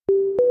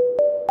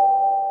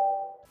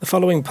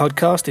following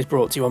podcast is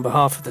brought to you on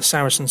behalf of the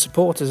Saracen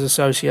Supporters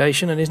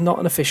Association and is not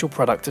an official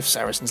product of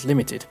Saracens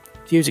Limited.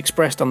 Views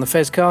expressed on the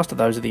Fezcast are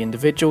those of the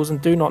individuals and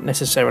do not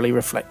necessarily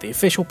reflect the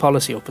official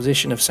policy or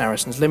position of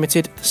Saracens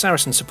Limited, the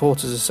Saracen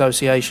Supporters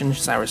Association,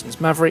 Saracens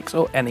Mavericks,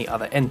 or any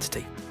other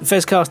entity. The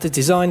Fezcast is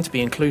designed to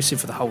be inclusive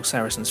for the whole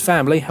Saracens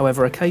family,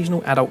 however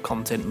occasional adult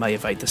content may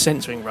evade the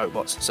censoring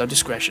robots, so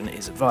discretion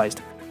is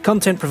advised.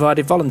 Content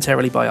provided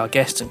voluntarily by our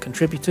guests and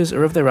contributors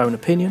are of their own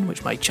opinion,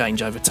 which may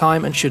change over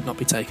time and should not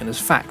be taken as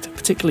fact,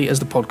 particularly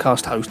as the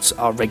podcast hosts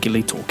are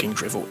regularly talking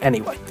drivel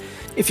anyway.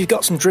 If you've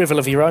got some drivel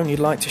of your own you'd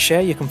like to share,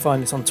 you can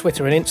find us on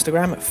Twitter and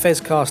Instagram at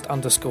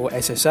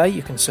Fezcast_SSA.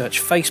 You can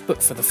search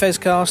Facebook for the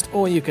Fezcast,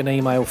 or you can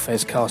email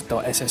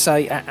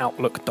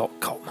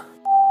fezcast.ssa@outlook.com.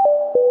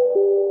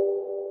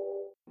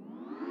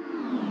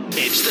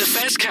 It's the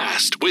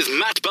Fezcast with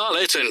Matt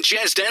Bartlett and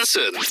Jez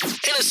Denson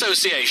in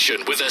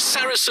association with the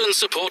Saracen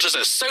Supporters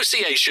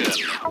Association.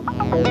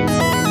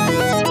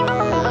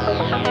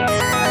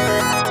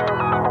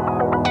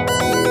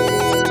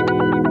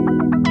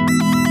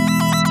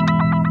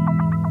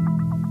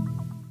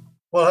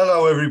 Well,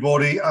 hello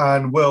everybody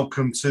and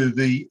welcome to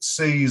the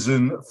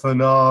season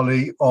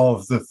finale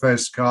of the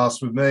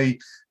Fezcast with me,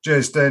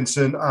 Jez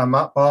Denson and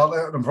Matt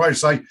Bartlett. And I'm afraid to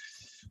say,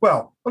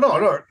 well,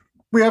 no.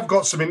 We have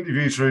got some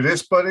interviews through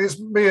this, but it's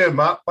me and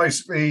Matt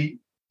basically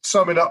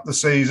summing up the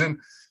season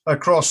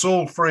across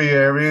all three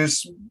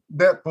areas,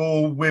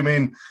 netball,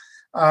 women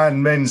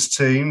and men's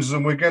teams.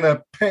 And we're going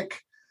to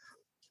pick,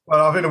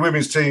 well, I think the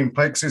women's team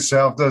picks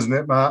itself, doesn't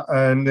it, Matt?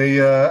 And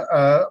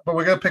but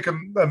we're going to pick a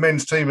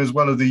men's team as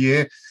well of the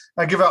year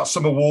and give out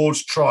some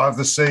awards, try of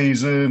the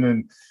season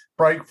and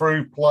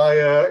breakthrough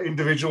player,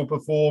 individual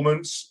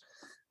performance.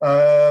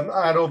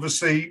 And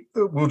obviously,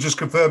 we'll just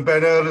confirm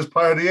Ben Earl as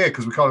Player of the Year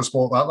because we kind of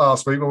spoiled that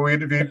last week when we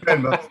interviewed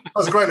Ben. But that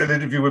was a great little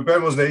interview with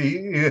Ben, wasn't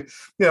it?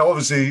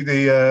 Obviously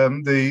the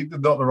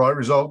not the right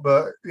result,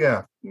 but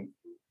yeah. In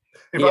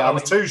fact, that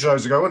was 2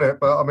 shows ago, wasn't it?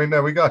 But I mean,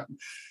 there we go.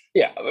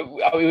 Yeah,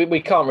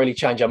 we can't really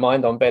change our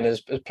mind on Ben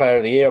as Player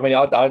of the Year. I mean,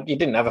 he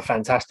didn't have a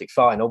fantastic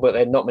final, but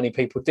then not many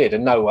people did,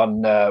 and no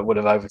one would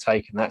have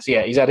overtaken that. So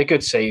yeah, he's had a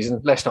good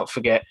season. Let's not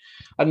forget.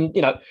 And,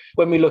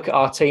 when we look at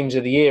our teams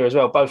of the year as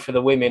well, both for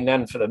the women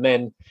and for the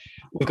men,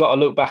 we've got to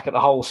look back at the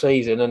whole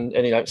season.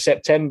 And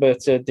September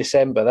to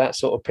December, that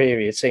sort of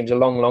period seems a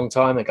long, long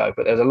time ago.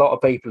 But there's a lot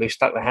of people who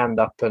stuck their hand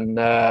up and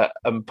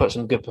put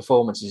some good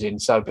performances in.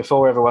 So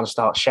before everyone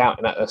starts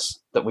shouting at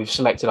us that we've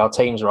selected our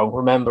teams wrong,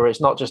 remember,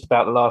 it's not just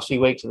about the last few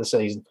weeks of the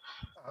season.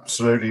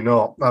 Absolutely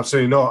not.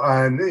 Absolutely not.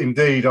 And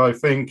indeed, I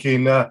think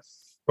when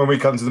we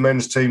come to the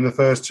men's team, the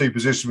first 2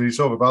 positions we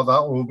talk about,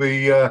 that will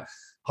be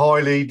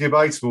highly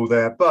debatable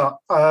there. But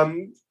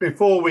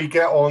before we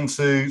get on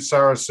to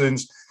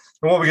Saracens,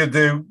 and what we're going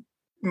to do,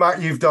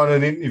 Matt, you've done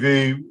an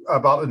interview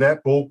about the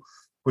netball,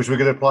 which we're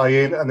going to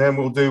play in, and then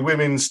we'll do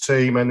women's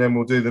team, and then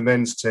we'll do the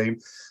men's team.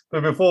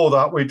 But before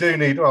that, we do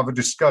need to have a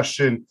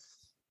discussion,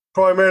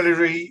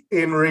 primarily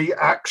in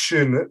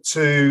reaction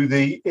to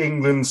the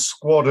England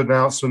squad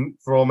announcement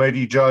from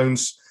Eddie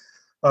Jones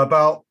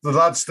about the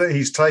lads that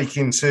he's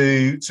taking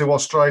to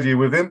Australia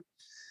with him.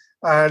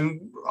 And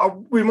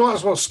we might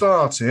as well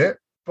start it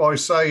by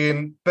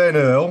saying Ben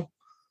Earl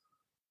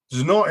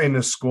is not in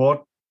the squad.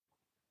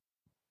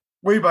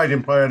 We made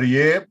him Player of the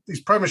Year.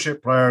 He's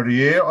Premiership Player of the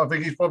Year. I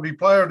think he's probably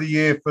Player of the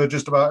Year for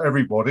just about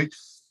everybody.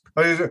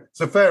 It's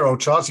a fair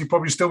old chance he'd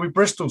probably still be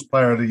Bristol's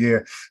Player of the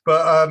Year.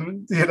 But,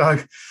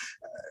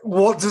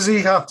 what does he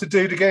have to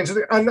do to get into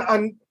the...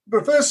 And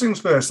the first things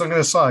first, I'm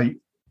going to say,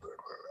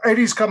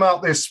 Eddie's come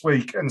out this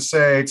week and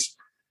said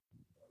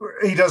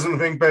he doesn't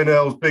think Ben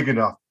Earl's big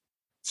enough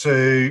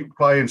to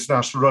play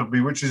international rugby,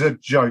 which is a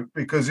joke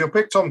because he'll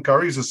pick Tom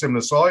Curry, he's a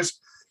similar size,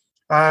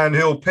 and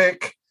he'll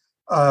pick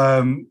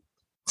Sam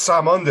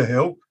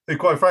Underhill, who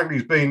quite frankly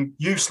has been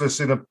useless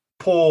in a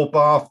poor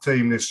Bath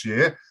team this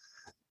year.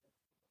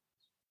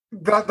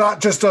 That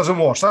just doesn't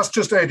wash. That's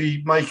just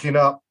Eddie making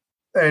up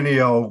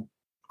any old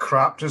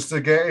crap just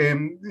to get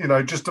him,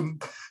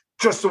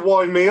 just to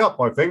wind me up,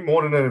 I think,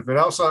 more than anything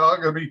else. So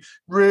I'm going to be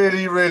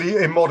really,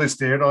 really immodest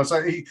here. And I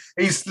say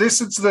he's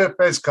listened to the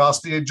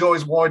Fezcast. He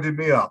enjoys winding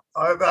me up.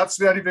 That's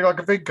the only thing I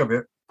can think of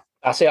it.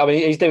 That's it. I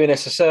mean, he's doing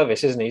us a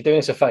service, isn't he? He's doing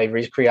us a favour.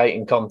 He's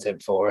creating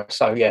content for us.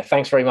 So, yeah,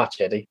 thanks very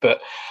much, Eddie.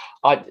 But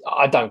I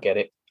don't get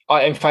it.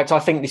 In fact, I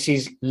think this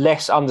is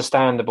less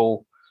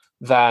understandable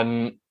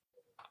than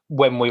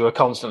when we were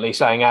constantly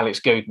saying Alex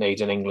Good needs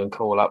an England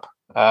call-up.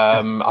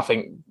 I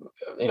think,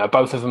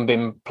 both of them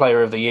been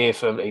Player of the Year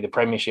for either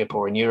Premiership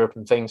or in Europe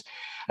and things.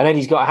 And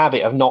Eddie's got a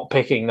habit of not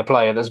picking the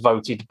player that's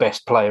voted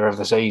best player of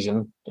the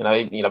season.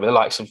 With the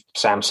likes of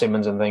Sam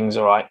Simmons and things.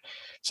 All right,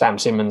 Sam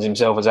Simmons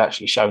himself has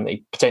actually shown that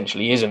he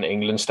potentially isn't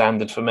England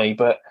standard for me,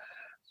 but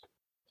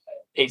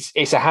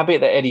it's a habit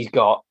that Eddie's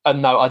got.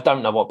 And no, I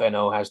don't know what Ben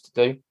Earl has to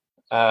do.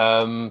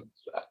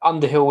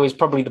 Underhill is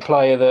probably the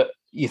player that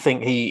you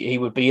think he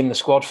would be in the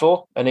squad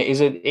for, and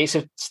it's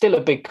still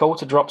a big call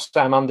to drop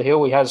Sam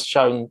Underhill. He has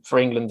shown for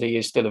England he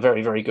is still a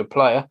very, very good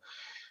player,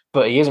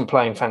 but he isn't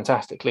playing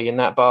fantastically in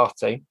that Bath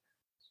team.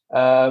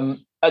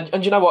 And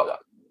you know what?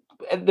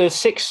 the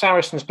 6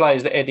 Saracens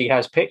players that Eddie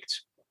has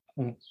picked,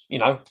 none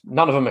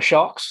of them are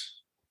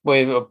shocks.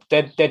 We're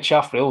dead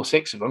chuffed with all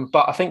 6 of them.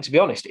 But I think, to be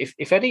honest,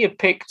 if Eddie had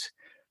picked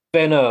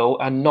Ben Earl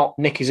and not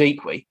Nick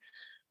Ezekwe,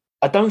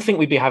 I don't think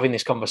we'd be having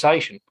this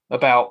conversation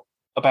about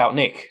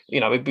Nick.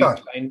 We'd be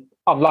saying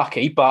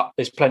unlucky, but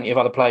there's plenty of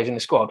other players in the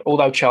squad.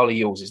 Although Charlie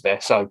Yules is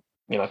there, so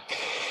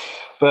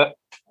but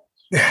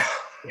yeah.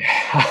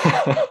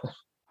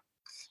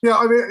 Yeah,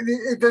 I mean,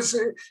 it does.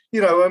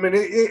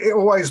 It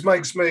always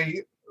makes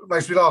me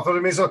laugh. I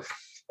mean, so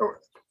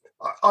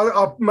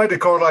I've made a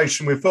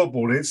correlation with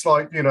football. It's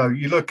like,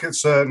 you look at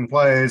certain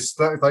players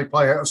that they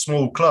play at a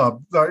small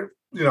club.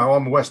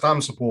 I'm a West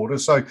Ham supporter,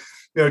 so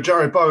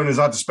Jared Bowen has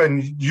had to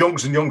spend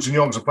yonks and yonks and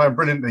yonks and playing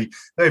brilliantly.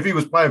 If he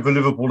was playing for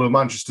Liverpool or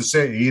Manchester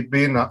City, he'd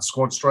be in that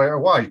squad straight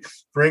away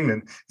for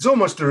England. It's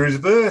almost the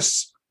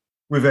reverse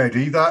with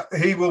Eddie, that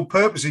he will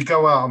purposely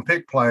go out and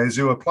pick players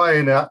who are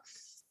playing at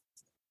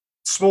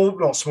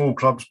not small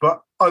clubs,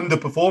 but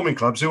underperforming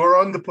clubs, who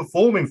are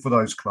underperforming for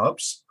those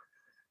clubs,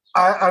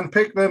 and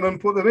pick them and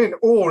put them in.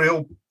 Or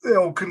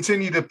he'll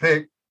continue to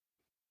pick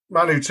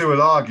Manu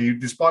Tuilagi,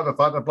 despite the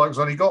fact that bloke's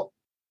only got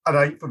an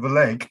eighth of a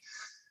leg,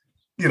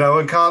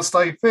 and can't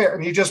stay fit.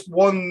 And you just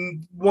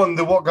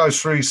wonder what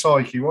goes through his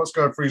psyche, what's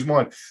going through his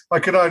mind. I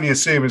can only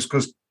assume it's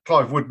because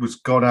Clive Wood was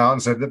gone out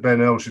and said that Ben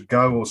Earl should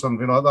go or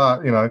something like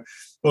that,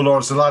 or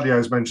Lawrence Eladio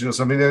has mentioned or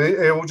something.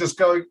 It will just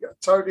go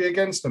totally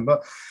against them.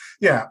 But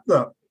yeah,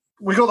 look,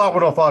 we got that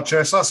one off our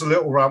chest. That's a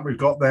little rant we've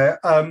got there.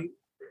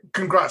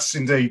 Congrats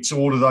indeed to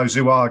all of those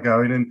who are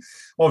going. And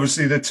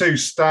obviously the 2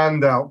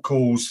 standout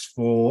calls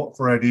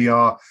for Eddie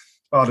are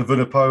the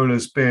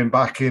Vunipolas being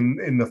back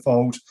in the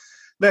fold.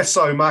 Less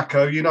so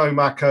Mako.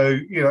 Mako,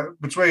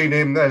 between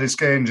him, Ellis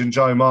Genge and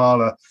Joe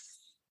Marler,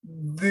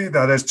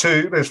 there's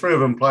 3 of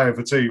them playing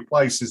for 2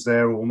 places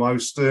there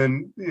almost.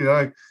 And,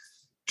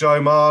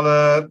 Joe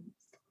Marler,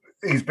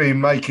 he's been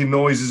making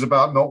noises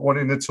about not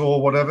wanting the tour,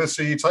 whatever.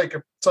 So you take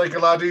a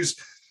lad who's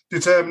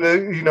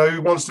determined,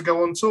 who wants to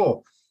go on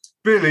tour.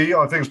 Billy,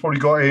 I think, has probably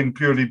got in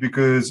purely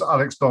because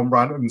Alex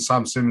Dombrandt and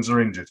Sam Simmons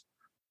are injured.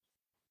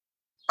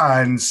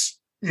 And,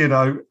 and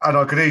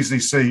I could easily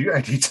see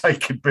Eddie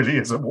taking Billy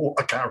as a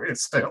water carrier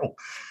still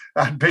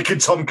and picking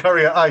Tom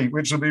Curry at 8,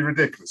 which would be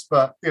ridiculous.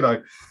 But,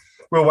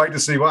 we'll wait to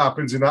see what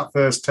happens in that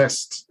first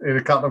test in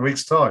a couple of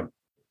weeks' time.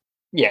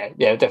 Yeah,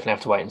 definitely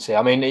have to wait and see.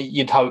 I mean,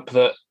 you'd hope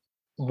that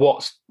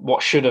what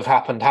should have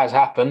happened has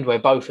happened, where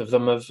both of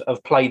them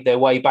have played their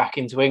way back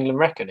into England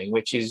reckoning,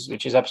 which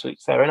is absolutely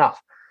fair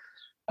enough.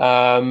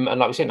 And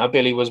like we said,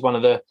 Billy was one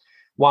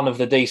of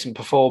the decent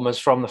performers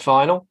from the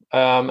final,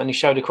 and he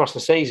showed across the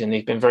season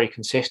he's been very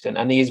consistent,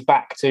 and he is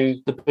back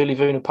to the Billy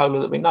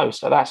Vunipola that we know,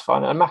 so that's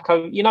fine. And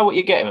Mako, you know what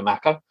you're getting with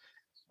Mako.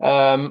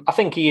 I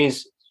think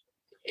he's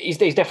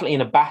definitely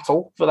in a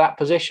battle for that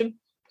position.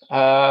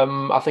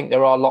 I think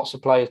there are lots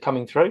of players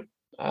coming through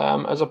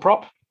as a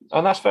prop,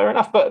 and that's fair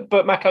enough.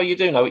 But Mako, you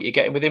do know what you're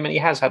getting with him, and he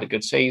has had a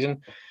good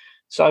season.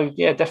 So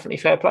yeah, definitely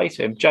fair play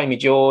to him. Jamie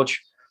George,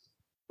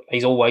 he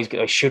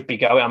should be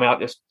going. I mean, I'm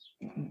just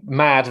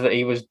mad that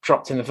he was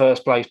dropped in the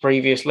first place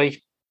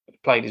previously.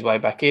 Played his way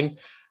back in.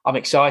 I'm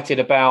excited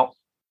about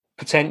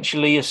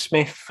potentially a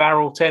Smith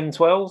Farrell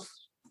 10-12.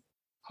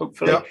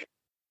 Hopefully, yep.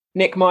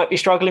 Nick might be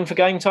struggling for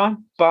game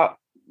time, but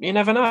you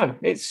never know.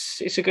 It's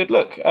a good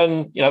look.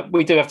 And,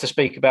 we do have to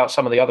speak about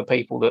some of the other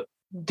people that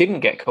didn't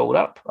get called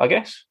up, I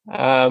guess.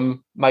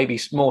 Maybe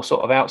more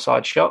sort of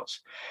outside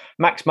shots.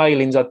 Max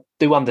Malins, I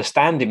do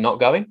understand him not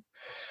going.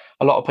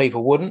 A lot of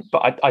people wouldn't,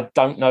 but I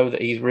don't know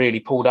that he's really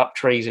pulled up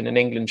trees in an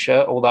England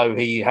shirt, although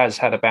he has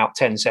had about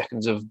 10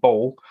 seconds of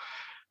ball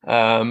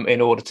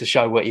in order to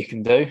show what you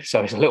can do.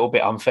 So it's a little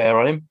bit unfair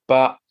on him.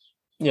 But,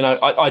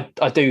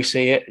 I do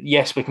see it.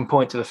 Yes, we can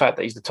point to the fact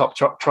that he's the top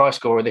try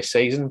scorer this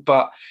season,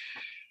 but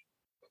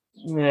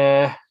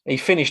yeah, he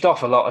finished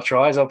off a lot of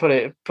tries. I'll put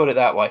it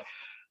that way.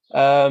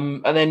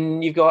 And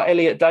then you've got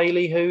Elliot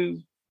Daly, who,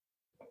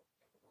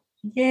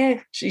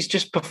 she's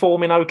just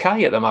performing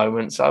okay at the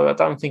moment. So I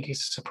don't think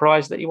it's a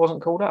surprise that he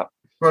wasn't called up.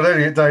 Well,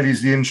 Elliot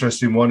Daly's the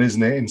interesting one,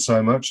 isn't it? In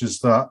so much as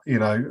that,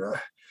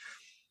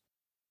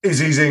 is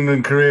his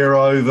England career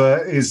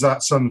over? Is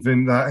that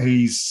something that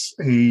he's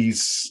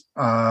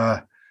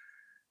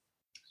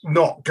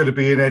not going to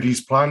be in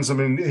Eddie's plans? I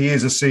mean, he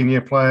is a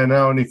senior player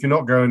now, and if you're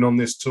not going on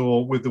this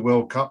tour with the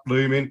World Cup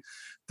looming,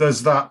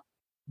 does that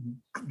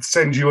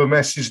send you a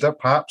message that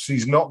perhaps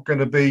he's not going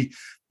to be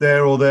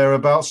there or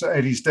thereabouts? So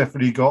Eddie's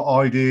definitely got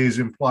ideas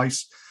in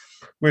place,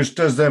 which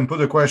does then put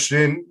the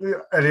question in,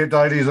 Elliot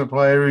Daly is a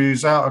player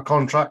who's out of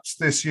contract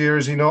this year,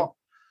 is he not?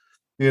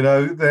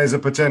 There's a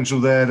potential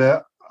there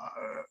that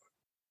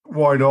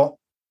why not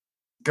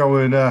go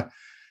and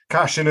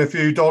cash in a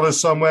few dollars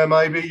somewhere,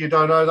 maybe. You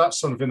don't know. That's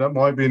something that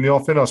might be in the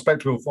offing. I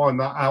expect we'll find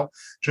that out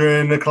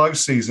during the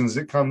close season as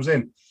it comes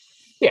in.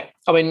 Yeah,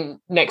 I mean,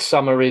 next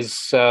summer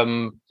is,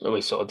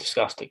 we sort of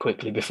discussed it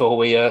quickly before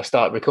we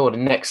start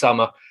recording. Next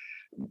summer,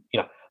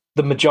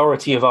 the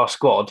majority of our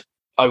squad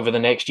over the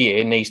next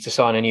year needs to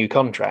sign a new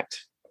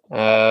contract.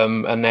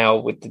 And now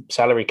with the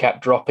salary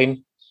cap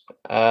dropping,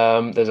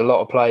 There's a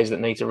lot of players that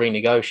need to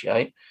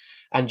renegotiate,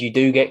 and you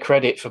do get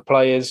credit for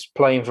players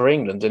playing for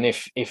England. And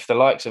if the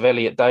likes of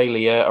Elliot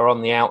Daly are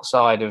on the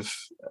outside of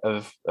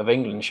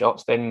England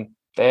shots, then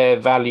their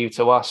value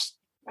to us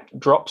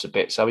drops a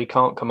bit. So he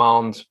can't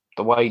command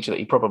the wage that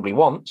he probably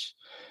wants,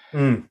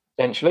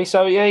 potentially.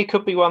 So yeah, he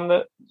could be one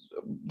that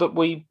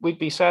we'd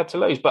be sad to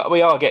lose. But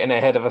we are getting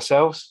ahead of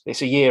ourselves.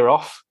 It's a year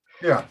off.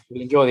 Yeah,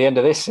 we'll enjoy the end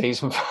of this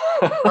season.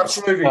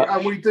 Absolutely,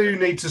 and we do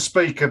need to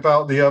speak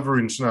about the other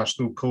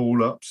international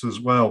call-ups as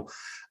well.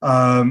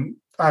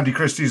 Andy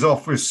Christie's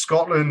off with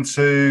Scotland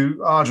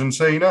to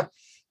Argentina.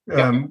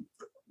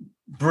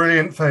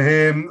 Brilliant for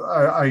him.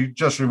 A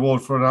just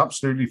reward for an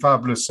absolutely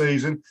fabulous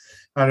season.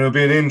 And it'll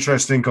be an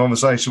interesting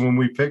conversation when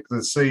we pick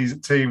the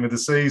team of the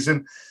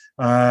season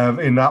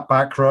in that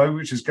back row,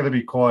 which is going to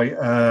be quite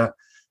a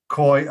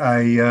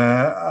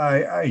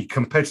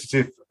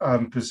competitive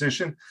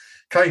position.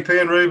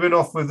 KP and Ruben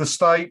off with the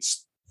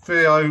States.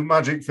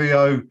 Magic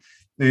Theo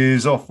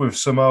is off with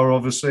Samoa,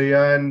 obviously,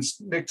 and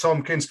Nick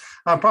Tompkins,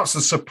 and perhaps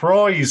a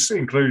surprise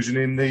inclusion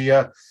in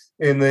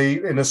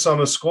the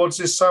summer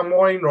squads is Sam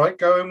Wainwright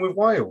going with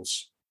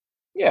Wales.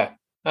 Yeah,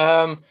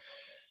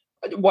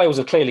 Wales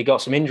have clearly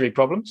got some injury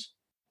problems,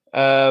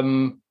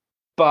 but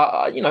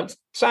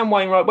Sam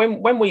Wainwright.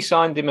 When we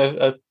signed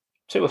him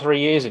 2 or 3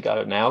 years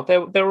ago, now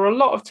there were a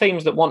lot of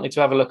teams that wanted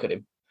to have a look at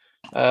him.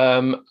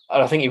 And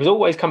I think he was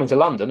always coming to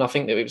London. I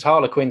think that it was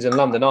Harlequins and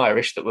London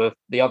Irish that were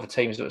the other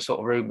teams that were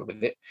sort of rumoured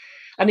with it.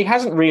 And he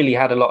hasn't really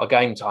had a lot of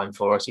game time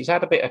for us. He's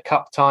had a bit of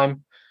cup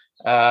time.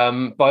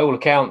 By all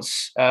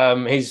accounts,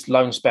 his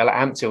loan spell at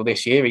Ampthill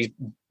this year, he's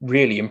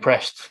really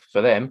impressed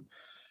for them.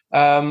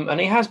 And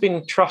he has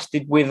been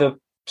trusted with a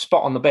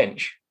spot on the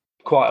bench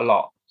quite a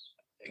lot.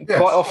 Yes.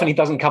 Quite often he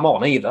doesn't come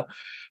on either.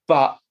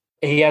 But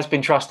he has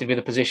been trusted with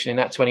a position in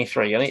that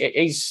 23. And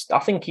I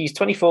think he's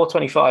 24,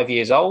 25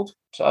 years old.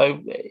 So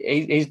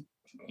his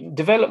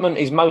development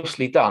is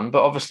mostly done,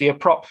 but obviously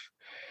props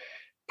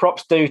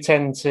do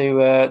tend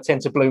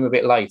to bloom a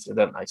bit later,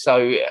 don't they?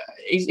 So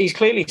he's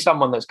clearly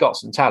someone that's got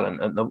some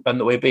talent and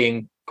that we're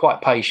being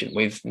quite patient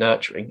with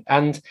nurturing.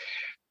 And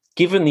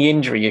given the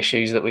injury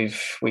issues that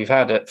we've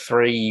had at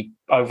 3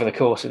 over the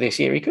course of this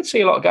year, he could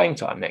see a lot of game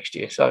time next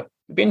year. So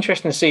it'd be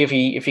interesting to see if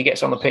he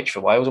gets on the pitch for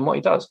Wales and what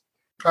he does.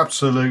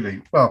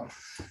 Absolutely. Well,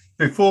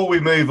 before we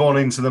move on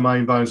into the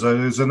main bones, though,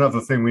 there's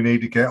another thing we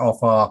need to get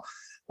off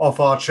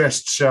our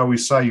chest, shall we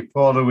say,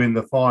 following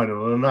the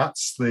final, and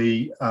that's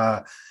the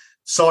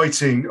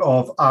citing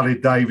of Ali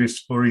Davis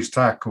for his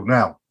tackle.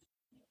 Now,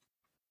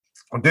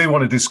 I do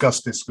want to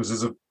discuss this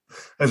because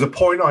there's a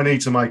point I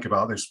need to make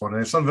about this one,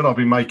 and it's something I've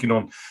been making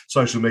on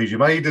social media.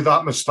 Made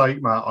that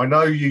mistake, Matt. I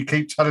know you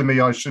keep telling me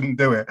I shouldn't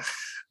do it,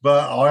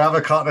 but I have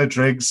a couple of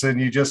drinks,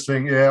 and you just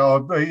think, I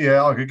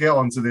could get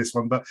onto this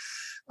one, but.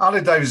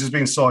 Ali Davis has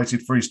been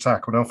cited for his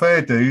tackle. Now,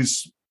 fair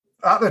dues.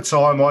 At the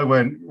time, I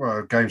went,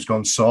 well, game's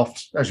gone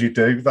soft, as you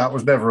do. That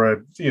was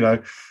never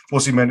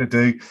what's he meant to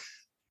do?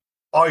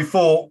 I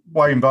thought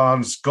Wayne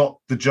Barnes got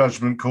the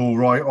judgment call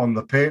right on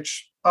the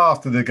pitch.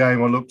 After the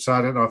game, I looked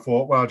at it and I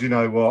thought, well, do you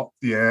know what?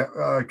 Yeah,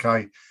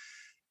 okay.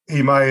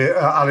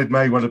 Ali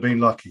may well have been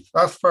lucky.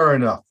 That's fair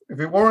enough. If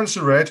it warrants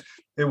a red,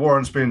 it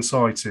warrants being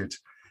cited.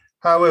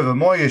 However,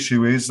 my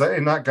issue is that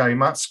in that game,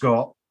 Matt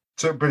Scott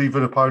took Billy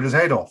Vunipola's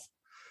head off.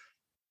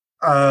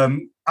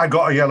 And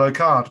got a yellow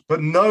card,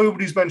 but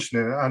nobody's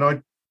mentioning it.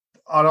 And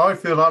I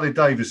feel Ali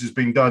Davis has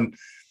been done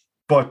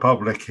by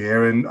public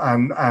here,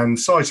 and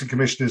citing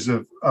commissioners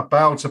have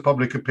bowed to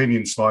public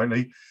opinion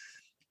slightly,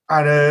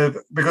 and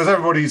because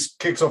everybody's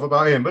kicked off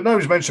about him, but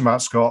nobody's mentioned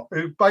Matt Scott,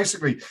 who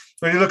basically,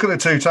 when you look at the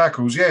 2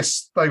 tackles,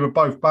 yes, they were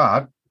both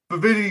bad,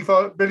 but Billy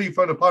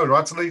Vunipola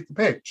had to leave the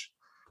pitch.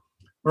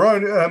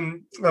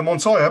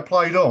 Montoya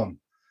played on,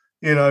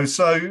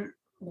 so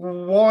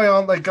why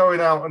aren't they going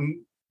out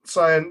and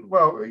saying,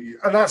 well,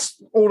 and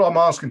that's all I'm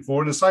asking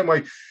for. In the same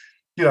way,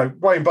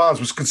 Wayne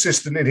Barnes was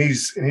consistent in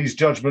his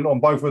judgment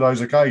on both of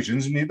those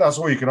occasions, and that's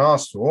all you can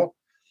ask for.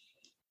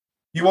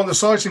 You want the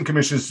citing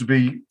commissioners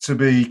to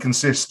be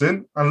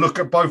consistent and look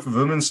at both of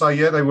them and say,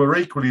 yeah, they were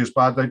equally as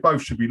bad. They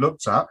both should be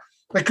looked at.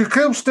 They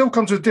could still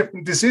come to a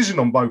different decision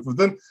on both of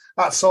them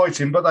at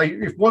citing, but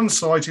if one's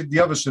cited,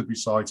 the other should be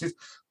cited.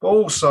 But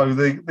also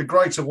the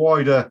greater,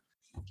 wider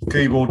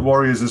keyboard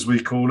warriors, as we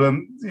call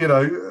them,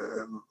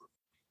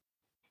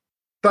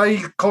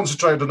 they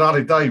concentrate on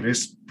Ali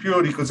Davis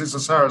purely because it's a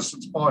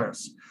Saracens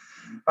bias.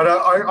 And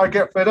I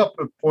get fed up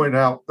of pointing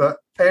out that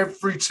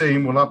every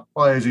team will have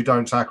players who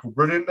don't tackle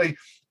brilliantly.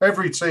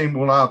 Every team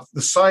will have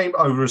the same,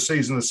 over a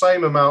season, the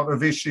same amount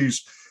of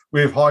issues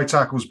with high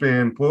tackles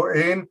being put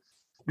in.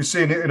 We've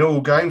seen it in all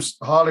games.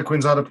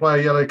 Harlequins had a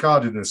player yellow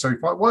card in this. So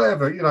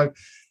whatever,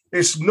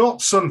 it's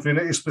not something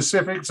that is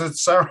specific to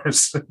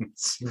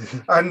Saracens.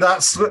 and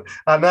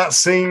that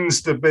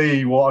seems to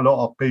be what a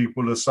lot of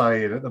people are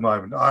saying at the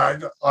moment.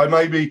 I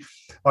may be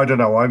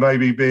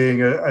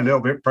being a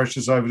little bit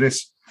precious over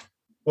this.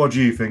 What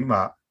do you think,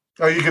 Matt?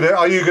 Are you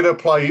gonna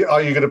play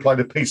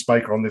the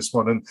peacemaker on this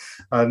one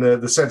and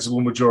the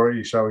sensible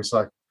majority, shall we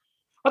say?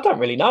 I don't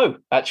really know.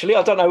 Actually,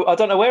 I don't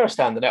know where I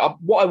stand on it.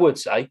 What I would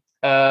say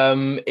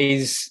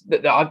is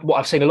that what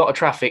I've seen a lot of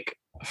traffic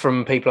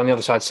from people on the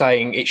other side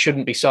saying it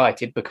shouldn't be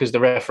cited because the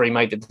referee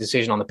made the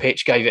decision on the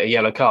pitch, gave it a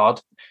yellow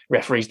card.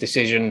 Referee's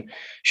decision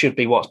should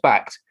be what's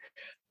backed.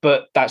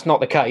 But that's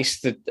not the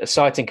case. The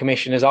citing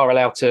commissioners are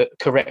allowed to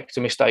correct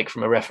a mistake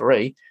from a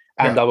referee.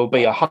 And I will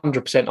be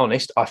 100%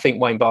 honest. I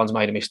think Wayne Barnes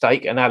made a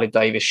mistake and Aled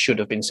Davis should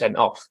have been sent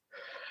off.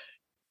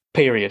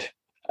 Period.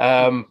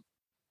 The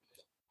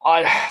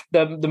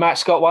Matt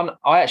Scott one,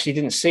 I actually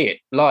didn't see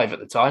it live at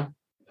the time.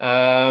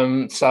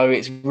 So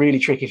it's really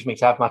tricky for me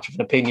to have much of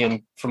an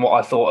opinion from what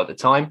I thought at the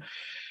time.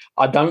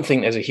 I don't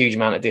think there's a huge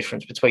amount of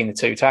difference between the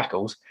two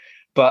tackles,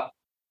 but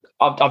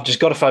I've just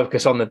got to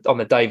focus on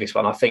the Davis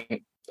one. I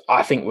think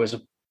it was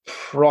a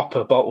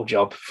proper bottle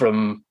job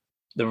from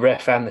the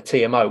ref and the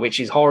TMO, which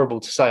is horrible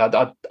to say. I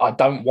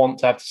don't want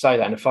to have to say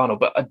that in the final,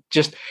 but I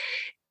just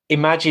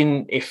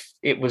imagine if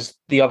it was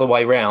the other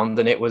way round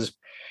and it was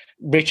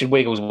Richard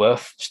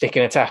Wigglesworth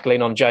sticking a tackle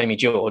in on Jamie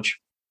George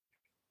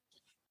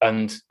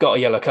and got a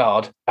yellow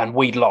card and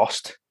we'd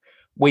lost,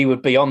 we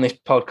would be on this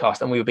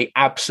podcast and we would be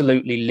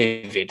absolutely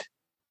livid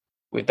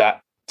with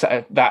that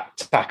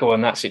tackle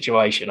and that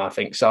situation, I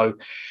think. So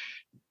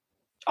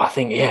I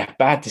think,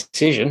 bad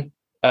decision.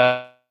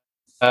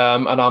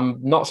 And I'm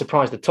not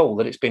surprised at all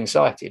that it's been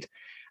cited.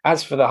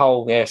 As for the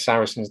whole,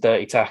 Saracens,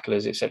 dirty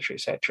tacklers,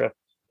 etc.,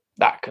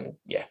 that can,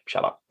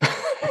 shut up.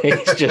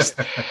 It's just,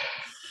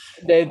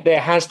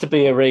 there has to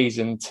be a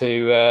reason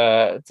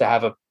to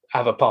have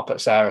a pop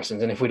at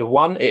Saracens. And if we'd have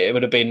won, it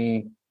would have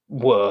been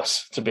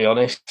worse, to be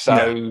honest.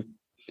 So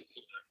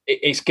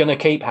it's going to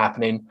keep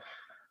happening.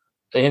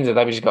 At the end of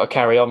the day, we just got to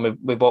carry on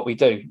with what we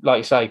do. Like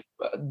you say,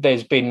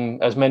 there's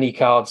been as many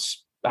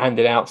cards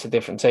handed out to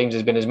different teams.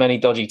 There's been as many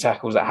dodgy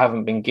tackles that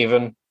haven't been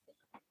given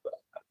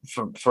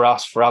for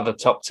us, for other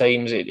top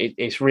teams.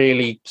 It's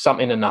really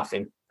something and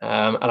nothing.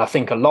 And I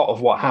think a lot of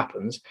what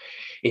happens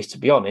is, to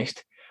be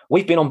honest,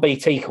 we've been on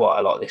BT quite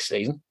a lot this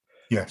season.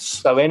 Yes.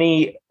 So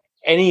any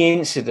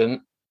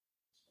incident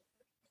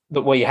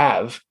that we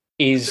have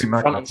is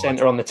front and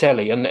centre on the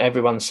telly and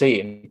everyone's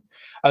seeing.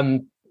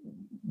 And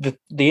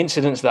the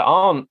incidents that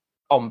aren't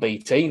on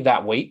BT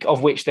that week,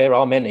 of which there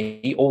are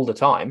many all the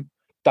time,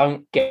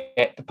 don't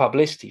get the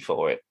publicity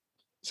for it.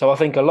 So I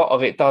think a lot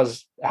of it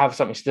does have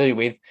something to do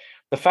with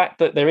the fact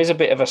that there is a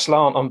bit of a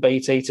slant on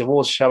BT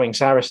towards showing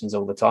Saracens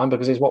all the time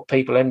because it's what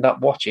people end up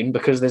watching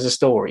because there's a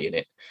story in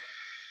it.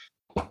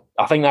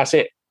 I think that's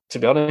it, to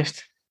be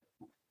honest.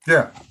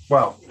 Yeah,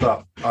 well,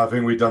 I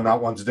think we've done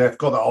that one to death,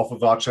 got that off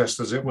of our chest,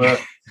 as it were.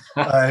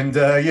 And,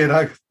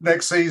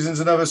 next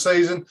season's another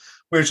season,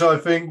 which I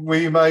think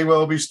we may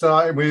well be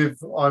starting with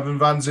Ivan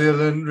Van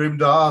Zyl and Rim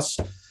Das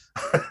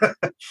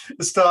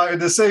starting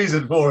the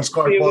season for us,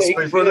 quite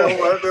possibly, for a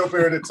little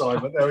period of time.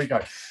 But there we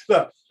go.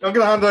 Look, I'm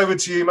going to hand over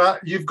to you,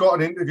 Matt. You've got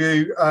an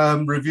interview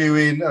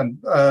reviewing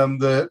and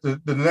the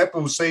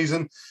netball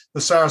season,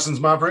 the Saracens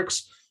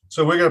Mavericks.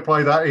 So we're going to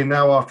play that in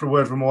now after a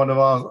word from one of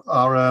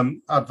our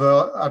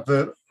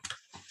advert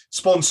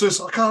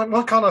sponsors.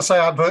 Why can't I say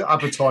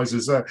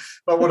advertisers?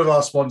 But one of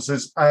our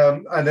sponsors.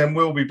 And then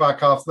we'll be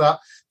back after that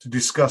to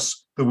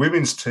discuss the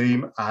women's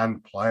team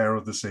and player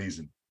of the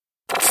season.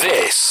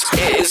 This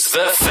is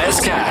the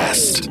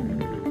Fezcast.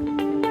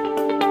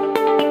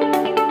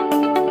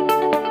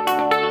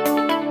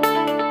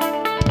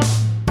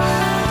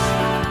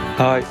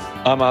 Hi,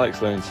 I'm Alex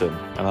Lewington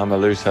and I'm a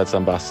Looseheads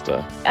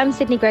ambassador. I'm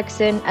Sydney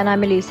Gregson and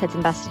I'm a Looseheads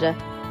ambassador.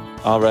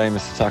 Our aim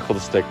is to tackle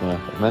the stigma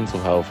of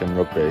mental health in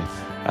rugby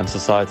and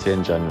society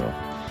in general.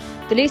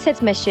 The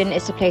Looseheads mission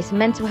is to place a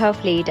mental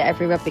health lead at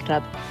every rugby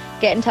club.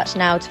 Get in touch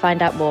now to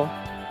find out more.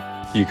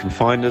 You can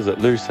find us at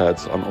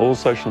Looseheads on all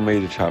social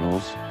media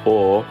channels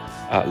or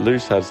at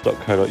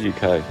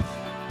looseheads.co.uk.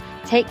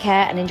 Take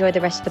care and enjoy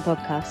the rest of the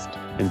podcast.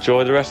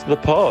 Enjoy the rest of the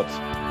pod.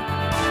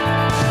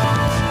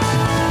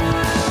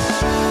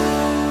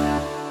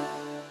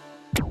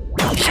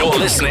 You're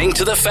listening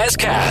to the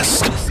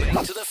Fezcast.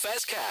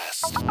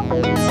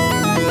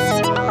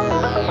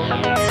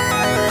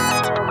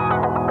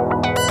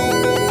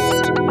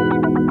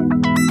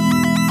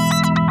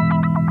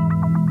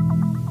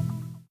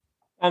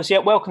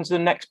 Welcome to the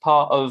next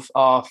part of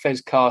our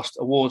Fezcast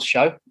awards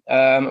show.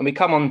 And we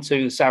come on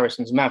to the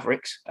Saracens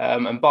Mavericks.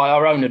 And by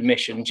our own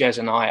admission, Jez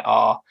and I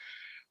are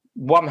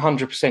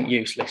 100%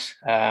 useless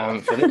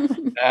for this.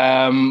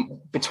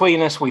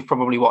 Between us, we've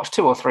probably watched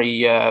 2 or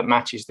 3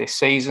 matches this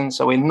season,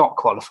 so we're not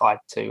qualified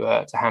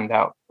to hand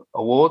out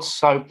awards.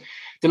 So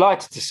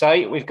delighted to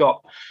say we've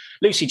got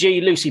Lucy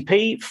G, Lucy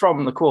P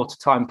from the Quarter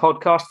Time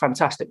podcast,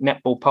 fantastic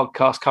netball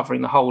podcast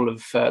covering the whole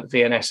of the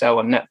VNSL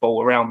and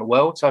netball around the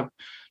world. So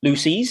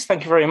Lucy's,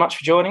 thank you very much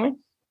for joining me.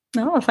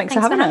 Oh, thanks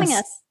for having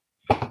us.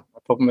 No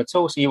problem at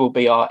all. So you will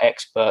be our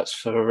experts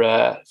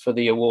for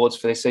the awards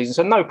for this season.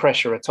 So no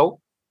pressure at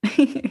all.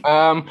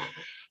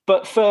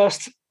 But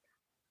first,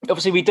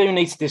 obviously, we do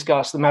need to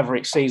discuss the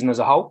Mavericks season as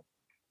a whole.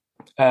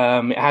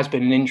 It has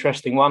been an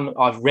interesting one.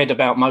 I've read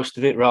about most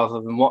of it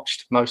rather than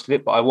watched most of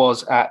it, but I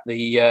was at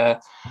the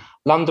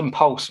London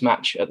Pulse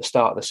match at the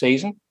start of the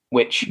season.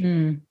 which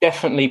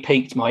definitely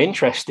piqued my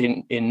interest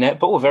in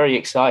netball. A very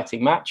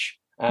exciting match.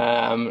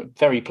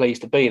 Very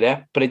pleased to be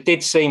there. But it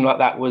did seem like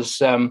that was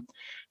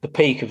the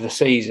peak of the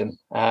season,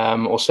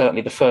 or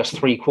certainly the first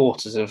 3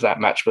 quarters of that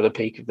match were the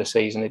peak of the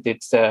season. It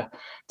did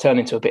turn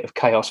into a bit of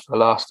chaos for the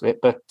last of it.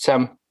 But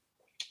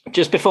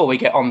just before we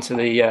get on to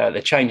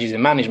the changes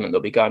in management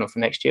that'll be going on for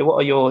next year, what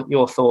are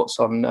your thoughts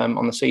on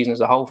the season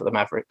as a whole for the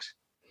Mavericks?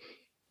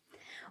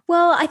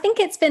 Well, I think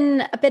it's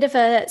been a bit of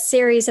a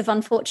series of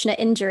unfortunate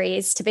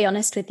injuries, to be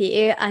honest with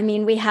you. I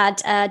mean, we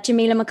had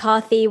Jamila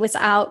McCarthy was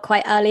out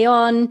quite early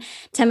on.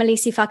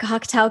 Temelisi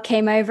Fakahakatau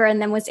came over and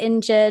then was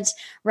injured.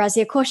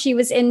 Razia Koshi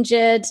was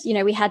injured. You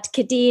know, we had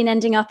Kadeen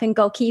ending up in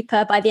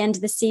goalkeeper by the end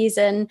of the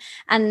season.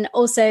 And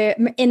also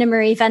Ina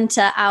Marie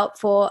Venter out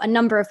for a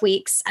number of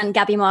weeks, and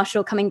Gabby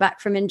Marshall coming back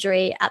from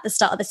injury at the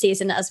start of the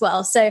season as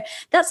well. So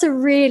that's a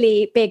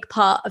really big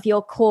part of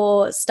your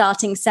core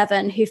starting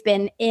 7 who've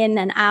been in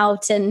and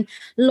out and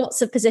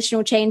lots of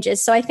positional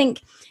changes. So I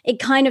think it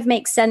kind of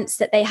makes sense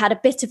that they had a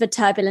bit of a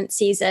turbulent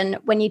season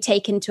when you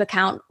take into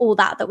account all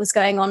that was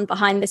going on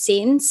behind the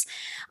scenes.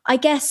 I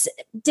guess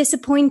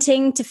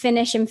disappointing to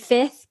finish in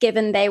 5th,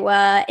 given they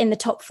were in the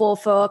top 4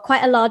 for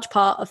quite a large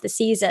part of the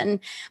season.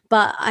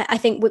 But I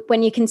think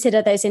when you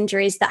consider those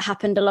injuries that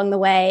happened along the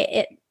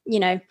way,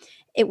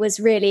 it was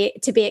really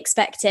to be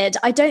expected.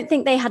 I don't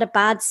think they had a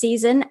bad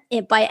season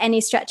by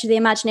any stretch of the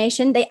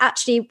imagination. They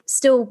actually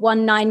still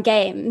won 9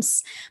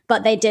 games,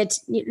 but they did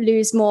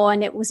lose more,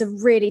 and it was a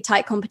really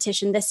tight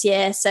competition this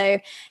year. So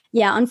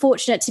yeah,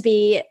 unfortunate to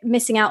be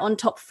missing out on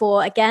top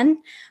 4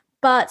 again,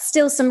 but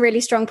still some really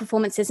strong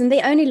performances. And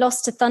they only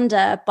lost to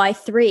Thunder by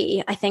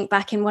 3, I think,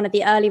 back in one of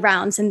the early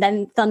rounds. And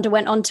then Thunder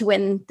went on to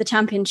win the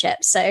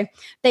championship. So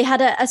they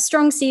had a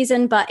strong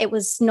season, but it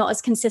was not as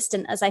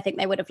consistent as I think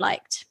they would have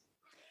liked.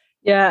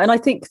 Yeah, and I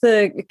think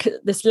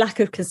this lack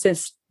of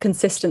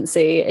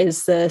consistency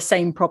is the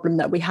same problem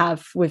that we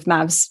have with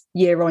Mavs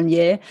year on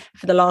year.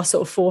 For the last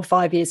sort of 4 or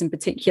 5 years in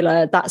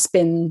particular, that's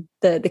been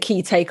the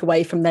key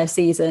takeaway from their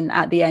season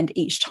at the end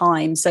each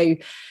time. So,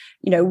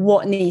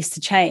 what needs to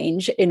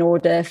change in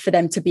order for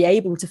them to be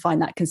able to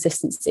find that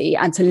consistency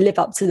and to live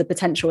up to the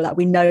potential that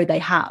we know they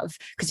have?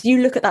 Because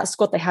you look at that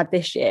squad they had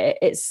this year,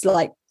 it's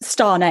like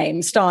star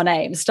name, star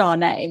name, star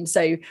name.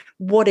 So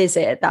what is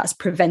it that's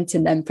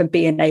preventing them from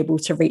being able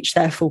to reach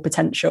their full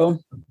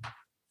potential?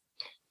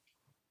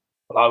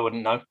 Well, I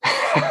wouldn't know.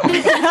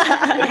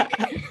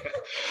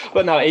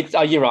 But no,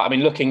 you're right. I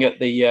mean, looking at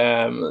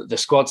the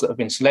squads that have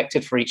been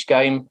selected for each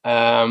game,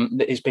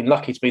 it's been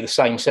lucky to be the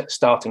same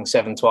starting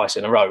 7 twice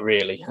in a row.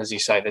 Really, as you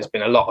say, there's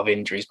been a lot of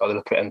injuries by the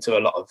look of it, and to a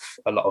lot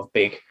of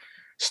big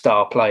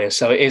star players.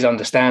 So it is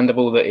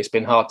understandable that it's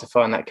been hard to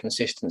find that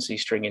consistency,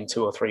 stringing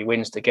 2 or 3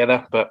 wins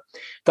together. But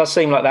it does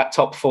seem like that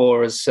top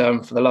 4 has, for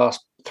the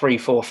last 3,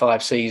 4,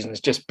 5 seasons,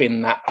 just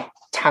been that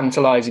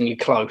tantalizingly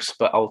close,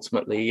 but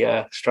ultimately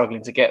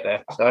struggling to get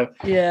there. So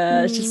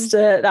yeah, it's just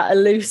that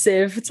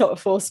elusive top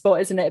 4 spot,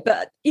 isn't it?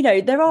 But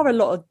there are a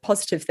lot of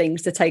positive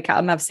things to take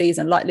out of Mavs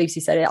season. Like Lucy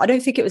said, I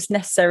don't think it was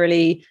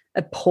necessarily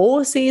a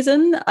poor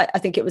season. I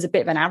think it was a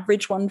bit of an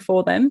average one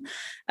for them.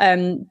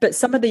 But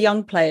some of the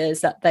young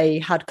players that they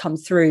had come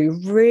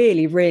through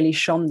really, really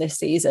shone this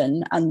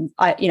season. And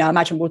I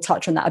imagine we'll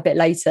touch on that a bit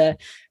later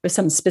with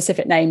some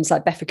specific names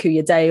like Befeku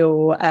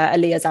Yadeo,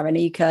 Aliyah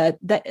Zaranika.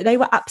 They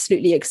were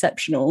absolutely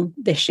exceptional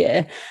this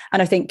year.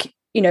 And I think,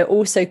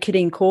 also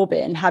Kadeen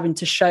Corbin having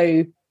to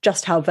show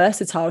just how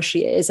versatile she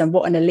is and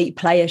what an elite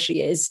player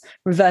she is,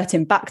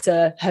 reverting back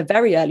to her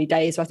very early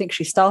days. So I think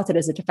she started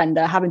as a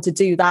defender, having to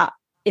do that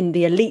in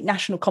the elite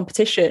national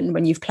competition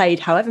when you've played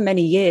however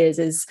many years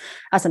as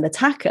an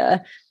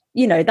attacker,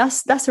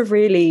 that's a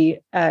really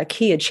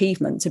key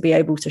achievement to be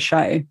able to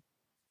show.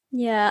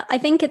 Yeah, I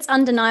think it's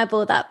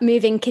undeniable that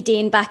moving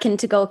Kadeen back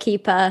into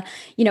goalkeeper,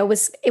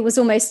 it was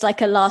almost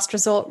like a last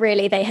resort,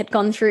 really. They had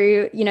gone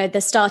through, the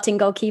starting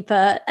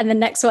goalkeeper and the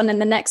next one and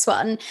the next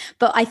one.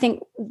 But I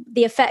think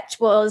the effect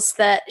was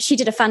that she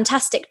did a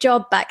fantastic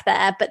job back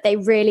there, but they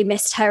really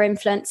missed her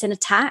influence in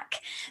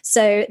attack.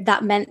 So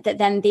that meant that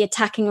then the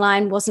attacking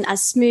line wasn't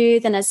as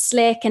smooth and as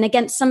slick. And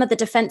against some of the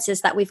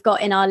defenses that we've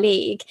got in our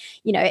league,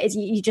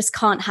 you just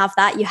can't have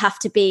that. You have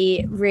to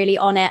be really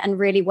on it and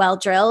really well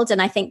drilled.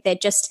 And I think they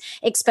just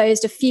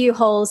exposed a few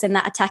holes in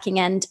that attacking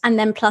end, and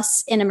then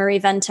plus Ina Marie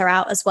Venter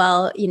out as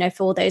well,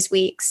 for all those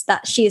weeks,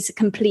 that she's a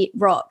complete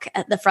rock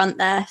at the front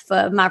there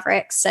for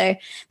Mavericks. So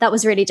that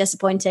was really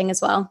disappointing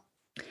as well.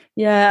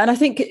 Yeah, and I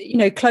think,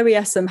 Chloe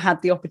Essam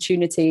had the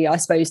opportunity, I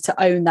suppose,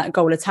 to own that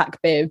goal attack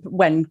bib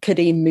when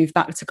Kadeen moved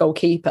back to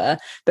goalkeeper.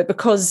 But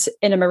because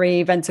Ina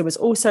Marie Venter was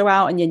also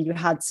out, and then you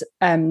had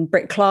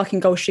Britt Clark in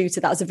goal shooter,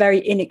 that was a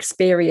very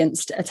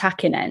inexperienced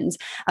attacking end.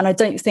 And I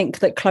don't think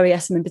that Chloe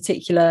Essam in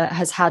particular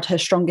has had her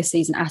strongest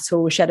season at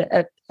all. She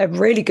had a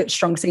really good,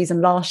 strong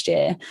season last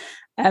year.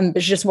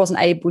 But she just wasn't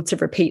able to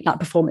repeat that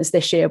performance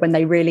this year when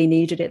they really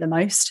needed it the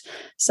most.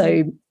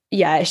 So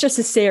yeah, it's just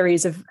a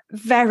series of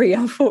very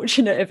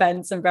unfortunate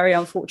events and very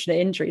unfortunate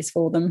injuries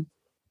for them.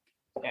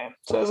 Yeah,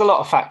 so there's a lot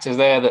of factors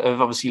there that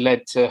have obviously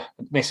led to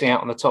missing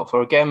out on the top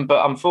four again.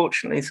 But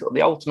unfortunately, sort of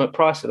the ultimate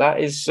price of that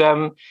is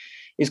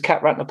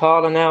Kat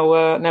Ratnapala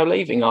now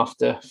leaving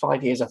after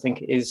 5 years, I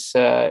think it is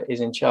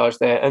in charge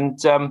there. And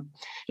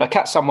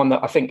Kat's someone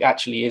that I think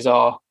actually is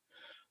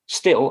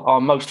still our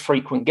most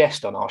frequent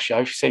guest on our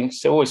show. She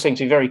always seems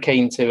to be very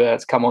keen to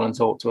come on and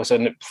talk to us,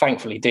 and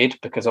thankfully did,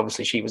 because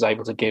obviously she was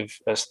able to give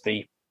us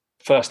the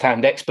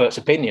first-hand expert's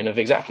opinion of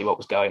exactly what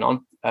was going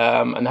on.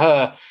 And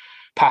her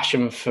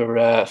passion for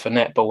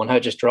netball and her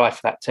just drive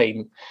for that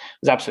team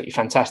was absolutely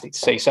fantastic to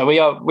see. So we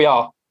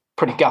are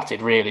pretty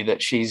gutted, really,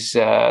 that she's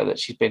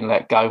been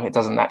let go. It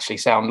doesn't actually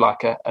sound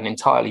like an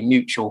entirely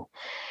mutual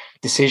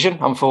decision,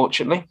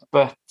 unfortunately,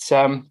 but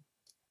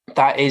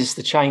that is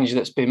the change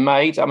that's been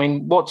made. I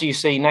mean, what do you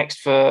see next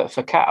for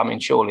Kat? I mean,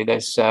 surely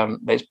there's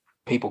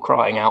people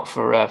crying out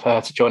for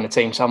her to join the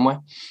team somewhere.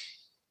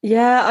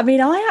 Yeah, I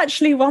mean, I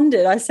actually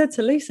wondered, I said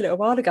to Luce a little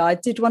while ago, I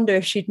did wonder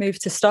if she'd move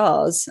to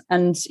Stars.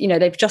 And,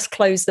 they've just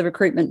closed the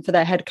recruitment for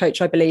their head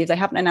coach, I believe. They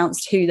haven't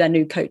announced who their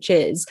new coach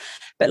is.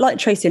 But like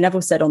Tracy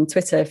Neville said on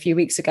Twitter a few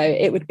weeks ago,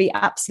 it would be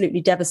absolutely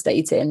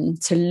devastating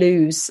to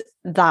lose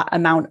that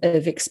amount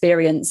of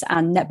experience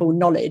and netball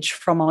knowledge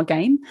from our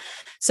game.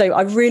 So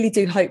I really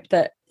do hope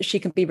that she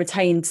can be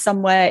retained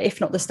somewhere,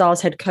 if not the Stars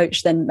head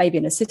coach, then maybe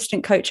an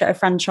assistant coach at a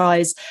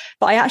franchise.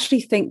 But I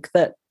actually think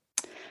that,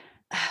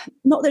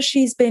 not that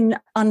she's been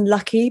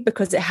unlucky,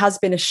 because it has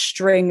been a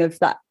string of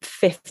that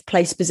 5th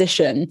place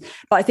position,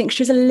 but I think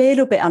she's a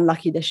little bit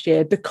unlucky this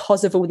year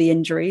because of all the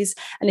injuries.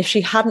 And if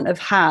she hadn't have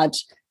had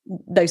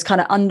those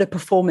kind of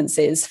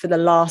underperformances for the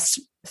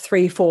last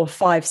 3, 4,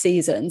 5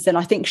 seasons, then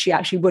I think she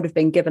actually would have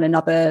been given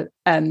another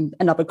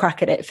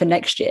crack at it for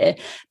next year.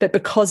 But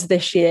because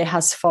this year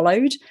has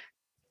followed,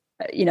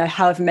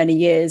 however many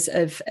years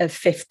of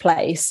 5th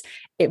place,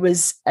 it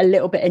was a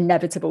little bit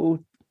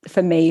inevitable,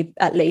 for me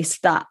at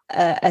least, that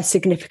a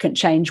significant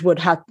change would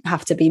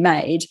have to be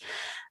made.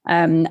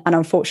 And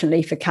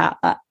unfortunately for Kat,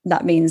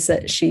 that means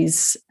that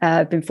she's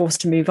been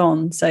forced to move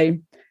on. So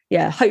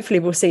yeah, hopefully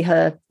we'll see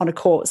her on a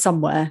court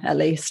somewhere at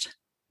least.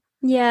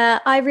 Yeah,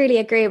 I really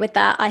agree with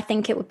that. I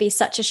think it would be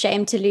such a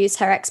shame to lose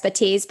her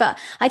expertise. But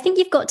I think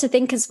you've got to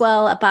think as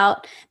well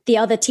about the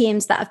other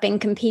teams that have been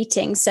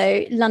competing.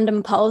 So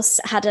London Pulse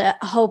had a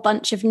whole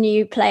bunch of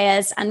new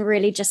players and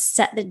really just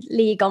set the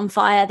league on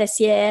fire this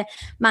year.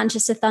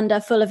 Manchester Thunder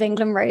full of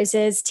England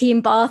Roses,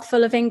 Team Bath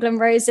full of England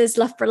Roses,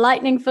 Loughborough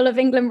Lightning full of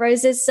England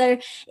Roses. So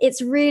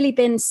it's really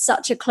been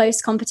such a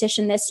close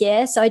competition this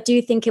year. So I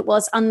do think it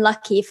was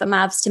unlucky for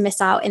Mavs to miss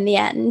out in the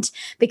end,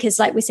 because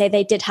like we say,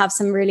 they did have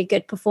some really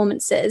good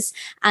performances,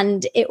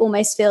 and it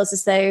almost feels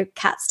as though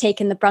Kat's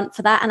taken the brunt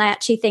for that. And I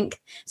actually think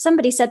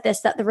somebody said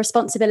this, that the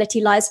responsibility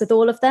lies with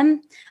all of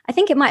them. I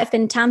think it might have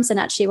been Tamsin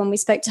actually, when we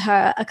spoke to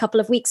her a couple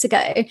of weeks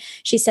ago.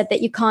 She said that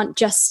you can't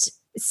just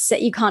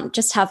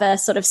have a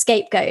sort of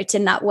scapegoat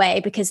in that way,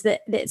 because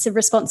it's a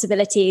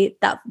responsibility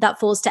that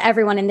falls to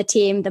everyone in the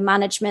team, the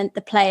management,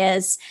 the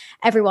players,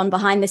 everyone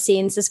behind the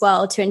scenes as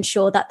well, to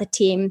ensure that the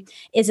team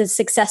is as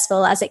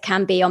successful as it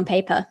can be on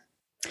paper.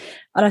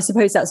 And I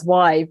suppose that's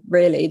why,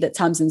 really, that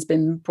Tamsin's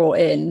been brought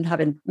in,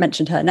 having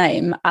mentioned her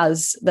name,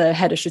 as the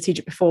head of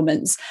strategic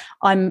performance.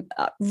 I'm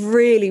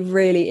really,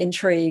 really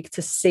intrigued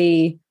to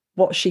see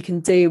what she can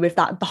do with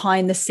that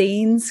behind the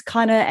scenes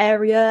kind of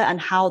area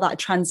and how that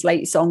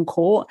translates on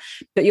court.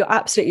 But you're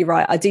absolutely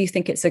right. I do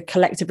think it's a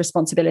collective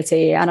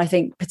responsibility. And I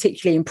think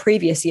particularly in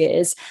previous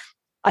years,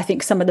 I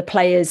think some of the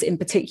players in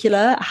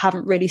particular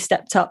haven't really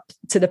stepped up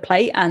to the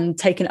plate and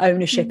taken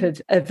ownership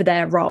of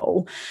their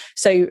role.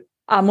 So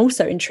I'm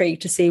also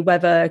intrigued to see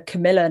whether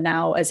Camilla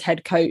now as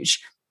head coach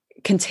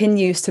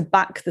continues to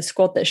back the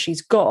squad that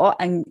she's got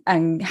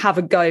and have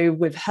a go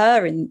with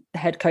her in the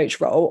head coach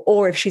role,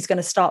 or if she's going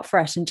to start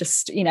fresh and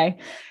just,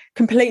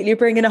 completely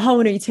bring in a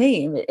whole new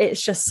team.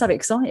 It's just so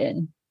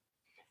exciting.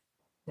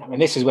 I mean,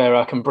 this is where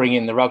I can bring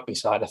in the rugby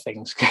side of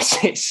things,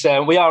 because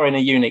we are in a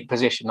unique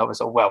position,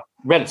 obviously,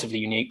 relatively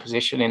unique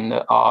position in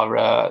that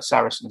our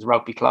Saracens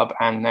Rugby Club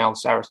and now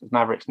Saracens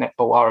Mavericks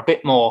Netball are a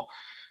bit more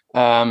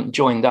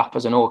joined up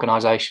as an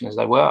organisation as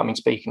they were. I mean,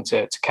 speaking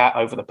to Kat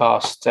over the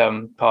past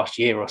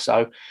year or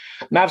so,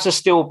 Mavs has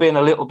still been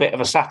a little bit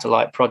of a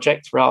satellite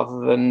project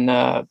rather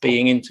than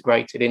being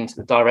integrated into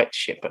the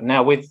directorship. But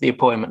now with the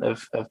appointment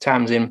of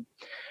Tamsin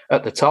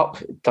at the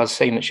top, it does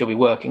seem that she'll be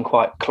working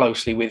quite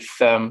closely with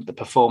the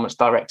performance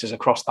directors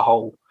across the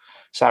whole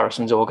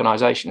Saracens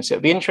organisation. So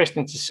it'll be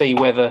interesting to see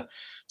whether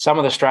some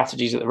of the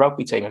strategies that the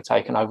rugby team have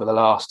taken over the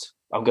last,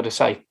 I'm going to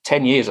say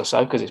 10 years or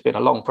so, because it's been a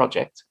long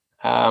project,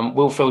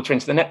 will filter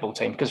into the netball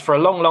team. Because for a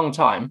long, long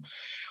time,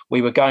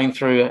 we were going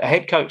through a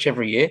head coach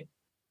every year.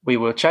 We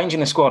were changing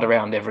the squad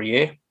around every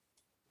year,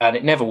 and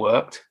it never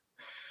worked.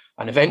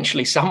 And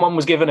eventually someone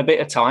was given a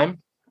bit of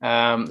time.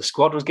 The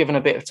squad was given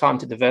a bit of time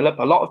to develop.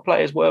 A lot of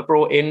players were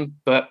brought in,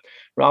 but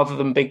rather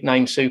than big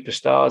name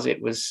superstars,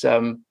 it was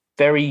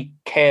very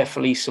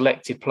carefully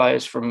selected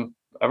players from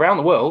around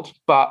the world,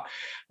 but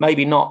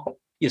maybe not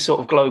your sort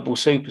of global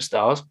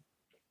superstars.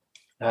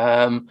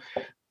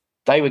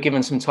 They were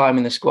given some time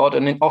in the squad,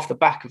 and then off the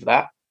back of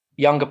that,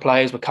 younger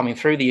players were coming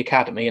through the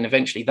academy, and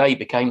eventually they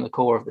became the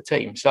core of the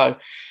team. So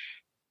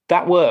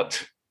that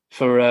worked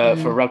for a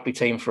rugby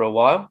team for a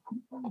while.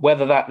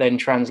 Whether that then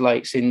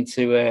translates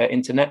into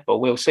netball,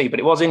 we'll see. But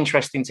it was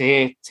interesting to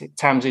hear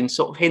Tamsin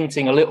sort of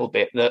hinting a little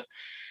bit that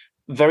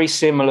very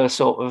similar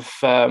sort of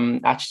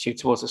attitude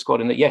towards the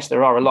squad, and that yes,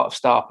 there are a lot of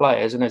star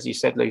players, and as you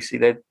said, Lucy,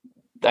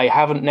 they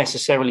haven't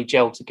necessarily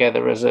gelled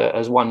together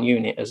as one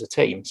unit, as a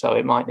team. So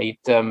it might need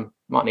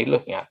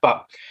looking at.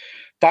 But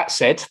that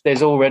said,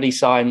 there's already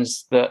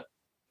signs that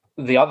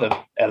the other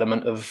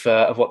element of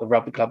what the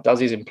rugby club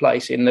does is in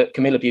place, in that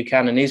Camilla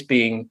Buchanan is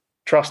being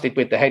trusted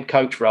with the head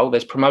coach role.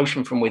 There's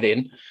promotion from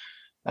within.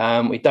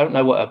 We don't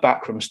know what her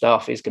backroom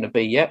staff is going to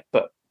be yet,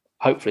 but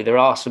hopefully there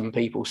are some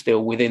people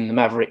still within the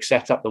Maverick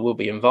setup that will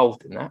be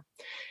involved in that.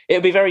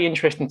 It'll be very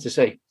interesting to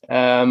see.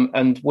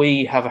 And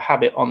we have a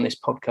habit on this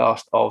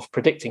podcast of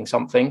predicting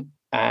something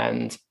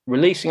and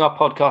releasing our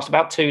podcast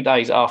about 2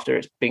 days after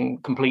it's been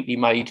completely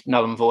made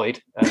null and void.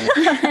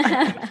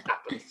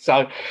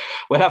 So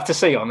we'll have to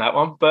see on that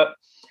one. But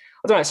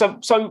I don't know.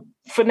 So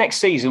for next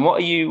season,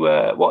 what are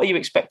you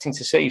expecting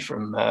to see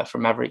from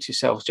Mavericks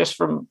yourselves, just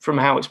from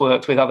how it's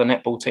worked with other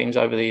netball teams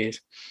over the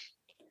years?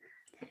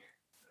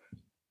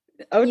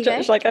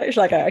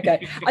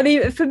 Okay. I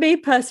mean, for me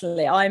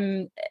personally,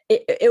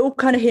 it all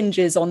kind of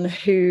hinges on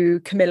who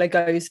Camilla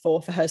goes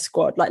for her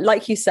squad.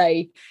 Like you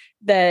say,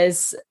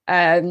 there's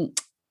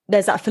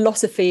that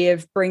philosophy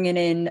of bringing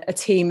in a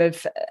team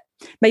of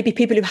maybe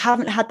people who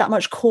haven't had that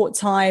much court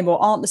time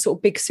or aren't the sort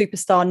of big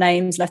superstar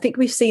names. And I think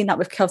we've seen that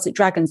with Celtic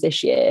Dragons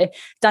this year.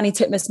 Danny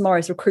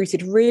Titmus-Morris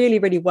recruited really,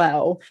 really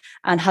well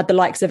and had the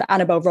likes of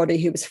Annabelle Roddy,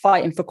 who was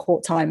fighting for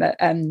court time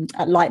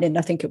at Lightning,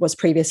 I think it was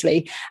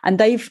previously. And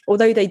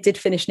although they did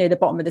finish near the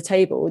bottom of the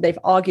table, they've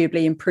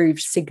arguably improved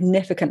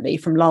significantly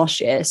from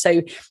last year.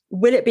 So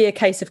will it be a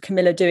case of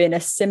Camilla doing a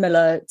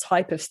similar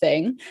type of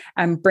thing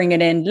and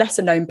bringing in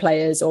lesser known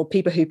players or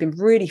people who've been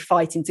really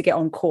fighting to get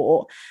on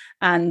court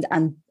and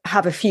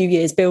have a few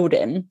years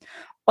building?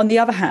 On the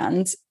other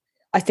hand,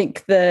 I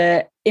think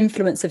the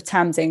influence of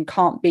Tamsin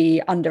can't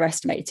be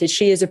underestimated.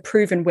 She is a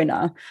proven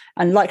winner.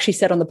 And like she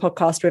said on the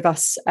podcast with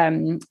us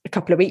a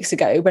couple of weeks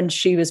ago, when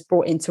she was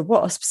brought into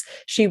Wasps,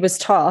 she was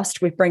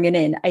tasked with bringing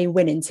in a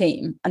winning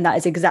team. And that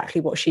is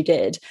exactly what she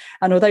did.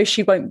 And although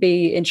she won't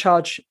be in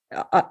charge,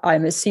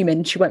 I'm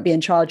assuming she won't be in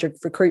charge of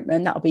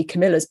recruitment, that'll be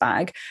Camilla's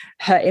bag,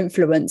 her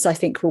influence, I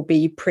think, will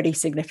be pretty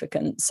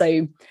significant.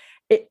 So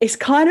it's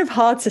kind of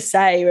hard to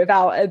say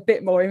without a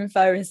bit more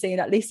info and seeing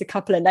at least a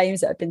couple of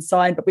names that have been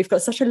signed, but we've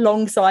got such a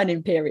long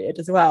signing period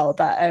as well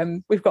that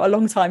we've got a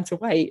long time to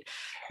wait.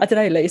 I don't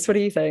know, Lise, what do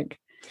you think?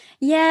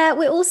 Yeah,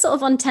 we're all sort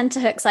of on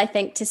tenterhooks, I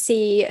think, to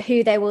see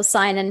who they will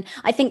sign. And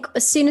I think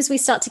as soon as we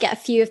start to get a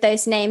few of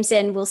those names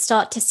in, we'll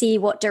start to see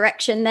what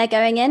direction they're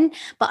going in.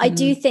 But I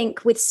do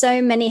think with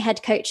so many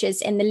head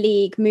coaches in the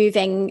league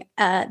moving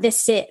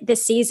this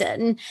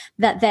season,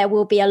 that there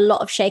will be a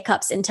lot of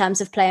shakeups in terms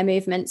of player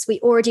movements. We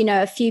already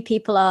know a few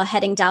people are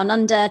heading down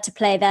under to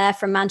play there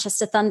from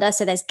Manchester Thunder.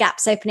 So there's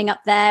gaps opening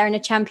up there in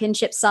a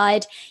championship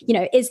side. You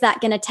know, is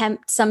that going to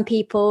tempt some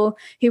people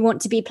who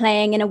want to be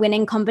playing in a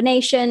winning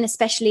combination,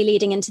 especially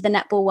leading into the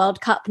Netball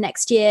World Cup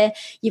next year?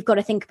 You've got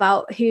to think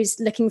about who's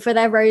looking for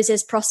their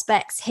roses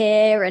prospects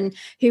here and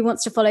who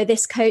wants to follow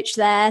this coach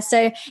there.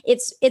 So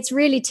it's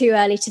really too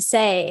early to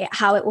say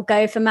how it will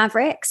go for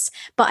Mavericks,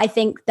 but I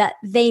think that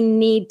they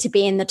need to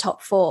be in the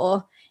top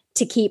four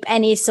to keep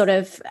any sort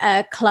of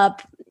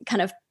club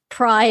kind of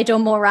pride or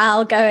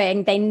morale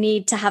going. They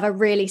need to have a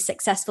really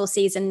successful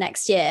season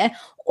next year,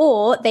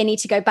 or they need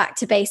to go back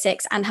to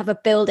basics and have a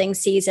building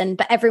season,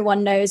 but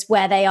everyone knows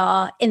where they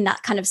are in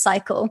that kind of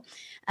cycle.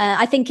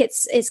 I think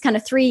it's kind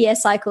of 3-year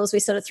cycles. We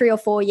sort of 3 or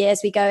 4 years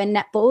we go in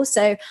netball.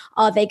 So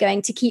are they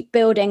going to keep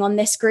building on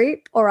this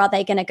group, or are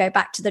they going to go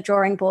back to the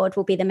drawing board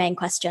will be the main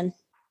question.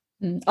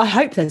 I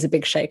hope there's a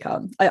big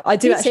shake-up. I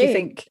do actually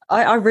think,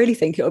 I really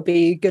think it would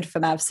be good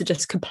for Mavs to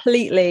just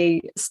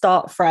completely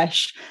start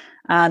fresh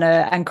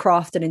and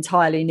craft an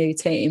entirely new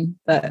team.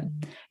 But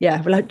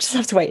yeah, we'll just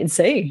have to wait and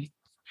see.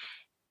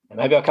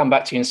 Maybe I'll come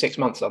back to you in 6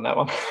 months on that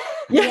one.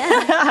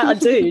 Yeah, I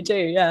do,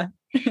 yeah.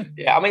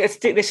 Yeah, I mean,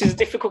 this is a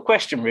difficult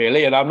question,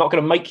 really, and I'm not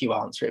going to make you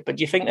answer it. But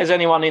do you think there's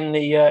anyone in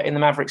the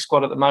Maverick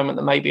squad at the moment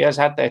that maybe has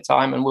had their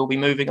time and will be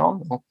moving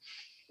on?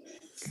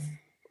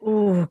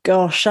 Oh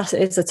gosh, that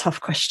is a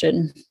tough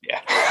question. Yeah,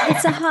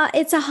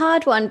 it's a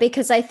hard one,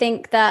 because I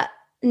think that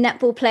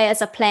netball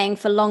players are playing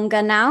for longer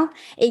now.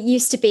 It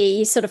used to be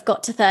you sort of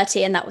got to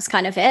 30 and that was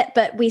kind of it.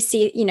 But we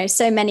see,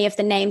 so many of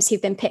the names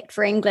who've been picked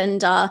for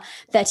England are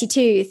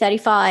 32,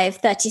 35,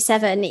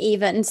 37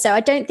 even. So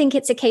I don't think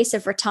it's a case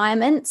of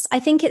retirements. I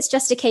think it's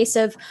just a case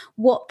of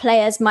what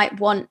players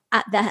might want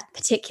at that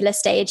particular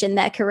stage in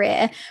their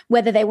career,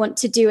 whether they want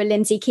to do a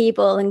Lindsay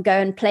Keeble and go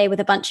and play with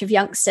a bunch of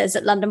youngsters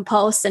at London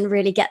Pulse and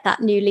really get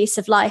that new lease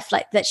of life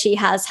like that she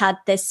has had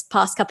this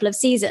past couple of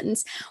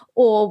seasons,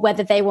 or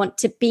whether they want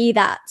to be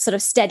that sort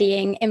of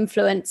steadying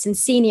influence and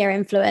senior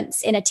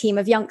influence in a team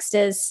of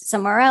youngsters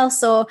somewhere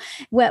else, or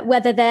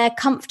whether they're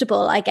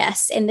comfortable, I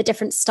guess, in the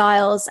different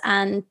styles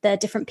and the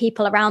different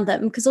people around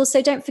them. Because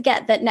also don't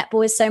forget that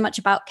netball is so much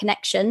about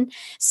connection.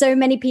 So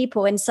many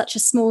people in such a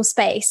small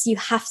space, you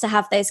have to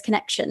have those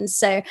connections.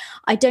 So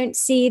I don't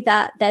see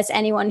that there's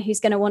anyone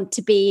who's going to want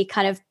to be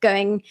kind of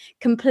going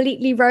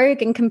completely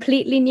rogue and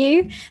completely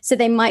new. So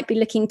they might be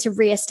looking to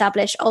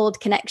reestablish old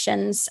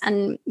connections.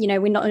 And, you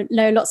know, we know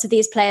lots of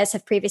these players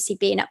have previously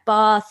been at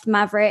Bath,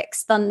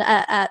 Mavericks,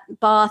 at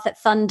Bath, at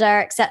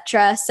Thunder,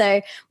 etc.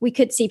 So we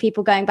could see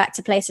people going back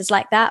to places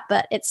like that,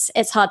 but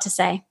it's hard to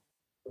say.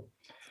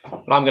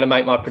 I'm going to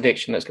make my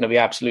prediction that's going to be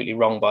absolutely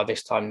wrong by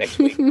this time next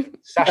week.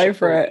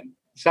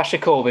 Sasha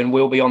Corbin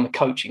will be on the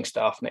coaching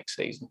staff next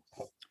season.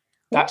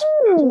 That's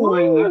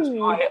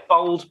my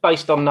bold,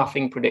 based on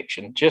nothing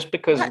prediction, just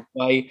because of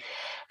the way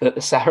that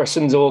the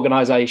Saracens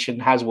organisation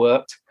has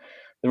worked.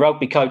 The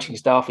rugby coaching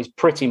staff is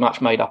pretty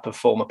much made up of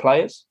former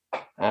players,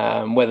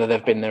 whether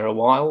they've been there a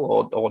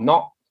while or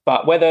not.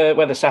 But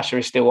whether Sasha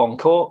is still on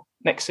court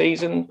next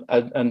season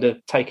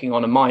and taking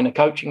on a minor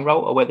coaching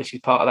role, or whether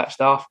she's part of that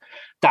staff,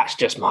 that's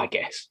just my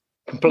guess.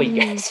 Complete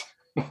guess.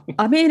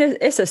 I mean,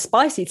 it's a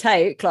spicy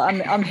take.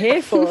 Like, I'm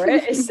here for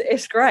it.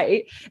 It's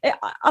great.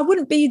 I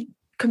wouldn't be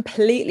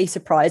completely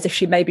surprised if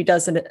she maybe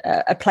does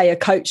a player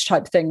coach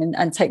type thing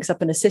and takes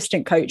up an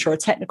assistant coach or a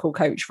technical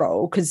coach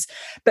role.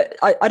 But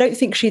I don't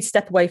think she'd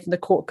step away from the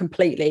court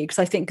completely, because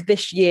I think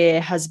this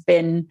year has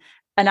been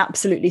an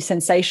absolutely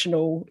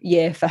sensational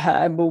year for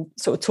her, and we'll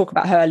sort of talk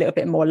about her a little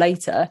bit more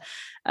later.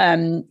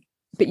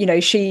 But you know,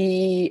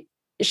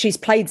 she's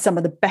played some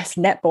of the best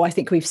netball I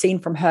think we've seen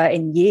from her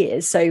in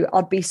years. So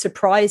I'd be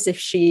surprised if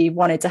she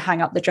wanted to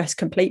hang up the dress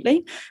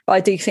completely. But I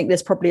do think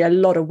there's probably a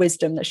lot of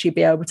wisdom that she'd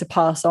be able to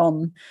pass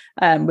on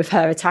with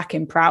her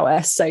attacking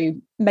prowess. So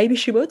maybe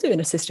she will do an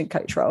assistant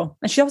coach role.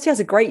 And she obviously has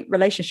a great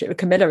relationship with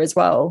Camilla as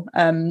well.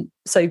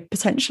 So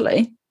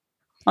potentially,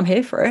 I'm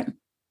here for it.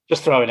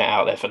 Just throwing it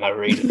out there for no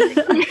reason.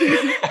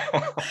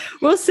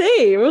 We'll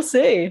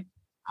see.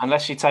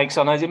 Unless she takes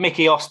on, is it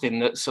Mickey Austin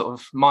that's sort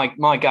of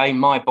my game,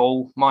 my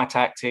ball, my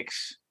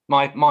tactics,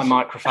 my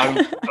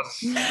microphone?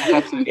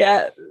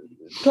 Yeah,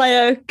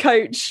 player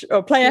coach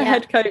or player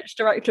head coach,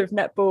 director of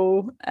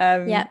netball.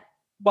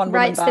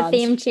 Writes the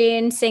theme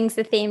tune, sings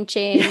the theme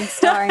tune,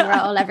 starring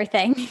role,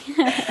 everything.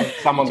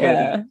 Someone's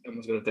going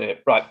to do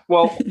it. Right.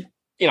 Well,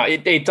 you know,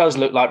 it does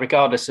look like,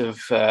 regardless of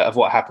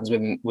what happens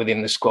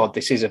within the squad,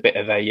 this is a bit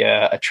of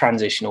a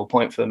transitional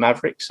point for the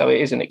Mavericks. So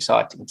it is an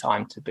exciting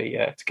time to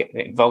get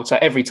involved. So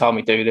every time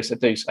we do this, I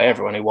do say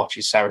everyone who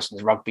watches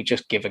Saracens rugby,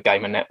 just give a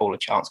game of netball a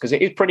chance, because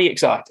it is pretty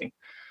exciting.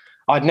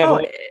 I'd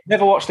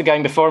never watched a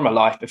game before in my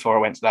life before I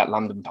went to that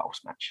London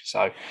Pulse match.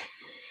 So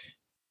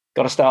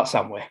got to start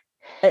somewhere.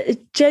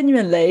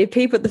 Genuinely,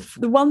 people,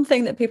 the one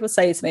thing that people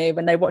say to me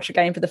when they watch a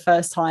game for the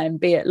first time,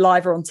 be it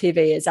live or on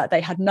TV, is that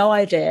they had no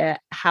idea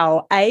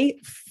how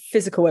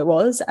physical it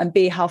was, and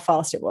B, how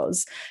fast it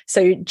was.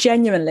 So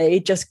genuinely,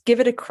 just give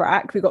it a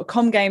crack. We've got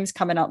Com Games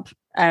coming up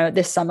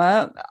this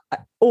summer.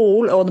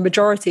 All or the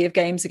majority of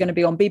games are going to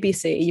be on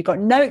BBC. You've got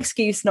no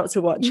excuse not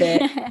to watch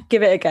it.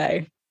 Give it a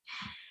go.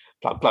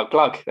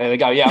 Plug. There we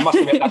go. Yeah, I must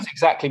admit, that's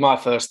exactly my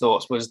first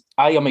thoughts. Was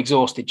I'm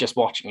exhausted just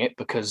watching it,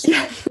 because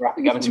to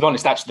be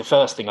honest, actually the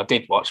first thing I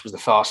did watch was the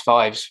Fast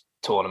Fives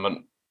tournament,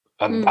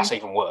 and that's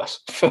even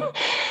worse.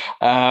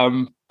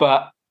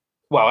 But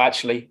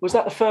actually, was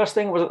that the first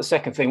thing? Or was it the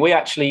second thing?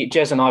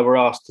 Jez and I were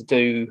asked to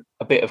do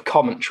a bit of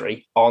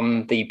commentary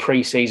on the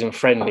pre-season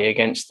friendly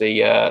against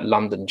the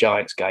London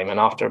Giants game, and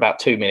after about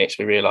 2 minutes,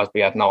 we realised we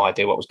had no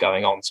idea what was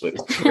going on, so it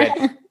was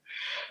dreadful.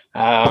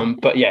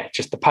 But yeah,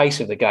 just the pace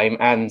of the game,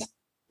 and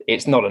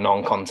it's not a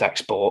non-contact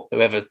sport.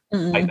 Whoever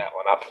made that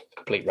one up,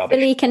 complete rubbish.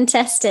 Fully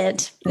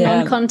contested,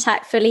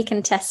 non-contact, fully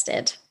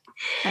contested,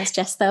 as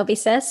Jess Thirlby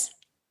says.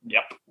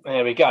 Yep,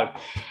 there we go.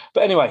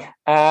 But anyway,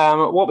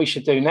 what we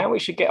should do now, we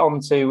should get on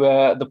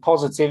to the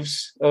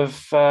positives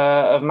of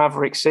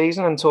Maverick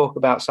season and talk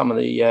about some of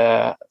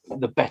the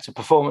better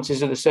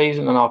performances of the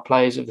season and our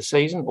players of the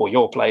season, or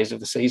your players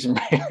of the season,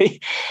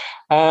 really.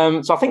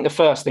 So I think the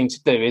first thing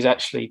to do is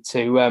actually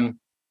to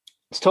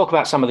talk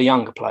about some of the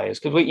younger players,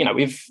 because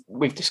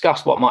we've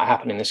discussed what might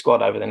happen in the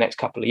squad over the next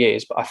couple of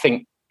years, but I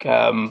think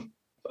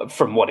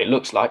from what it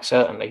looks like,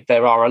 certainly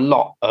there are a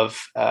lot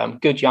of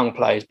good young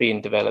players being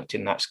developed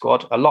in that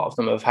squad. A lot of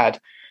them have had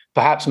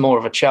perhaps more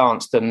of a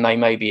chance than they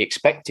may be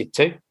expected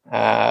to.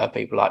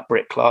 People like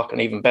Britt Clark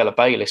and even Bella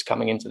Bayliss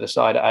coming into the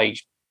side at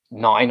age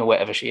 9 or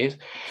whatever she is.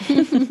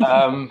 There's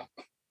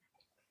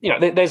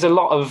a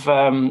lot of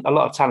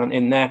talent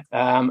in there,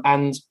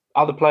 and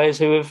other players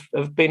who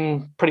have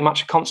been pretty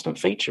much a constant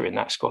feature in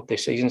that squad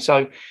this season.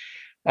 So,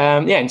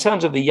 in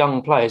terms of the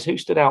young players, who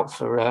stood out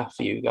for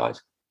you guys?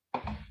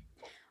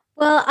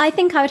 Well, I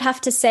think I would have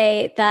to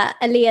say that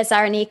Aliyah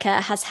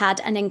Zaranika has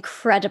had an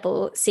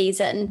incredible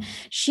season.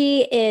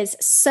 She is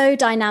so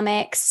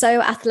dynamic,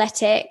 so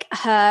athletic.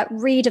 Her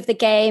read of the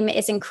game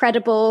is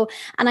incredible.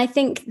 And I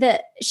think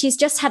that she's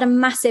just had a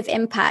massive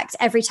impact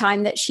every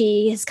time that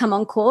she has come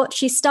on court.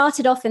 She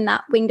started off in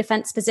that wing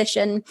defense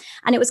position,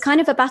 and it was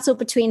kind of a battle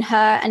between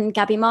her and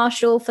Gabby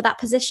Marshall for that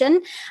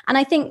position. And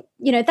I think,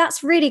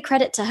 that's really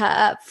credit to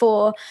her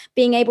for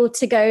being able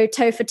to go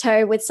toe for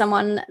toe with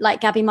someone like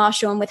Gabby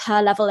Marshall and with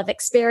her level of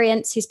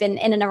experience, who's been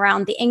in and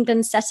around the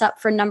England setup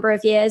for a number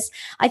of years.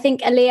 I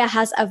think Aliyah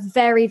has a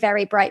very,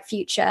 very bright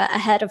future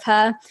ahead of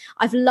her.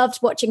 I've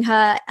loved watching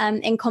her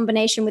in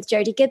combination with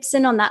Jodie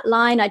Gibson on that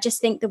line. I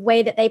just think the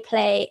way that they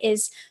play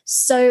is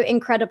so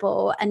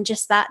incredible, and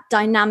just that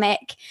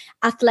dynamic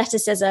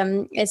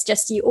athleticism is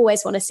just, you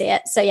always want to see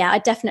it. So yeah, I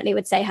definitely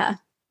would say her.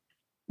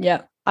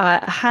 Yeah.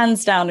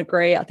 Hands down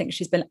agree. I think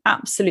she's been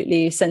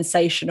absolutely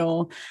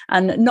sensational,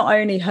 and not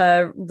only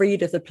her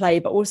read of the play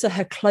but also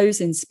her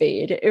closing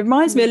speed. It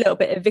reminds me a little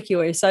bit of Vicky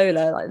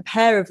Oyosola. Like, the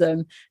pair of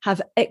them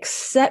have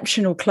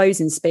exceptional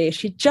closing speed.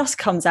 She just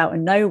comes out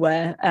of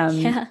nowhere,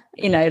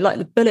 like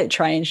the bullet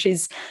train.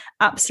 She's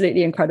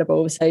absolutely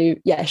incredible. So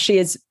yeah, she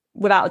is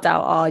without a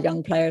doubt our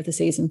young player of the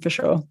season for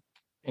sure.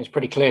 It's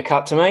pretty clear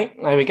cut to me.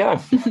 There we go.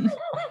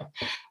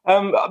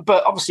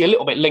 But obviously a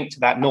little bit linked to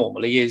that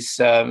normally is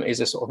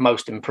a sort of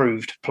most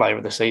improved player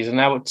of the season.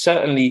 Now,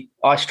 certainly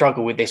I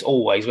struggle with this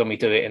always when we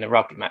do it in a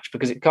rugby match,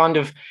 because it kind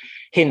of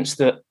hints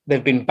that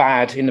they've been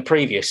bad in the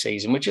previous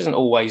season, which isn't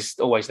always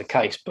the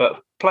case. But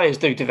players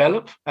do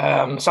develop.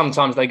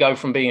 Sometimes they go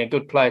from being a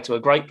good player to a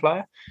great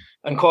player.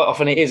 And quite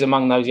often it is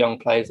among those young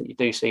players that you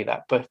do see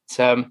that. But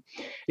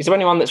is there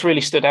anyone that's really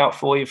stood out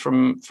for you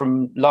from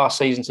last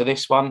season to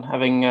this one,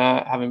 having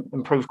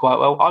improved quite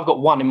well? I've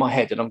got one in my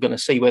head, and I'm going to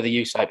see whether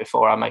you say it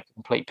before I make a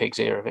complete pig's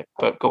ear of it.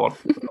 But go on.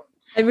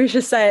 Maybe we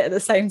should say it at the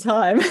same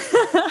time.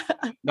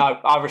 No,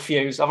 I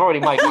refuse. I've already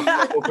made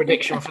my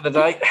prediction for the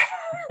day.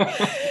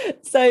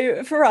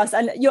 So for us,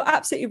 and you're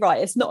absolutely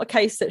right, it's not a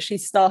case that she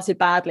started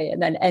badly and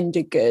then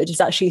ended good. It's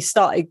that she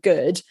started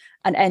good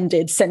and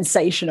ended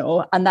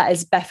sensational, and that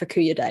is Beth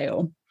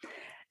Akuyadale.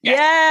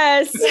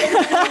 Yes. See,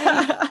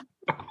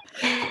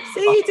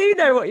 you do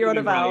know what you're on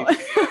about.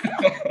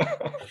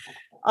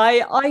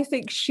 I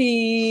think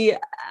she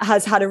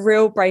has had a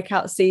real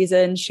breakout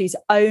season. She's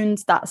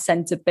owned that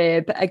centre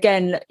bib.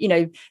 Again,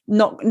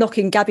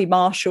 knocking Gabby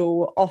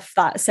Marshall off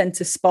that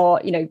centre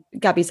spot.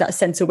 Gabby's that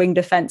centre wing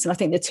defence. And I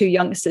think the two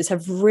youngsters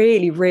have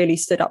really, really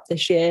stood up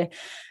this year.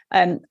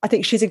 I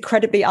think she's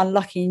incredibly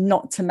unlucky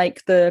not to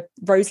make the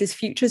Roses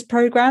Futures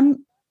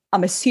programme.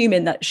 I'm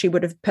assuming that she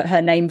would have put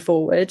her name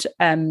forward.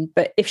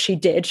 But if she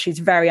did, she's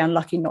very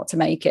unlucky not to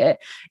make it.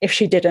 If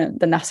she didn't,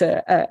 then that's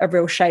a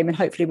real shame. And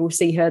hopefully we'll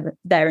see her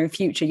there in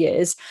future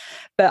years.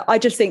 But I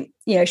just think,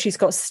 she's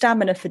got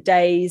stamina for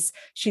days.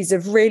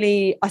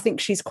 I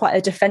think she's quite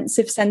a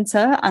defensive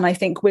centre. And I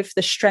think with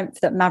the strength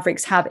that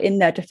Mavericks have in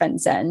their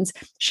defence end,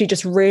 she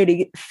just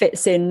really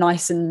fits in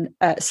nice and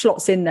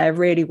slots in there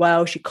really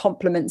well. She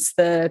complements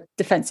the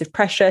defensive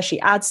pressure. She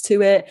adds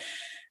to it.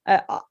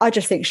 I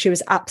just think she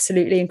was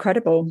absolutely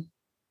incredible.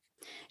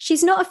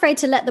 She's not afraid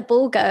to let the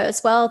ball go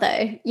as well,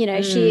 though.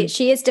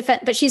 She is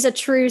but she's a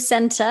true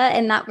centre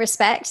in that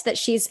respect, that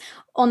she's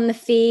on the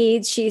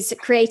feed, she's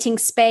creating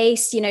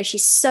space.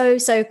 She's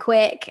so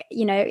quick,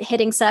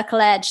 hitting circle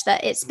edge,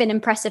 that it's been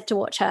impressive to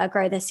watch her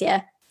grow this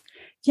year.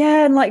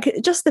 Yeah, and like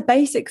just the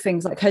basic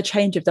things like her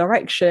change of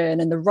direction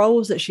and the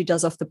rolls that she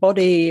does off the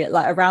body,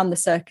 like around the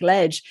circle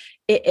edge,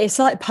 it's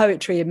like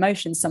poetry in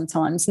motion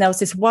sometimes. And there was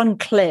this one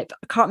clip,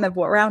 I can't remember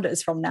what round it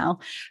is from now,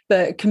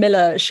 but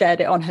Camilla shared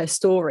it on her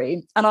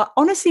story. And I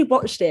honestly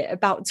watched it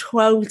about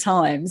 12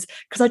 times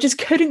because I just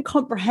couldn't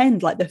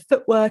comprehend like the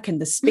footwork and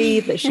the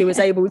speed that she was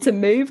able to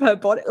move her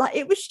body. Like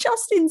it was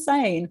just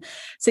insane.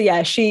 So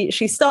yeah, she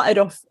started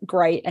off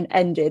great and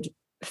ended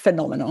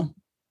phenomenal.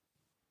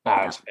 No,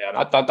 it's fair.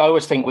 I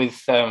always think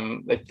with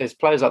there's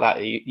players like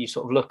that, you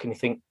sort of look and you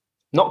think,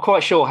 not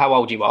quite sure how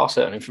old you are,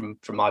 certainly from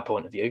my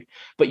point of view,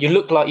 but you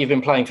look like you've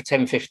been playing for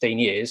 10, 15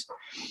 years.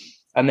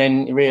 And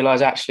then you realise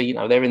actually,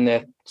 they're in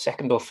their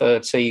second or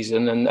third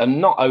season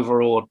and not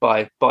overawed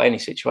by any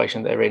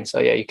situation they're in. So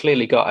yeah, you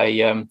clearly got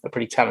a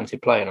pretty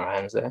talented player in our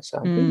hands there.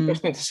 So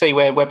interesting to see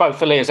where both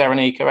Aliyah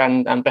Zaranika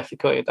and Beth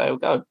Akuyadale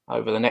go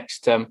over the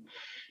next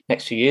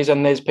few years.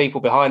 And there's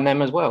people behind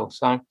them as well.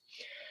 So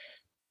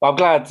I'm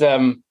glad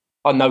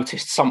I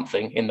noticed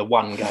something in the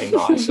one game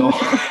that I saw.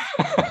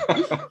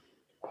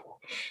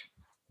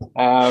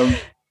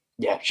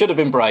 Should have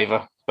been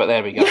braver, but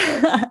there we go.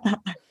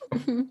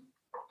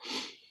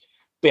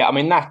 But yeah, I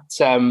mean, that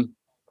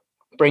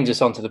brings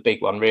us on to the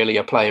big one, really,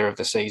 a player of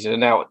the season.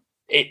 Now,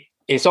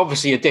 it's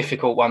obviously a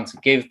difficult one to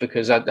give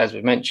because, as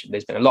we mentioned,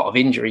 there's been a lot of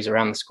injuries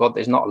around the squad.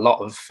 There's not a lot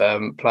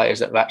of players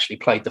that have actually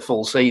played the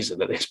full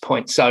season at this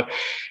point. So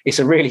it's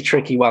a really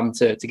tricky one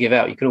to give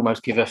out. You could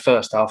almost give a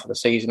first half of the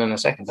season and a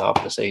second half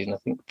of the season, I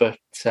think. But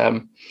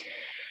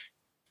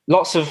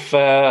lots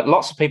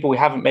of people we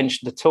haven't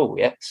mentioned at all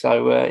yet.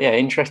 So,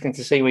 interesting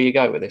to see where you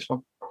go with this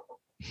one.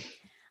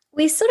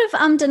 We sort of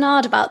and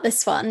ahed about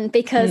this one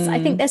because I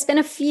think there's been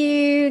a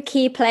few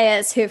key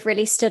players who have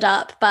really stood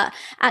up, but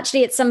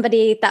actually it's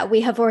somebody that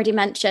we have already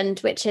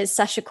mentioned, which is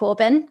Sasha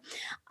Corbin.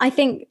 I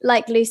think,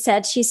 like Lou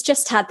said, she's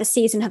just had the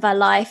season of her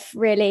life,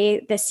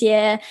 really, this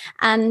year.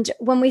 And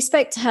when we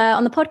spoke to her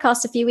on the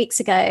podcast a few weeks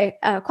ago,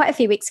 quite a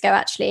few weeks ago,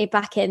 actually,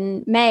 back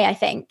in May, I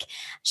think,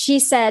 she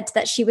said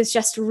that she was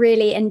just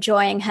really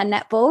enjoying her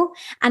netball.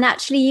 And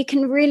actually, you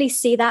can really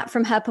see that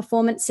from her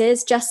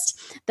performances, just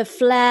the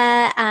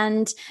flair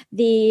and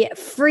the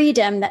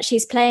freedom that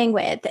she's playing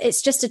with.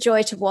 It's just a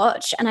joy to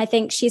watch. And I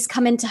think she's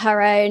come into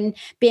her own,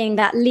 being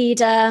that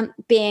leader,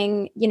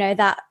 being,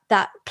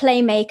 that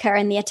playmaker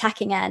in the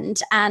attacking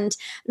end. And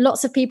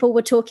lots of people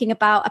were talking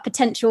about a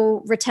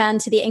potential return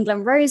to the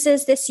England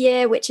Roses this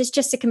year, which is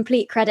just a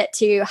complete credit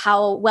to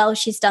how well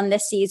she's done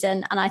this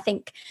season. And I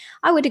think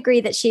I would agree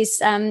that she's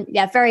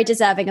very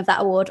deserving of that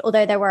award,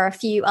 although there were a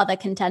few other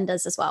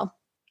contenders as well.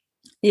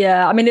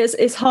 Yeah, I mean,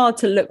 it's hard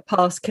to look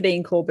past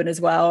Cadine Corbin as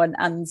well,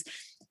 and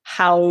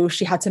how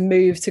she had to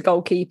move to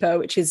goalkeeper,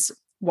 which is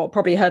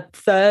probably her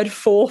third,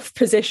 fourth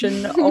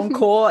position on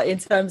court in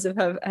terms of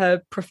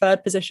her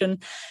preferred position.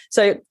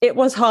 So it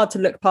was hard to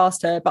look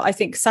past her, but I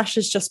think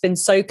Sasha's just been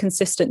so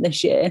consistent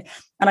this year.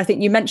 And I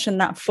think you mentioned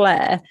that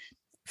flair.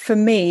 For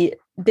me,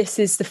 this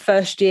is the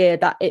first year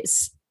that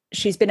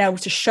she's been able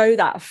to show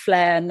that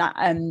flair and that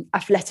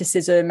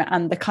athleticism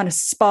and the kind of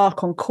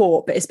spark on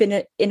court, but it's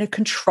been in a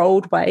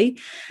controlled way.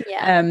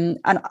 Yeah. And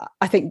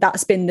I think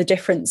that's been the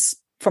difference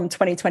from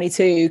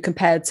 2022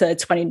 compared to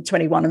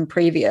 2021 and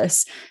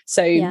previous.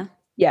 So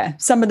yeah,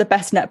 some of the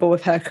best netball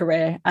of her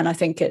career, and I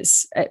think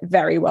it's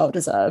very well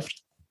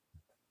deserved.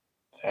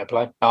 Fair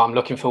play. I'm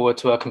looking forward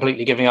to her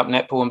completely giving up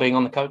netball and being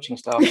on the coaching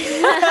staff.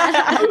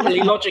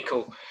 Totally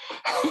logical.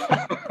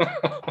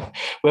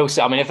 We'll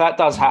see. I mean, if that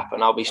does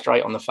happen, I'll be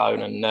straight on the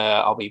phone and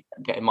I'll be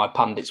getting my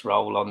pundits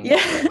role on.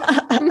 Yeah.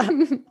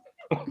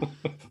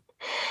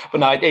 But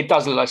no, it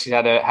does look like she's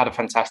had a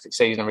fantastic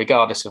season.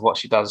 Regardless of what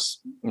she does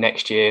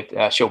next year,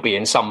 she'll be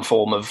in some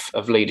form of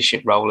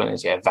leadership role, and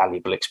it's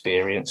valuable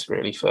experience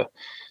really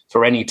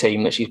for any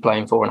team that she's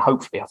playing for. And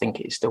hopefully, I think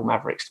it's still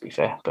Mavericks, to be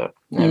fair. But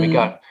there we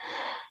go.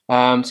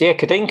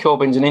 Cadine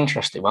Corbin's an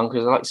interesting one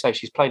because, like I say,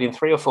 she's played in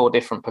 3 or 4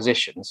 different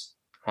positions.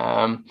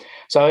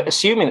 So,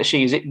 assuming that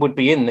she would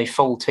be in the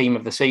full team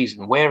of the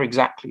season, where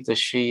exactly does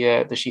she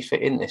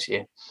fit in this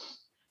year?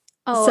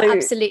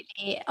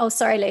 Absolutely. Oh,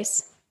 sorry,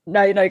 Luce.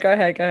 No, go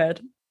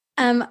ahead.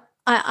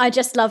 I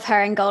just love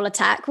her in goal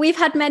attack. We've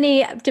had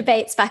many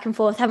debates back and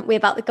forth, haven't we,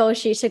 about the goal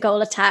shooter,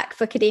 goal attack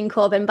for Cadine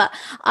Corbin, but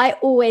I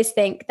always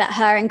think that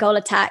her in goal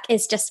attack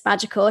is just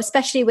magical,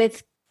 especially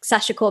with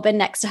Sasha Corbin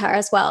next to her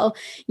as well.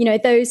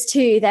 Those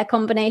two, their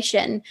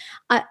combination.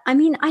 I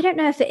mean, I don't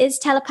know if it is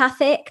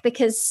telepathic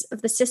because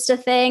of the sister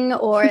thing,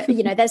 or,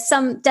 there's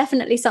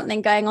definitely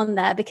something going on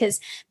there, because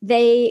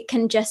they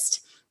can just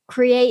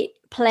create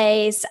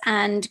plays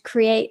and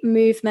create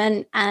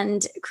movement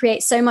and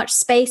create so much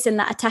space in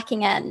that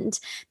attacking end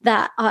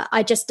that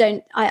I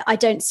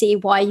don't see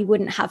why you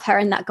wouldn't have her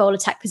in that goal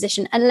attack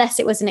position unless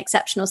it was an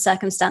exceptional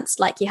circumstance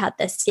like you had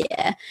this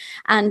year.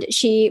 And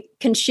she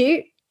can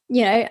shoot,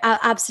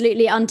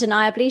 absolutely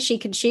undeniably, she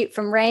can shoot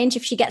from range.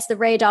 If she gets the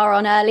radar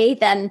on early,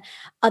 then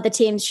other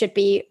teams should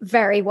be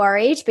very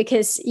worried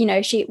because,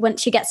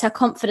 once she gets her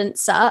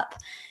confidence up,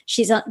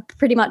 she's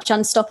pretty much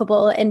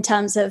unstoppable in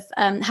terms of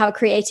how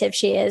creative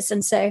she is.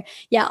 And so,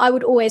 I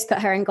would always put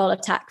her in goal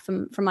attack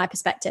from my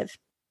perspective.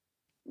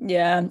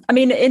 Yeah. I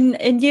mean,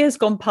 in years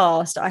gone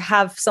past, I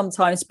have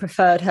sometimes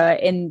preferred her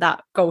in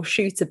that goal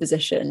shooter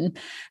position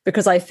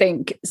because I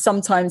think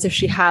sometimes if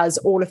she has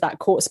all of that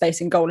court space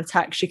in goal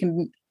attack, she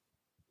can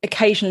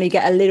occasionally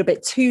get a little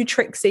bit too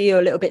tricksy or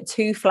a little bit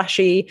too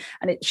flashy.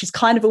 And she's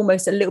kind of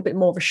almost a little bit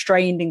more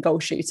restrained in goal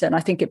shooter. And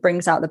I think it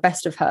brings out the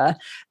best of her.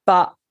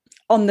 But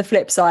on the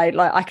flip side,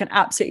 I can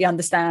absolutely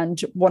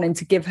understand wanting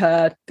to give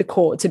her the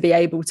court to be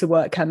able to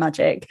work her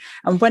magic.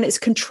 And when it's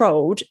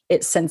controlled,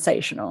 it's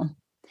sensational.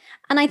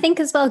 And I think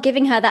as well,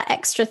 giving her that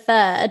extra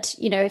third,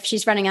 if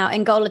she's running out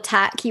in goal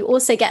attack, you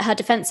also get her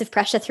defensive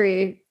pressure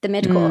through the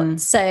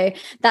midcourt. So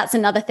that's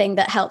another thing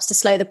that helps to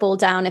slow the ball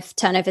down if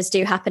turnovers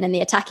do happen in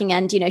the attacking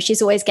end.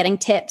 She's always getting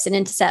tips and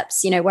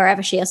intercepts,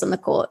 wherever she is on the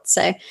court.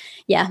 So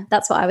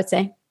that's what I would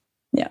say.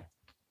 Yeah.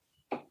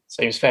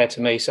 Seems fair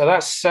to me. So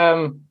that's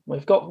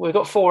we've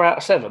got 4 out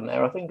of 7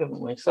 there, I think, haven't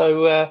we?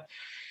 So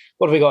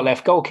what have we got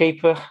left?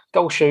 Goalkeeper,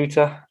 goal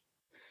shooter,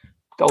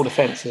 goal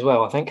defence as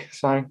well, I think.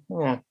 So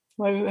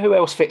who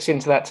else fits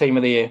into that team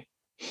of the year?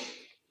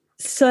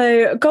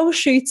 So goal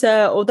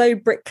shooter, although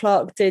Britt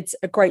Clark did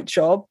a great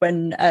job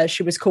when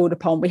she was called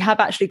upon, we have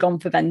actually gone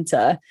for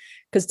Venter.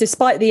 Because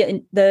despite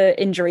the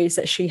injuries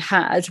that she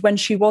had, when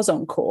she was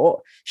on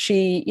court,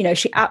 she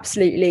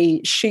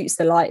absolutely shoots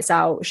the lights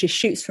out. She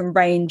shoots from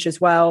range as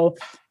well.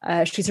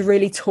 She's a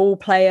really tall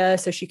player,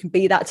 so she can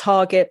be that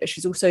target, but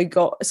she's also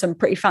got some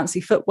pretty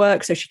fancy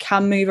footwork, so she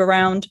can move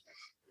around.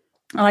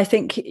 And I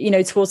think,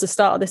 towards the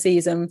start of the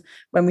season,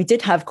 when we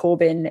did have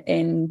Corbin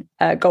in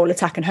goal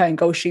attack and her in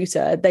goal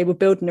shooter, they were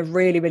building a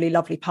really, really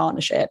lovely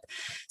partnership.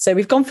 So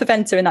we've gone for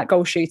Venter in that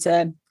goal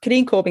shooter,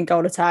 Cadine Corbin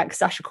goal attack,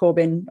 Sasha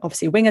Corbin,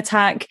 obviously wing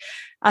attack.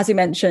 As we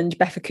mentioned,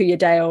 Befakuya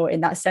Dale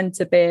in that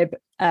centre bib,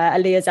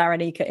 Aliyah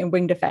Zaranika in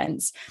wing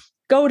defence.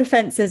 goal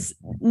defences,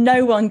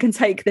 no one can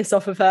take this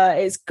off of her.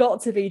 It's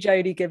got to be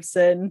Jodie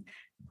Gibson.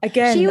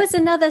 Again, she was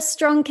another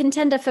strong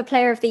contender for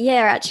Player of the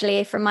Year,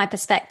 actually, from my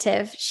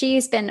perspective.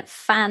 She's been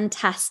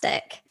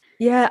fantastic.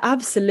 Yeah,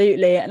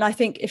 absolutely. And I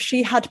think if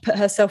she had put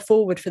herself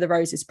forward for the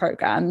Roses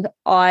programme,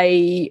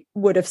 I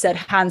would have said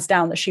hands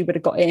down that she would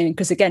have got in,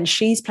 because again,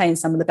 she's playing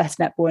some of the best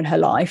netball in her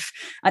life.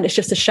 And it's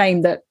just a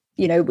shame that,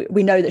 you know,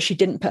 we know that she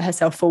didn't put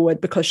herself forward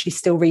because she's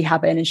still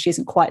rehabbing and she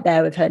isn't quite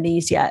there with her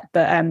knees yet.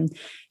 But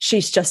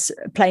she's just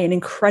playing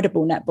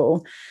incredible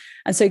netball.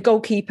 And so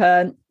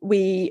goalkeeper,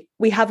 we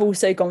have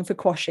also gone for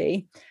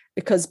Quashie,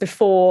 because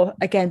before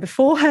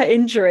her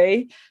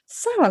injury,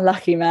 so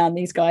unlucky, man,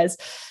 these guys.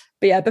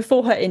 But yeah,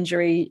 before her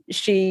injury,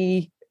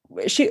 she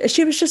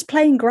was just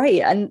playing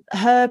great. And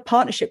her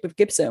partnership with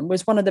Gibson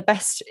was one of the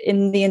best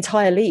in the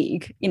entire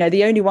league. You know,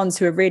 the only ones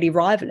who are really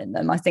rivaling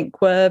them, I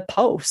think, were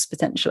Pulse,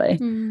 potentially.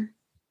 Mm.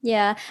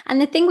 Yeah.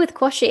 And the thing with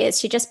Quashie is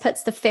she just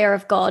puts the fear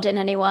of God in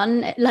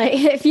anyone. Like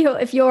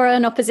if you're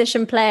an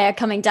opposition player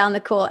coming down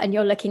the court and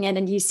you're looking in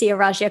and you see a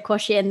Rajia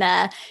Quashie in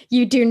there,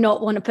 you do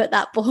not want to put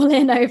that ball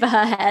in over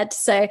her head.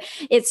 So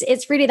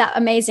it's really that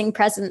amazing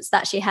presence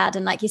that she had.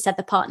 And like you said,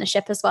 the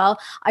partnership as well.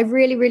 I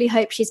really, really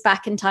hope she's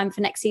back in time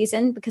for next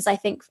season, because I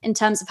think in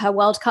terms of her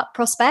World Cup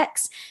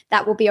prospects,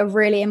 that will be a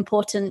really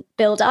important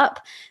build up.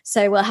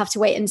 So we'll have to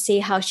wait and see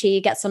how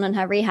she gets on in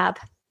her rehab.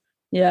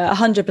 Yeah,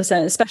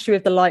 100%, especially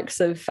with the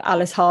likes of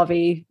Alice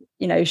Harvey.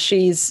 You know,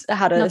 she's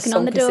had a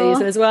stonker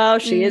season as well.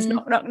 She is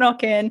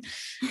knocking.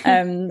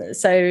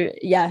 So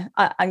yeah,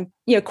 and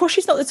you know,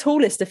 Quashie's not the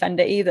tallest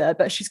defender either,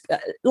 but she's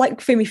like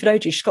Fumi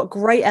Fidoji. She's got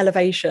great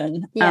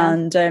elevation,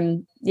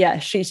 and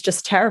she's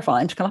just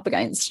terrifying to come up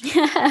against.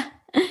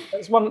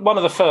 It's one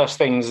of the first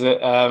things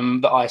that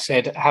I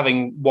said,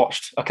 having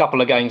watched a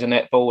couple of games of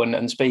netball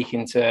and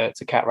speaking to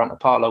Kat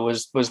Rantapala,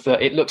 was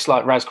that it looks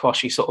like Raz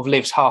Quashie sort of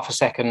lives half a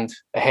second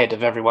ahead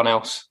of everyone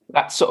else.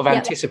 That sort of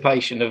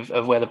anticipation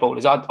of where the ball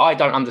is. I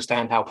don't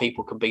understand how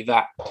people can be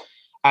that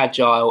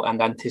agile and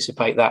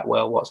anticipate that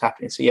well what's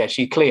happening. So yeah,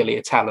 she's clearly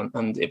a talent,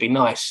 and it'd be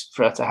nice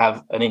for her to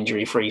have an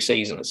injury-free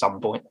season at some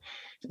point.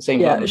 It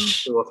seems like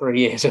 2 or 3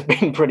 years have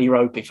been pretty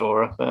ropey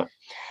for her, but...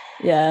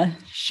 Yeah,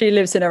 she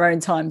lives in her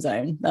own time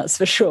zone, that's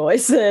for sure.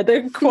 It's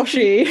the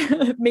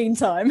Quashie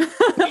meantime.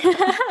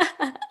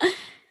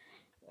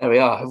 There we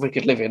are. If we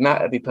could live in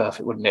that, it'd be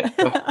perfect, wouldn't it?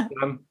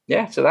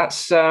 But, so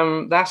that's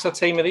our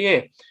team of the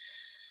year.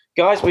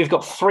 Guys, we've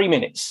got 3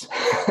 minutes.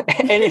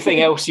 Anything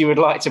else you would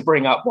like to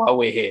bring up while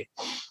we're here?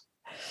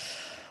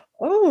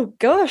 Oh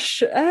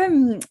gosh,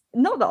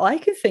 not that I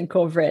can think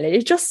of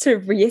really. Just to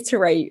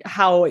reiterate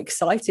how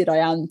excited I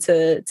am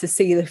to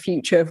see the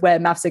future of where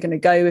Mavs are going to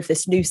go with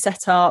this new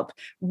setup,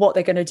 what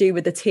they're going to do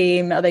with the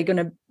team. Are they going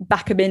to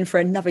back them in for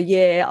another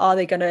year? Are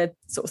they going to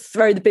sort of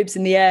throw the bibs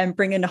in the air and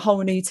bring in a whole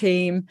new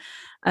team?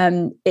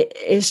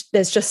 It's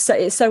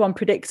so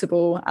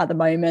unpredictable at the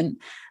moment.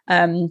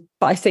 But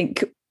I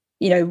think,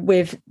 you know,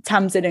 with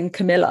Tamsin and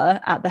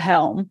Camilla at the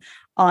helm,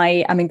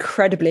 I am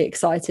incredibly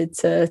excited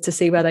to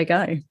see where they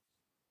go.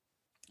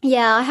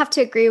 Yeah, I have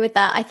to agree with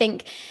that. I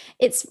think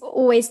it's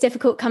always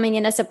difficult coming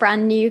in as a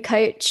brand new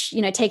coach,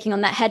 you know, taking on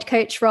that head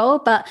coach role.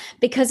 But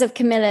because of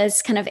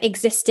Camilla's kind of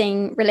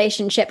existing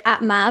relationship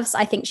at Mavs,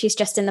 I think she's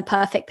just in the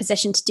perfect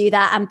position to do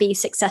that and be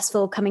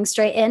successful coming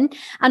straight in.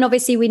 And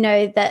obviously we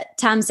know that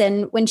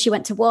Tamsin, when she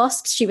went to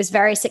Wasps, she was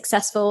very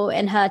successful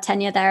in her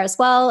tenure there as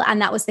well.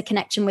 And that was the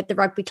connection with the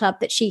rugby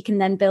club that she can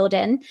then build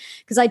in.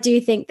 Because I do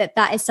think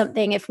that is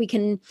something, if we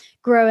can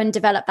grow and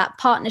develop that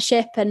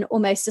partnership and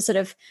almost a sort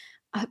of,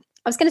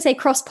 I was going to say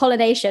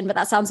cross-pollination, but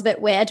that sounds a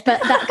bit weird,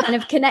 but that kind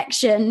of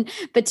connection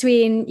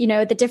between, you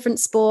know, the different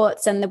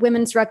sports and the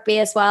women's rugby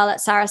as well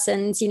at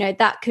Saracens, you know,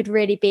 that could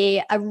really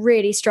be a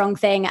really strong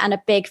thing and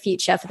a big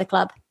future for the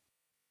club.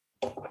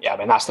 Yeah, I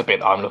mean, that's the bit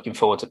that I'm looking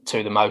forward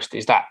to the most,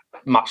 is that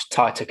much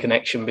tighter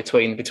connection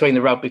between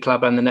the rugby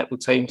club and the netball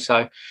team.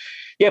 So,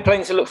 yeah,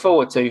 plenty to look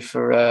forward to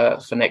for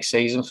next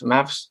season for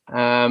Mavs.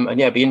 And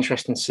yeah, it'd be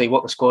interesting to see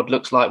what the squad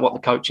looks like, what the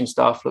coaching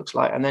staff looks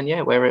like, and then,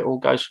 yeah, where it all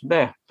goes from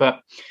there.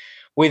 But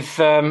with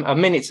a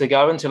minute to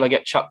go until I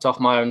get chucked off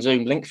my own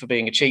Zoom link for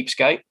being a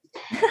cheapskate.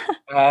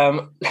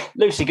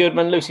 Lucy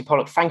Goodman, Lucy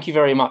Pollock, thank you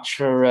very much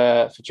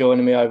for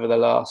joining me over the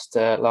last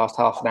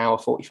half an hour,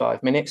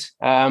 45 minutes.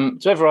 To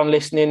everyone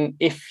listening,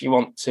 if you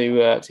want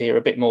to hear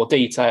a bit more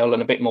detail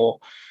and a bit more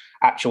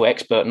actual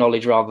expert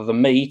knowledge rather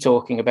than me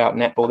talking about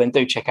netball, then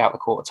do check out the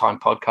Quarter Time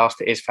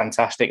podcast. It is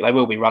fantastic. They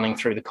will be running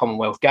through the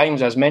Commonwealth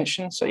Games as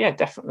mentioned. So yeah,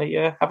 definitely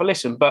have a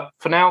listen. But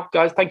for now,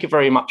 guys, thank you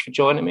very much for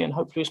joining me, and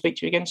hopefully we'll speak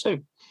to you again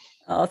soon.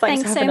 Oh,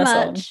 thanks for having so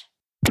us much.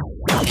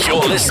 on.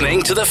 You're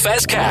listening to the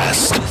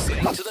Fezcast.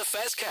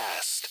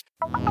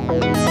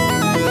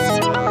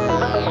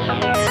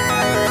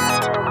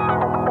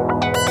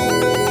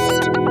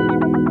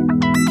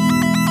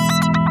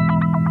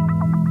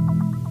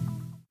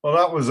 Well,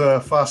 that was a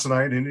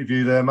fascinating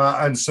interview there,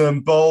 Matt, and some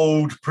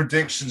bold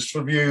predictions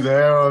from you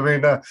there. I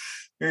mean,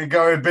 you're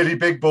going Billy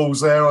Big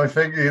Balls there, I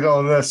think,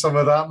 on some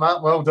of that,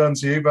 Matt. Well done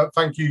to you. But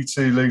thank you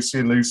to Lucy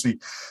and Lucy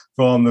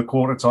from the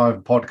Quarter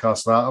Time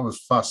podcast. That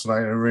was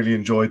fascinating. I really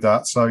enjoyed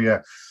that. So,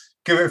 yeah,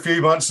 give it a few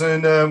months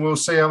and we'll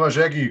see how much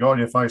egg you got on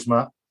your face,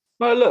 Matt.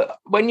 Well, look,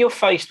 when you're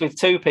faced with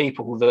two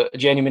people that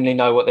genuinely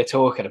know what they're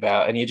talking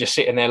about and you're just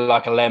sitting there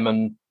like a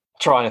lemon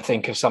trying to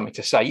think of something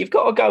to say, you've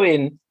got to go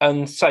in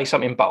and say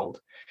something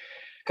bold.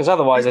 Because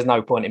otherwise there's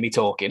no point in me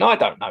talking. I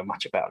don't know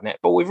much about net,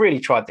 but we've really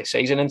tried this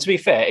season. And to be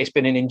fair, it's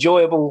been an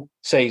enjoyable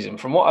season.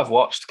 From what I've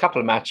watched, a couple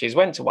of matches,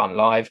 went to one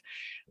live,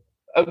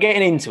 I'm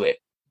getting into it.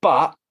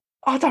 But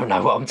I don't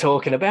know what I'm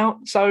talking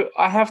about. So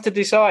I have to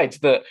decide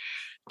that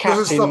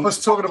doesn't stop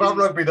us talking about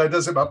rugby, though,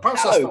 does it? But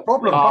perhaps that's the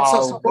problem. Perhaps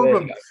that's the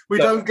problem. We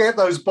don't get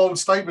those bold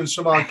statements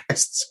from our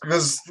guests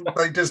because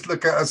they just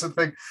look at us and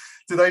think,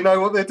 do they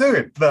know what they're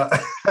doing? But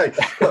hey,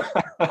 look,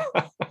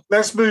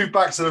 let's move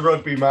back to the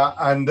rugby, Matt,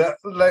 and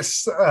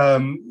let's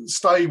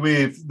stay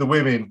with the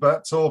women,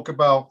 but talk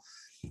about,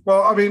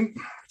 well, I mean,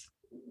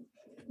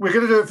 we're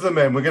going to do it for the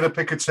men. We're going to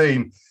pick a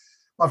team.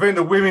 I think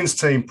the women's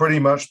team pretty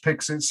much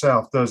picks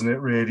itself, doesn't it,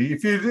 really?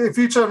 If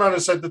you turn around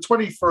and said the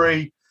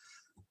 23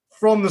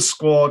 from the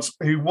squad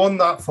who won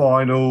that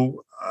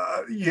final,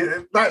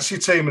 that's your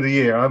team of the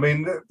year. I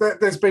mean,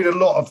 there's been a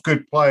lot of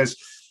good players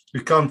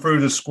who've come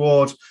through the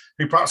squad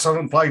who perhaps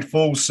haven't played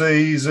full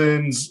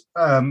seasons,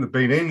 have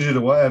been injured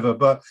or whatever.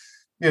 But,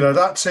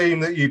 that team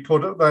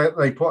that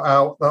they put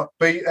out that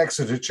beat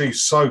Exeter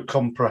Chiefs so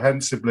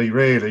comprehensively,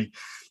 really,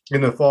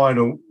 in the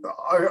final,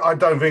 I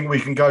don't think we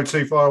can go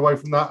too far away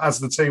from that as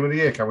the team of the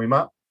year, can we,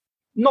 Matt?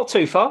 Not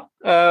too far.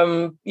 I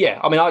mean,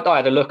 I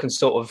had a look and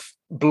sort of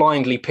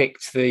blindly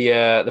picked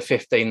the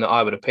 15 that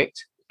I would have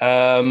picked.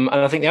 And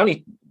I think the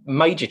only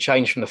major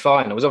change from the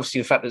final was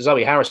obviously the fact that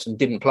Zoe Harrison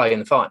didn't play in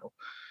the final.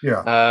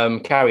 Yeah.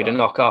 Carried a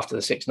knock after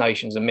the Six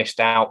Nations and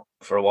missed out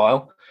for a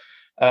while.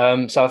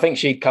 So I think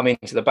she'd come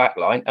into the back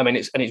line. I mean,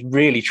 it's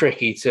really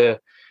tricky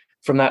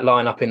from that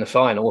lineup in the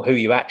final, who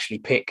you actually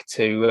pick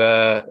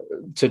to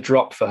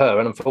drop for her.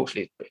 And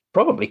unfortunately,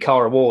 probably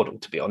Cara Wardle,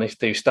 to be honest,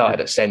 who started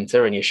at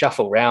centre, and you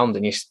shuffle round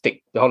and you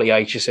stick Holly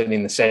Aitchison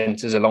in the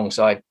centres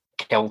alongside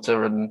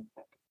Kelter, and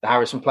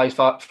Harrison plays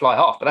fly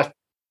half. But that's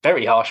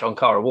very harsh on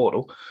Cara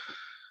Wardle.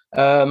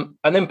 And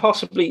then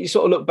possibly you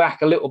sort of look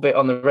back a little bit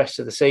on the rest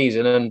of the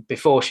season, and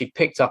before she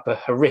picked up a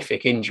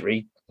horrific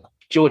injury,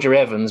 Georgia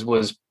Evans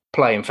was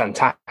playing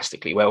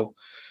fantastically well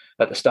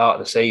at the start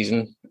of the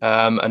season,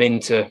 and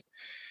into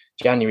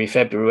January,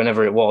 February,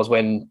 whenever it was,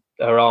 when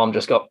her arm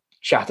just got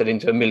shattered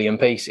into a million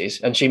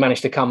pieces, and she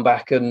managed to come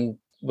back and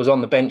was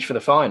on the bench for the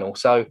final.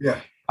 So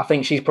I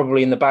think she's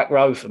probably in the back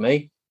row for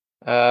me.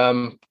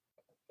 Can't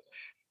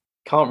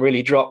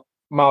really drop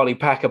Marley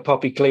Packer,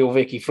 Poppy Cleal,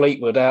 Vicky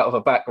Fleetwood out of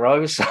a back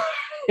row. So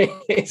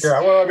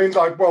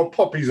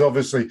Poppy's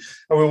obviously,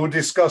 and we will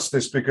discuss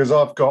this because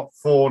I've got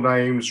 4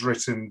 names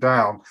written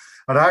down.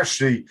 And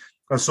actually,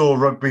 I saw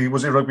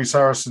Rugby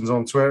Saracens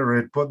on Twitter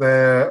had put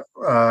their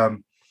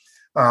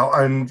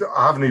and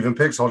I haven't even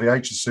picked Holly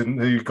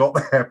Aitchison, who got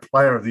their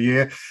Player of the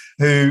Year,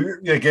 who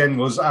again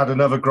had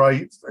another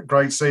great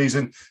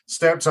season,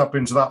 stepped up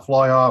into that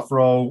fly half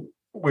role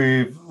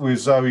with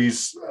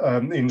Zoe's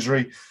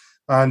injury,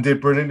 and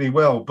did brilliantly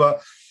well.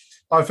 But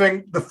I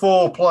think the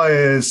 4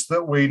 players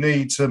that we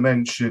need to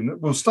mention,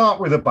 we'll start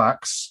with the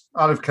backs.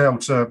 Aliv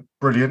Kelter,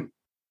 brilliant,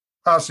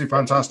 absolutely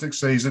fantastic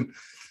season,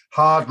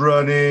 hard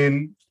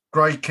running,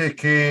 great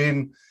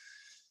kicking,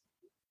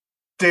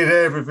 did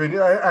everything.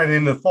 And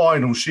in the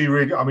final, she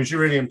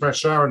really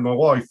impressed Sharon, my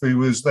wife, who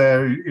was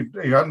there,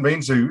 who hadn't been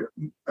to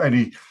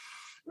any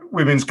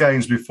women's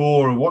games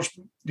before or watched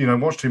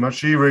too much.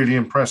 She really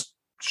impressed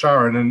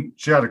Sharon, and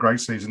she had a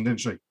great season, didn't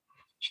she?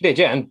 She did,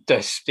 yeah. And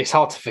it's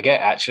hard to forget,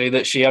 actually,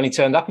 that she only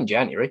turned up in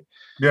January.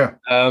 Yeah.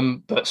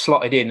 But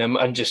slotted in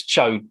and just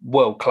showed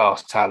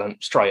world-class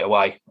talent straight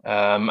away.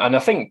 And I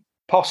think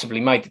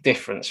possibly made the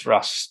difference for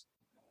us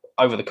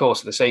over the course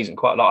of the season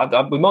quite a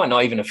lot. We might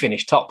not even have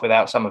finished top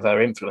without some of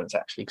her influence,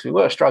 actually, because we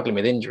were struggling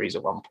with injuries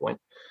at one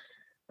point.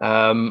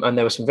 And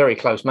there were some very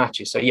close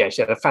matches. So, yeah,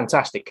 she had a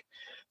fantastic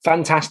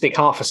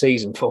half a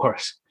season for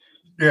us.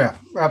 Yeah,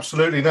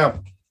 absolutely.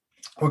 Now,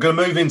 we're going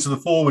to move into the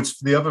forwards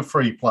for the other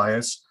 3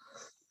 players.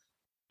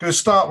 Going to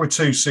start with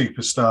 2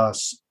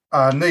 superstars,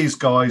 and these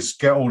guys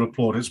get all the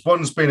plaudits.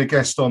 One's been a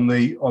guest on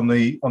the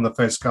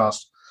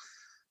Fezcast,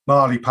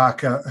 Marley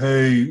Packer,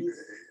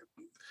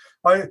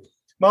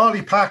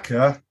 Marley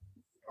Packer,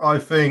 I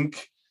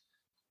think,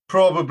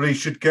 probably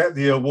should get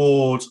the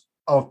award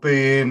of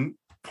being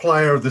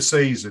Player of the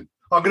Season.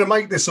 I'm going to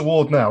make this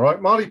award now, right?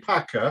 Marley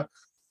Packer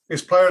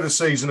is Player of the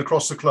Season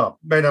across the club,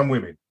 men and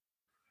women,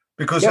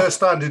 because her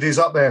standard is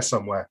up there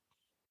somewhere.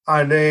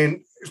 And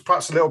then it's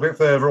perhaps a little bit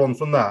further on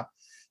from that.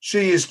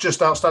 She is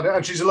just outstanding,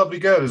 and she's a lovely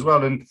girl as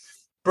well. And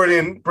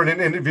brilliant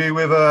interview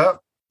with her.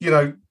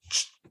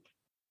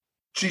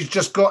 She's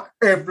just got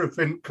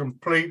everything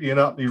completely and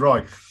utterly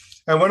right.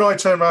 And when I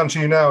turn around to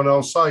you now, and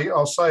I'll say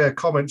a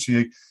comment to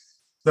you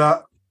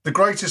that the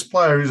greatest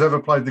player who's ever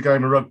played the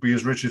game of rugby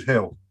is Richard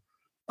Hill.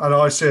 And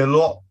I see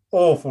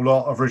awful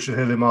lot of Richard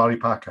Hill in Marley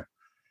Packer.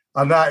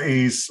 And that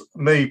is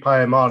me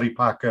paying Marley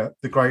Packer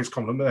the greatest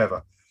compliment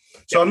ever.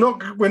 So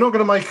we're not going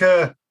to make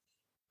a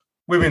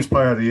Women's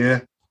Player of the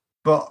Year,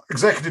 but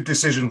executive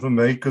decision from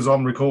me, because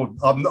I'm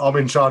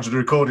in charge of the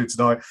recording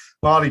tonight.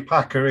 Marley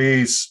Packer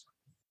is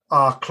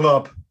our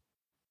club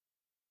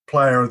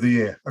Player of the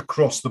Year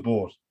across the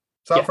board.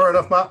 Is that fair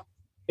enough, Matt?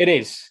 It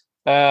is.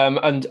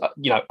 And,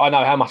 I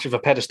know how much of a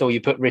pedestal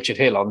you put Richard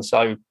Hill on,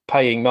 so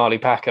paying Marley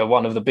Packer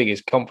one of the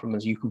biggest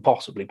compliments you can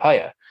possibly pay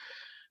her.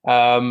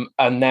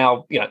 And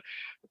now,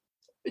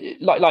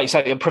 like you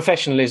say,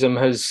 professionalism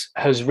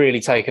has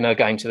really taken her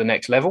game to the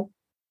next level.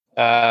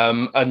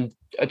 And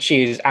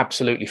she is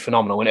absolutely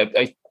phenomenal.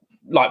 And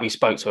like we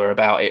spoke to her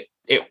about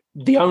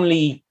the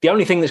only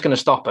thing that's going to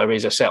stop her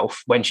is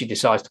herself when she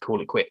decides to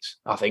call it quits,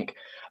 I think.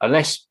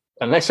 Unless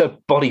her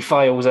body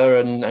fails her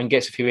and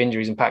gets a few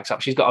injuries and packs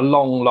up, she's got a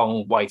long,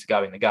 long way to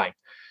go in the game.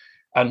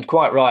 And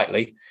quite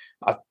rightly,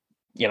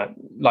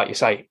 like you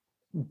say,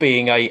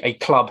 being a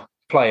club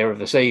player of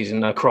the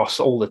season across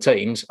all the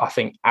teams, I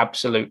think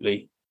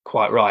absolutely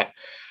quite right.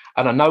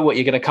 And I know what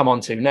you're going to come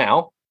on to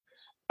now.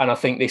 And I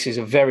think this is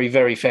a very,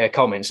 very fair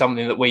comment,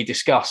 something that we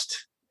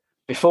discussed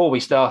before we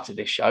started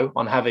this show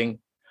on having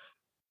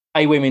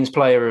a Women's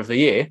Player of the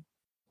Year.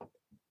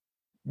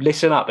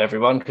 Listen up,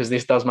 everyone, because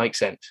this does make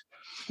sense.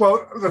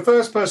 Well, the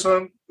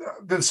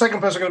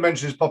second person I'm going to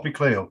mention is Poppy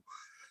Cleall,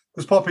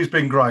 because Poppy's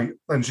been great.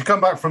 And she come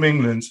back from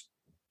England.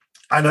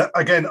 And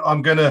again,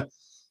 I'm going to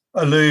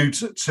allude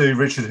to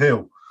Richard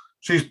Hill.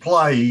 She's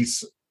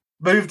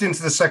moved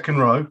into the second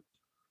row.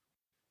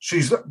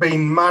 She's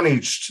been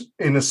managed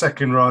in the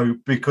second row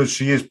because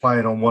she is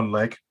playing on one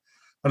leg.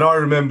 And I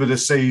remember the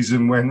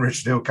season when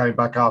Richard Hill came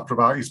back after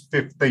about his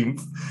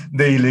 15th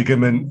knee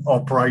ligament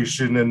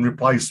operation and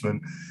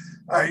replacement.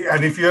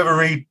 And if you ever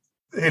read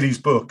Hilly's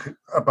book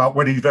about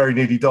when he very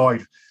nearly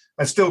died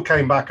and still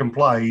came back and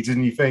played,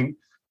 and you think,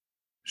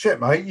 shit,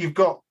 mate, you've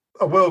got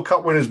a World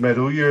Cup winners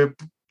medal, you're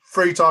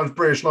 3 times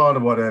British Lion or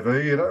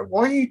whatever,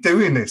 why are you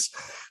doing this?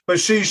 But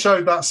she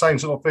showed that same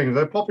sort of thing.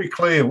 Poppy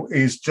Cleall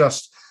is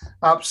just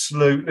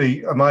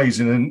absolutely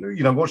amazing.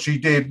 And, what she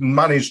did and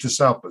managed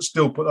herself, but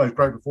still put those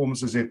great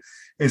performances in,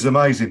 is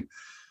amazing.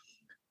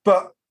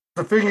 But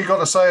the thing you've got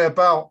to say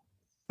about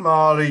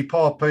Marley,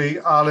 Poppy,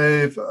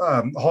 Olive,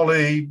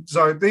 Holly,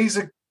 Zoe, these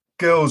are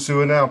girls who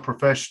are now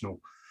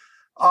professional.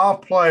 Our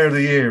Player of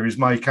the Year is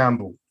May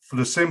Campbell, for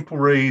the simple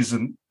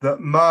reason that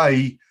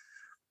May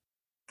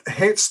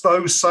hits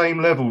those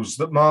same levels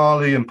that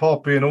Marley and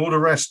Poppy and all the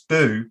rest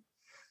do,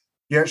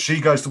 yet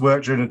she goes to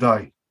work during the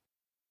day.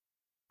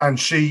 And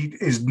she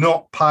is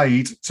not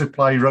paid to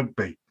play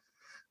rugby.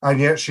 And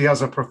yet she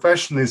has a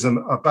professionalism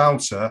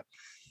about her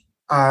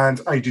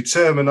and a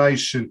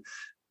determination.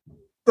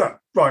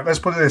 Right, let's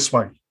put it this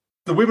way.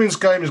 The women's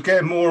game is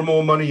getting more and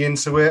more money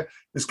into it.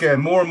 It's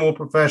getting more and more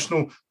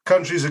professional.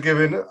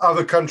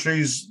 Other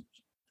countries'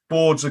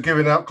 boards are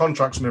giving out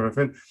contracts and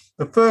everything.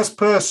 The first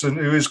person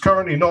who is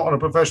currently not on a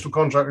professional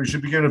contract who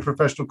should be given a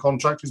professional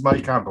contract is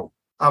May Campbell.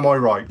 Am I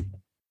right?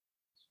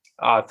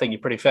 I think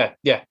you're pretty fair.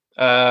 Yeah.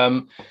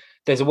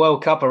 There's a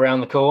World Cup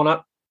around the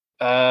corner.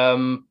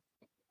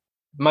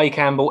 May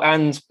Campbell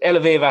and Ella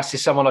Vivas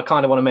is someone I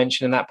kind of want to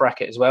mention in that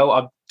bracket as well.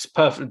 I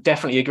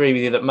definitely agree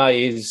with you that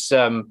May is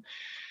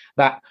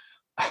that,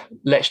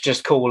 let's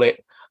just call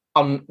it,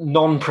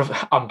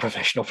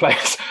 non-professional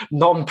players,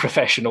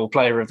 non-professional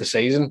player of the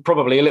season,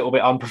 probably a little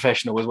bit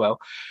unprofessional as well.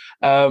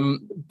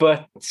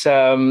 But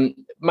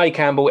May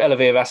Campbell, Ella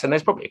Vivas, and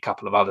there's probably a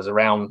couple of others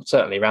around,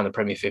 certainly around the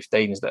Premier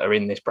 15s that are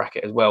in this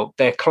bracket as well.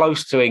 They're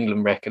close to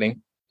England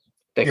reckoning.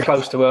 They're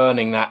close to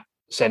earning that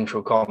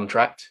central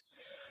contract.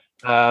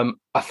 I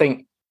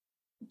think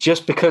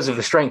just because of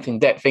the strength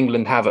and depth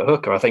England have at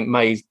hooker, I think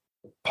May's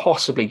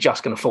possibly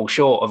just going to fall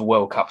short of a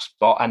World Cup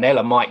spot, and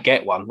Ella might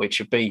get one, which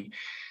would be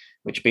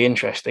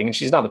interesting. And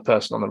she's another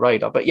person on the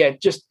radar. But yeah,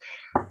 just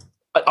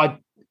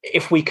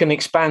if we can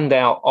expand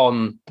out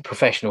on the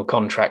professional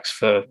contracts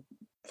for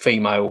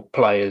female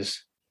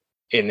players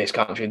in this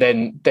country,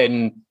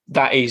 then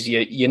that is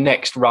your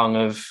next rung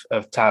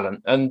of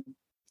talent. And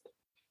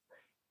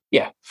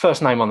yeah,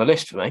 first name on the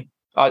list for me.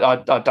 I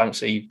don't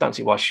see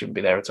why she shouldn't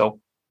be there at all.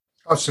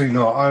 Absolutely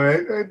not. I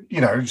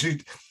mean,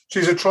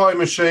 she's a try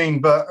machine,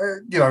 but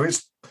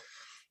it's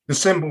the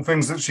simple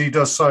things that she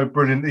does so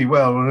brilliantly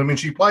well. And I mean,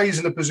 she plays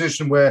in a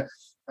position where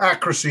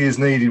accuracy is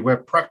needed, where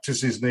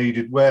practice is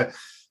needed, where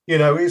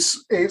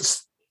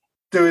it's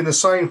doing the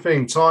same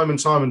thing time and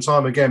time and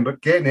time again,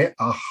 but getting it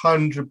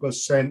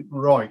 100%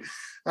 right.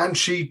 And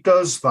she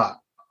does that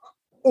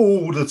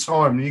all the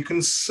time. And you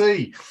can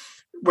see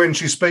when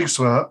she speaks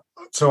to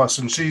us,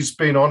 and she's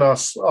been on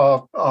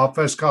our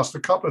first cast a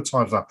couple of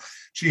times now.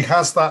 She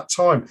has that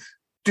time,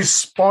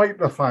 despite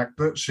the fact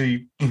that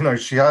she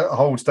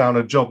holds down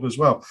a job as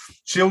well.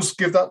 She'll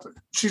give that.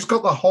 She's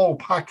got the whole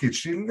package.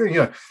 She,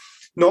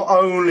 not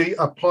only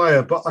a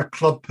player but a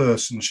club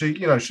person. She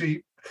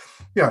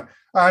Yeah.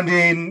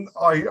 And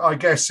I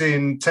guess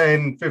in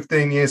 10,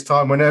 15 years'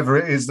 time, whenever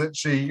it is that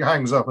she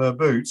hangs up her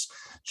boots,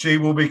 she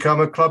will become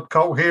a club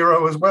cult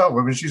hero as well.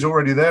 I mean, she's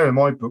already there in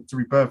my book, to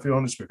be perfectly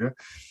honest with you.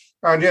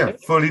 And yeah,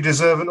 fully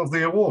deserving of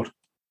the award.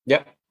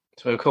 Yep.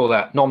 So we'll call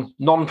that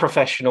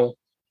non-professional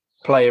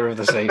player of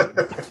the season.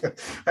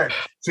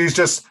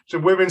 She's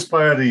women's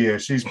player of the year.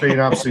 She's been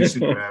absolutely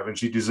superb, and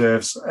she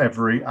deserves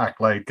every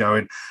accolade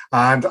going,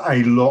 and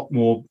a lot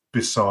more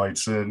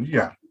besides. And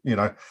yeah,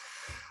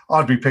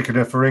 I'd be picking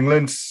her for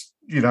England.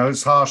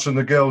 It's harsh on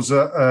the girls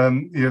that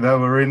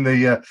are in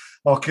the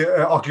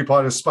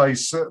occupy the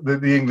space,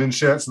 the England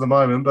shirts at the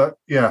moment. But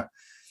yeah,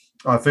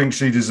 I think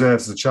she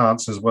deserves the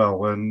chance as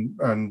well,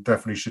 and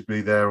definitely should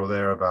be there or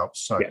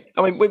thereabouts. So, yeah.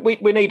 I mean,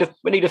 we need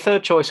a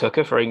third choice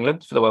hooker for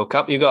England for the World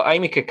Cup. You've got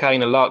Amy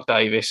Cockayne and Lark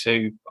Davis,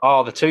 who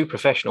are the two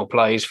professional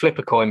players. Flip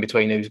a coin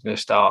between who's going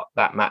to start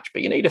that match,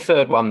 but you need a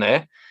third one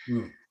there.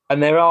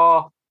 And there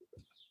are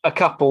a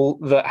couple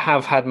that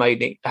have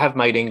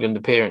made England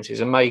appearances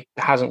and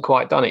hasn't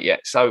quite done it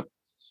yet. So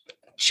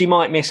she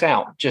might miss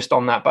out just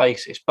on that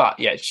basis. But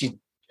yeah, she's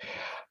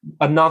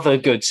another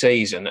good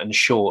season, and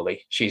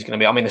surely she's going to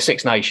be. I mean, the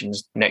Six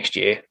Nations next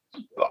year,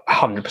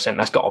 100%.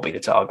 That's got to be the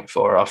target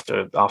for her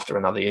after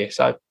another year.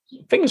 So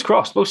fingers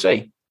crossed. We'll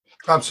see.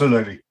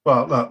 Absolutely.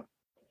 Well, look,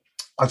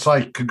 I'd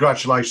say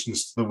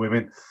congratulations to the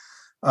women,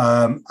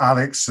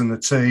 Alex and the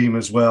team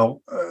as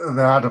well.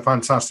 They had a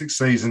fantastic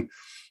season,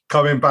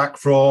 coming back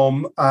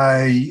from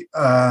a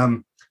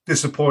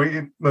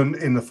disappointment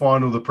in the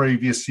final the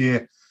previous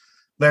year.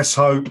 Let's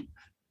hope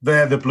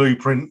they're the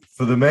blueprint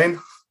for the men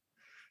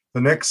the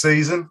next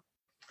season,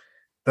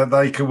 that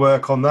they can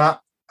work on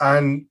that,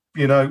 and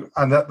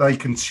that they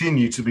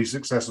continue to be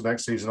successful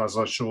next season, as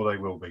I'm sure they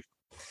will be.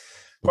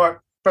 Right,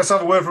 let's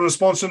have a word from the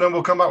sponsor, and then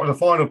we'll come back with the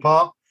final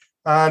part,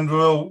 and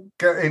we'll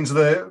get into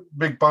the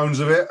big bones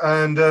of it,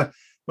 and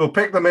we'll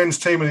pick the men's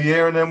team of the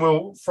year, and then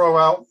we'll throw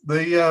out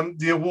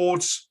the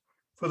awards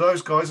for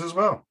those guys as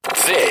well.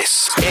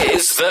 This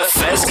is the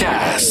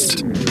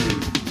Fezcast.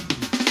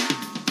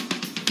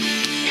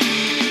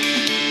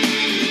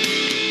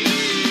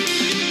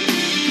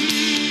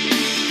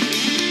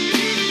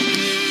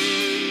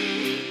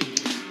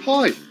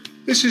 Hi,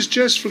 this is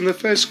Jez from the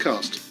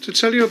Fezcast to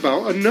tell you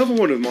about another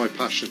one of my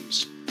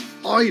passions.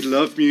 I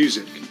love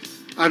music,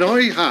 and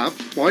I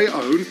have my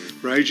own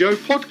radio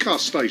podcast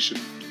station,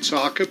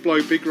 Tarka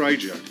Blowpig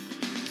Radio.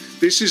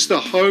 This is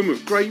the home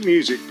of great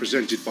music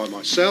presented by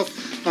myself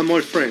and my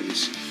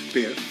friends,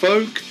 be it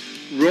folk,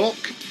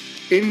 rock,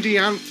 indie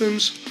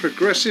anthems,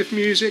 progressive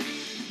music,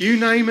 you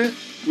name it,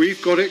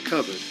 we've got it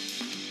covered.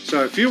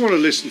 So if you want to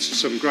listen to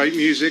some great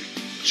music,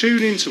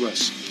 tune in to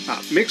us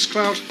at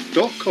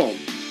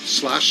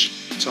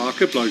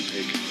mixcloud.com/Tarka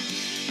Blowpig.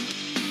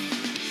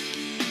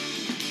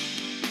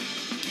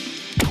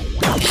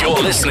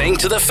 You're listening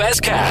to the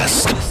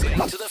Fezcast.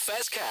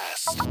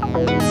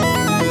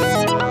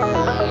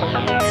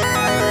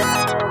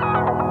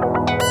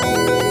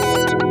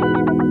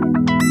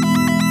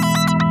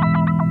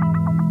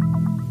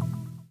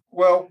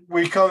 Well,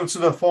 we come to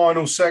the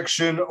final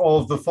section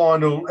of the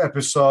final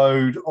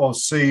episode of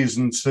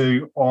season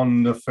 2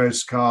 on the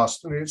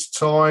Fezcast, and it's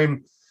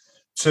time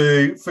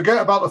to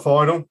forget about the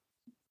final.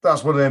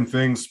 That's one of them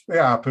things. It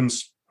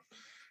happens.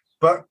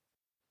 But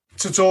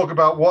to talk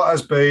about what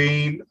has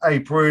been a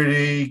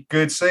pretty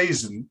good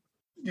season.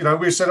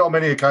 We've said it on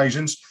many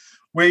occasions,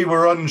 we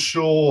were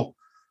unsure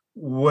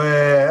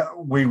where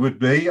we would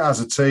be as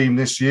a team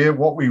this year,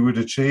 what we would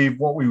achieve,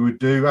 what we would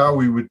do, how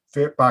we would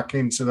fit back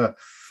into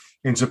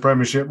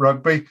Premiership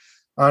rugby.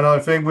 And I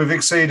think we've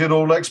exceeded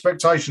all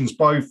expectations,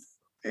 both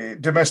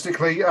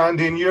domestically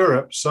and in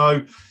Europe.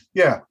 So,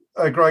 yeah,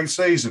 a great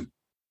season.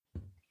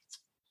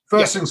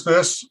 First things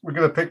first, we're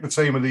going to pick the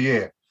team of the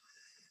year.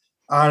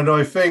 And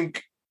I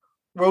think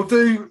we'll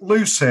do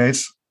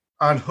Loosehead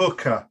and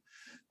Hooker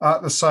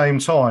at the same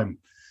time.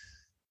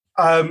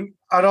 And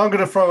I'm going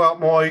to throw out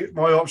my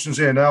options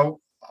here. Now,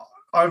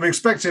 I'm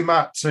expecting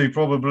Matt to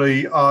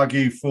probably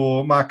argue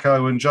for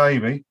Mako and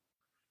Jamie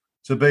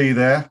to be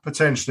there,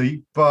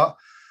 potentially. But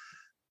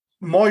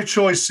my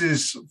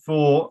choices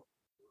for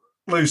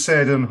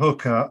Loosehead and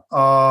Hooker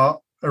are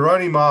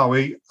Aroni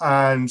Maui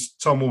and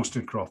Tom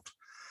Wollstonecroft,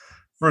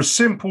 for a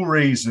simple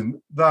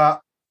reason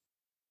that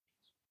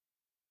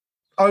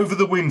over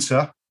the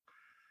winter,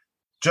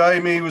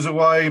 Jamie was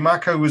away,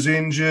 Mako was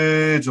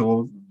injured,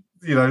 or,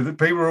 the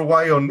people were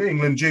away on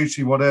England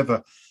duty,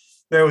 whatever.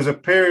 There was a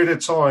period of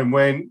time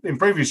when, in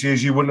previous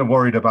years, you wouldn't have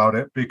worried about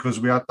it because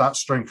we had that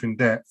strength in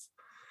depth.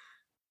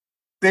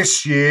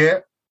 This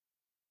year,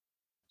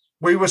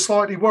 we were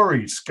slightly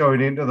worried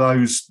going into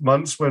those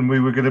months when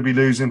we were going to be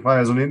losing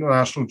players on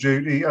international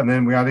duty, and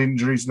then we had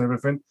injuries and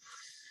everything.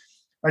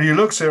 And you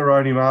looked at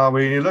Aroni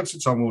Maui and you looked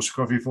at Tom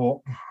Wollstonecroft, you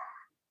thought,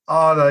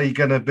 are they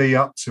going to be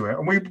up to it?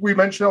 And we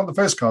mentioned it on the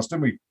Fezcast,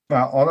 didn't we,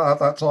 at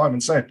that time,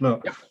 and said,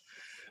 look,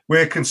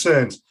 we're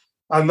concerned.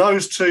 And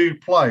those two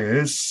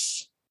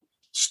players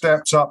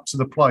stepped up to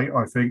the plate,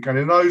 I think. And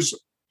in those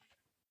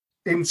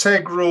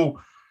integral,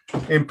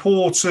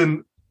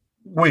 important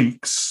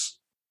weeks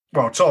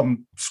well,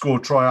 Tom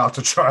scored try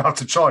after try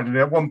after try. And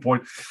at one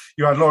point,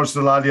 you had Lawrence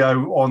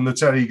Dallaglio on the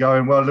telly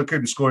going, well, look at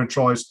him scoring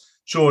tries.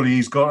 Surely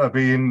he's got to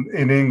be in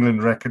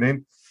England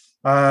reckoning.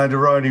 And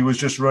Aroni was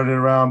just running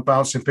around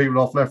bouncing people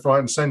off left, right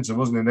and centre,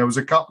 wasn't he? There was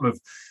a couple of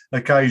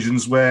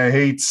occasions where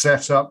he'd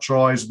set up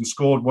tries and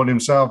scored one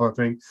himself, I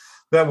think,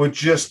 that were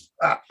just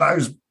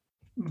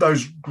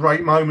those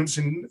great moments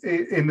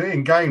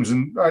in games.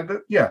 And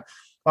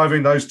I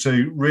think those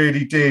two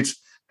really did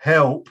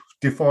help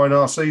define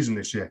our season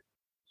this year.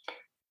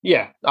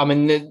 Yeah, I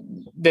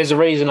mean, there's a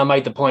reason I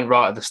made the point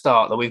right at the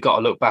start that we've got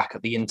to look back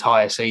at the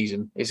entire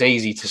season. It's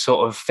easy to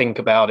sort of think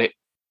about it,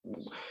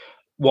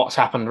 what's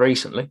happened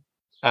recently.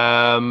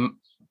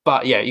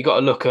 But yeah, you've got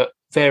to look at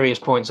various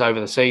points over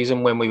the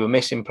season when we were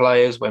missing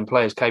players, when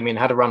players came in,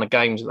 had a run of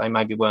games that they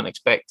maybe weren't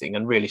expecting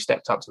and really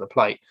stepped up to the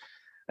plate.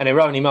 And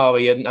Irone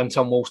Mari and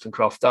Tom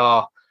Wollstonecroft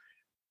are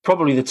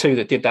probably the two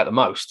that did that the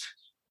most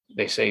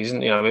this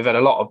season. You know, we've had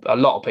a lot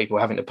of people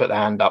having to put their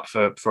hand up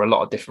for a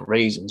lot of different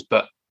reasons,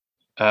 but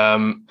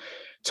Tom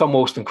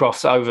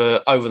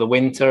Wollstonecroft over the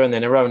winter, and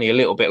then Irone a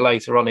little bit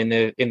later on in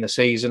the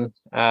season.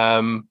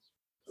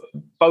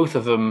 Both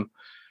of them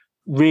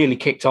really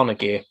kicked on a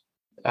gear,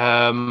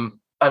 and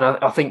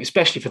I think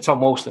especially for Tom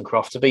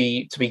Wollstonecroft to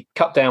be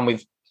cut down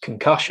with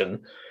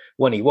concussion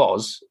when he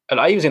was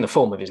in the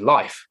form of his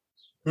life,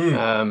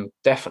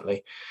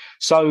 definitely.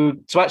 So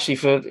actually,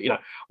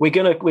 we're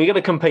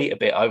gonna compete a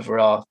bit over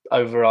our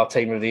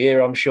team of the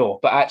year, I'm sure.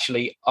 But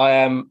actually, I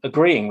am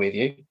agreeing with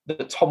you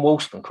that Tom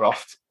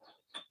Wollstonecroft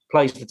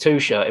plays the 2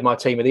 shirt in my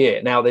team of the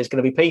year. Now, there's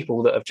going to be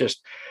people that have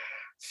just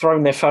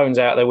thrown their phones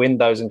out their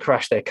windows and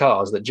crashed their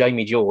cars that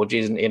Jamie George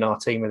isn't in our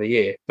team of the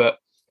year, but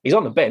he's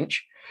on the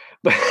bench.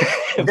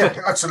 Yeah,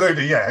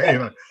 absolutely, yeah. You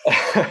know.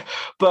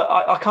 But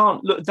I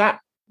can't look that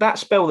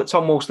spell that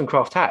Tom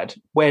Wollstonecroft had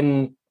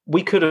when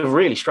we could have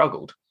really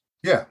struggled.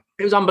 Yeah.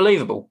 It was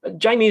unbelievable.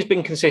 Jamie has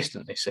been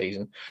consistent this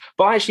season,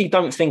 but I actually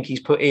don't think he's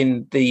put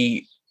in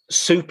the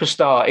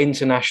superstar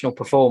international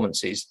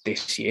performances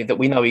this year that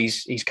we know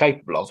he's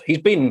capable of. He's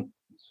been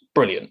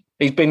brilliant.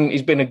 He's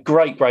been a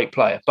great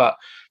player, but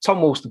Tom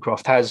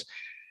Wollstonecroft has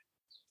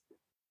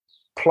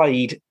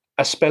played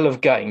a spell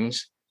of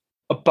games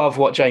above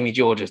what Jamie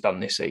George has done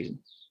this season.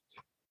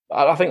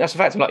 I think that's a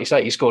fact. And like you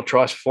say, he scored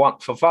tries for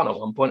fun at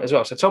one point as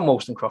well. So Tom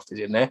Wollstonecroft is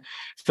in there.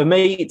 For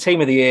me,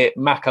 team of the year,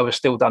 Mako has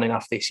still done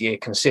enough this year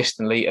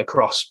consistently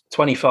across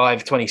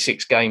 25,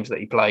 26 games that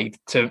he played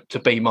to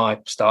be my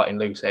starting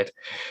loose head.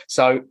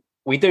 So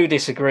we do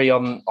disagree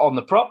on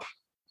the prop,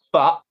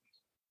 but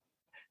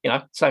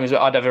same as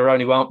I'd have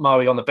Irone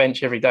Mari on the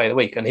bench every day of the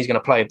week, and he's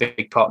going to play a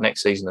big part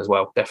next season as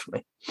well,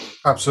 definitely.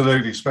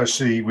 Absolutely,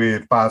 especially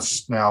with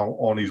Baz now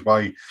on his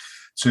way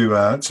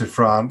to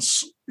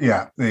France.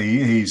 Yeah,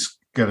 he's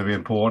going to be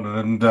important.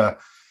 And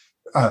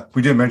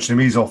we didn't mention him.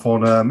 He's off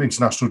on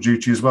international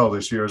duty as well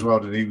this year as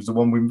well. He was the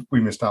one we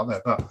missed out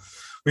there. But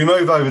we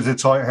move over to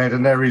tight head,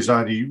 and there is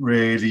only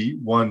really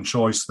one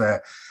choice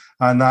there,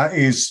 and that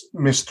is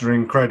Mr.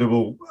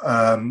 Incredible,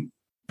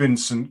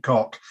 Vincent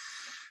Koch.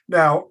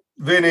 Now,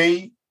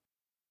 Vinny,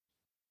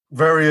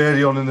 very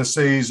early on in the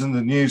season,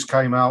 the news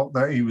came out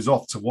that he was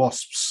off to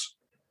Wasps.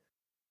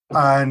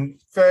 And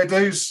fair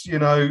dues,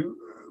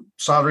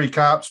 salary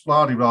caps,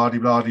 blah.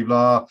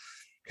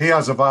 He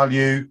has a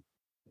value.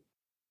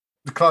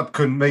 The club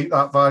couldn't meet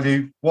that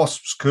value.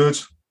 Wasps could,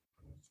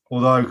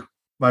 although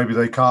maybe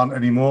they can't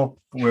anymore.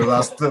 Well,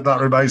 that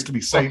remains to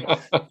be seen.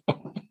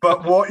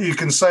 But what you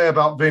can say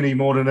about Vinny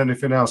more than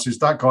anything else is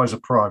that guy's a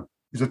pro.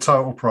 He's a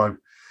total pro.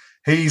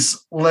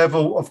 His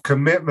level of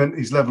commitment,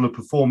 his level of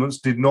performance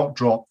did not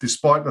drop,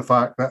 despite the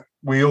fact that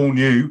we all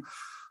knew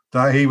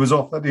that he was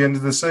off at the end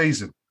of the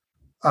season.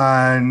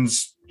 And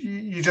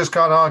you just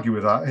can't argue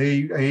with that.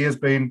 He has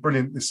been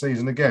brilliant this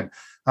season again,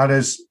 and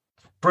has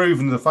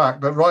proven the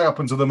fact that right up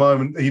until the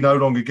moment he no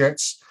longer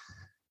gets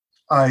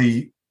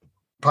a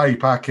pay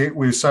packet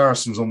with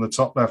Saracens on the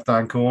top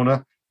left-hand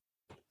corner.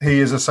 He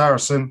is a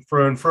Saracen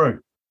through and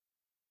through.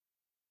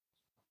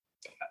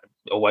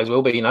 Always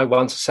will be,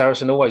 once a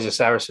Saracen, always a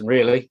Saracen,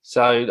 really.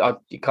 So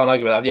you can't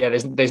argue with that. Yeah,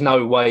 there's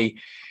no way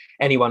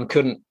anyone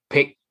couldn't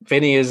pick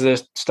Vinny as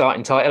the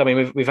starting tight head. I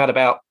mean, we've had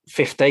about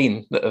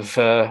 15 that have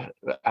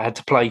had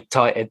to play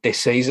tight head this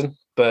season,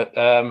 but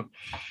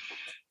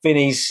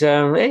Vinny's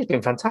he's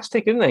been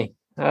fantastic, isn't he?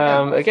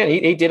 Again,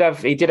 he did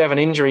have an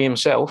injury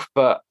himself,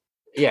 but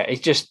yeah,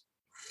 he's just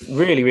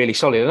really, really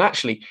solid. And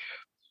actually,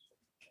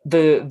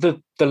 the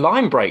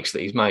line breaks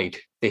that he's made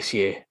this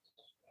year,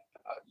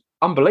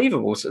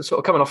 unbelievable. Sort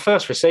of coming off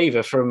first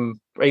receiver from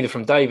either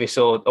from Davis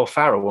or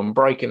Farrell and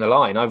breaking the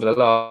line over the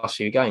last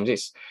few games.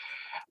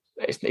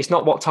 It's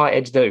not what tight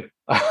heads do.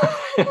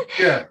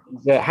 Yeah.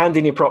 Hand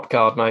in your prop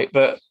card, mate.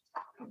 But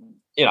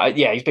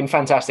he's been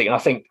fantastic, and I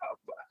think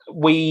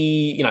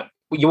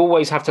you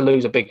always have to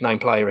lose a big name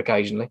player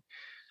occasionally,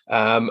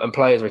 and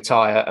players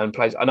retire and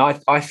players. And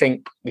I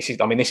think this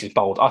is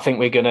bold. I think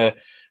we're going to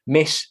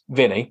miss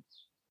Vinny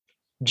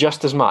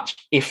just as much,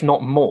 if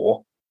not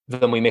more,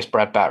 than we miss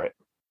Brad Barrett.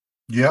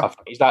 Yeah,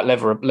 he's that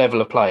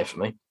level of player for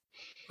me.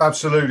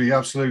 Absolutely,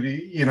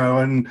 absolutely.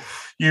 And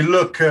you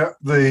look at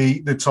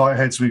the tight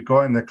heads we've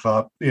got in the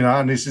club,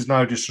 and this is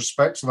no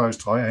disrespect to those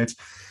tight heads.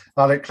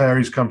 Alec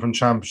Clary's come from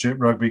Championship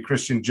rugby.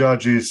 Christian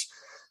Judge is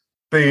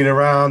being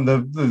around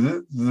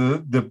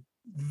the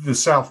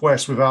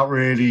Southwest without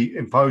really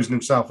imposing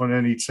himself on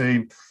any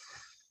team.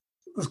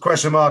 There's a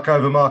question mark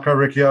over Marco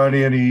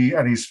Riccioni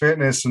and his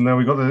fitness, and then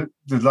we've got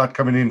the lad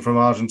coming in from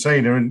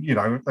Argentina, and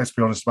let's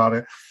be honest about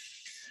it.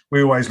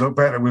 We always look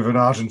better with an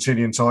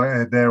Argentinian tight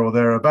head there or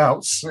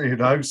thereabouts,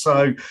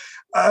 So,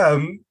 but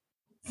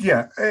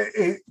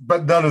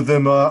none of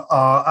them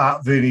are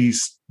at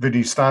Vinny's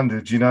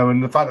standards,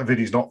 and the fact that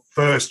Vinny's not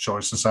first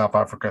choice for South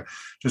Africa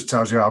just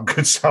tells you how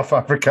good South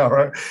Africa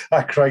are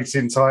at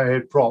creating tight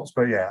head props.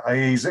 But yeah,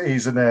 he's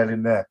a nail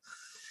in there.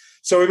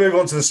 So we move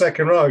on to the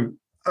second row,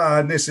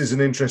 and this is an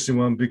interesting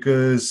one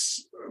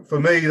because for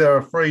me there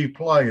are 3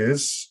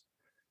 players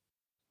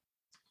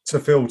to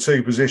fill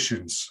 2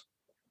 positions.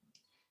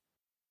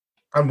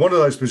 And one of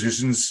those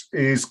positions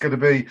is going to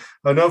be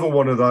another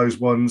one of those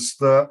ones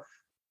that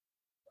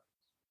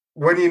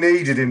when you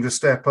needed him to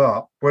step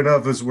up, when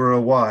others were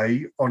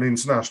away on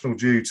international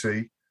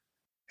duty,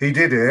 he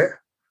did it,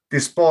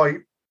 despite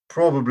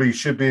probably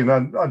should be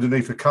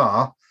underneath a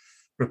car,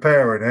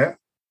 repairing it,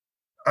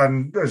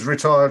 and he's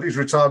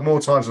retired more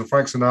times than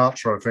Frank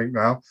Sinatra, I think,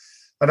 now.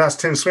 And that's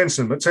Tim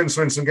Swinson. But Tim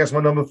Swinson gets my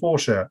number 4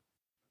 shirt.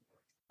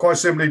 Quite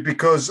simply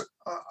because,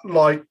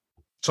 like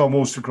Tom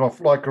Wollstonecroft,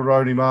 like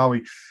Aroni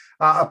Maui,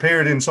 at a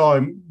period in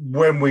time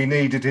when we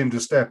needed him to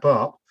step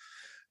up,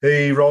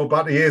 he rolled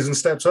back the ears and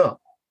stepped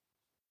up.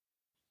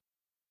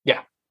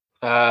 Yeah.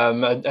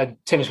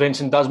 Tim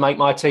Swinson does make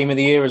my team of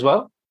the year as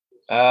well.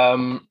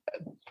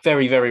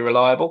 Very, very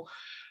reliable.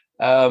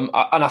 And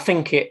I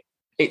think it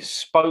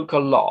spoke a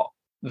lot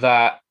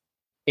that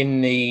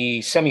in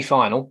the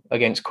semi-final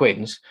against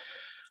Quins,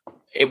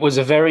 it was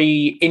a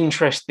very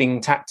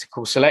interesting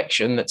tactical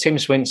selection that Tim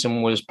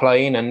Swinson was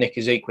playing and Nick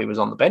Ezekwe was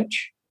on the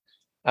bench.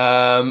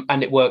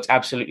 And it worked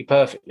absolutely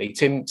perfectly.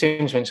 Tim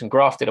Swinson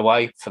grafted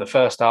away for the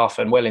first half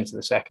and well into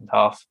the second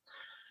half,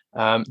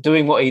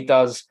 doing what he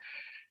does,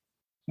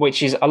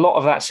 which is a lot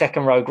of that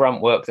second row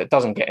grunt work that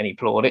doesn't get any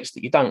plaudits,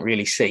 that you don't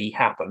really see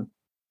happen,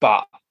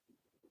 but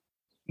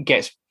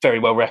gets very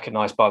well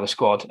recognised by the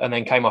squad and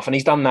then came off. And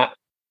he's done that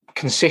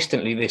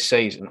consistently this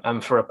season.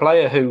 And for a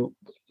player who,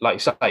 like you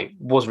say,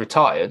 was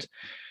retired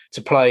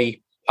to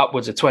play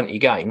upwards of 20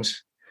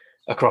 games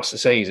across the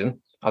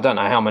season, I don't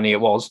know how many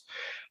it was,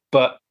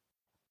 but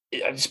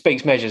it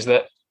speaks measures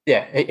that,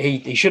 yeah,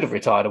 he should have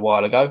retired a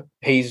while ago.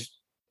 He's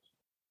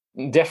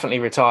definitely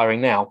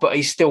retiring now, but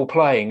he's still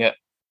playing at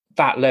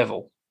that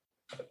level.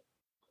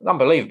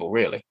 Unbelievable,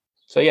 really.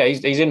 So, yeah,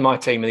 he's in my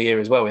team of the year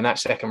as well in that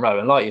second row.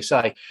 And like you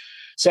say,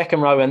 second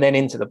row and then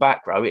into the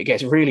back row, it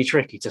gets really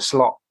tricky to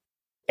slot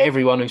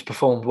everyone who's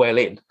performed well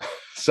in.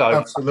 So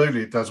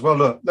absolutely, it does. Well,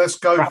 look, let's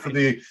go for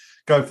the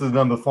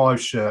number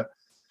 5 shirt.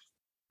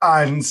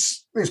 And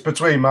it's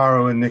between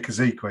Maro and Nick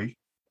Ezekwe.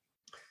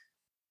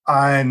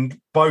 And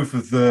both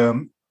of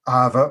them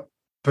have at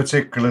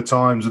particular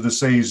times of the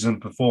season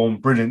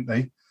performed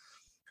brilliantly.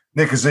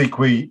 Nick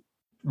Ezekwe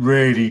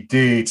really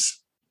did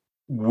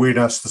win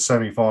us the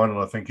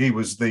semi-final. I think he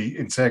was the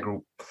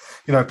integral,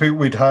 people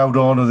we'd held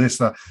on to this,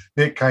 that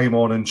Nick came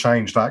on and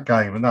changed that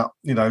game. And that,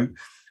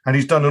 and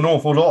he's done an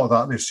awful lot of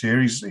that this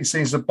year. He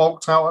seems to have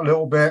bulked out a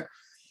little bit.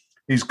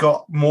 He's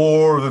got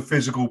more of a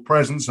physical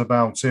presence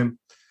about him.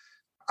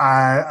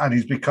 And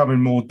he's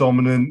becoming more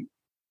dominant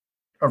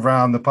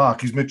around the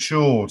park. He's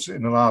matured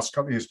in the last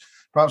couple of years.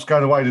 Perhaps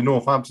going away to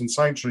Northampton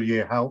Saints for a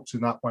year helped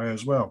in that way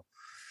as well.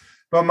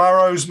 But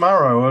Maro's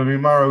Maro. I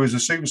mean, Maro is a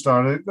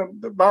superstar.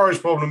 Maro's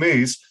problem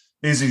is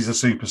he's a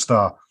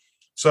superstar.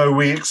 So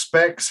we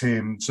expect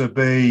him to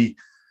be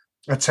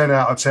a 10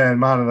 out of 10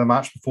 man of the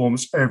match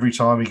performance every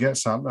time he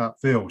gets out that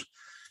field.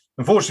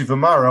 Unfortunately for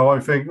Maro, I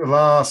think the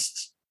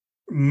last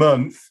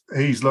month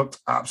he's looked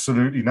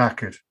absolutely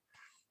knackered.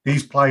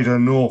 He's played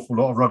an awful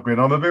lot of rugby,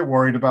 and I'm a bit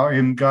worried about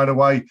him going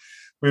away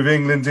with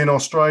England in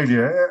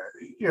Australia.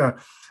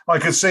 I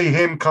could see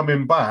him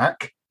coming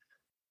back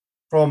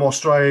from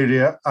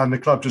Australia and the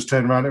club just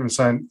turning around to him and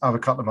saying, have a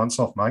couple of months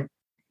off, mate.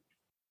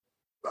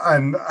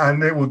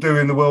 And it will do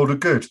him the world of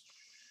good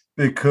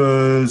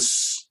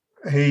because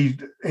he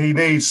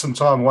needs some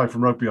time away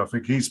from rugby. I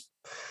think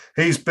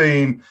he's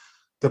been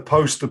the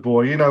poster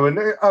boy, and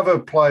other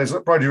players,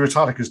 like Brodie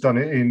Retallick has done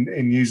it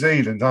in New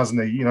Zealand,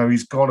 hasn't he?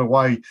 He's gone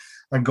away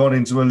and gone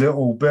into a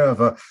little bit of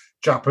a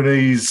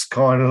Japanese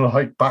kind of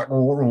like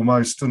backwater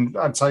almost and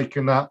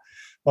taken that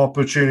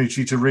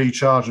opportunity to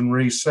recharge and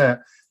reset.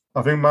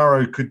 I think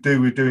Maro could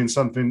do with doing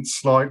something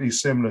slightly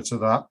similar to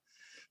that.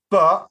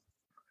 But,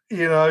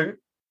 if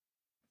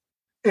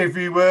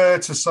you were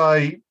to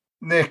say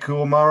Nick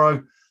or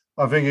Maro,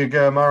 I think you'd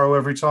go Maro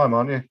every time,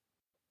 aren't you?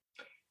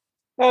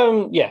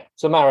 Yeah,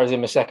 so Maro's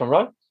in the second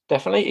row,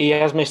 definitely. He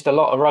has missed a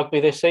lot of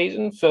rugby this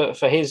season for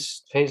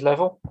his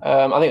level.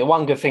 I think the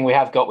one good thing we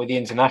have got with the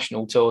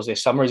international tours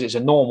this summer is it's a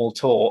normal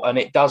tour and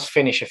it does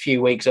finish a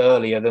few weeks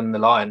earlier than the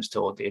Lions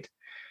tour did.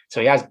 So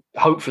he has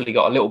hopefully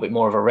got a little bit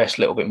more of a rest,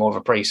 a little bit more of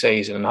a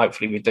pre-season, and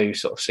hopefully we do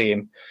sort of see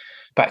him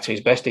back to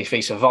his best if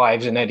he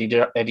survives an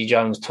Eddie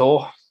Jones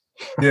tour.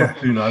 Yeah,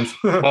 who knows?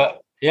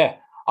 Yeah,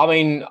 I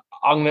mean,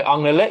 I'm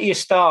going to let you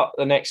start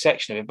the next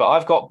section of it, but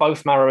I've got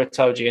both Maro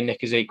Itoje and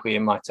Nick Ezekwe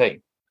in my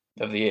team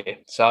of the year.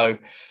 So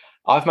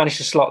I've managed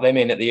to slot them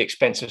in at the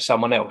expense of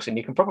someone else, and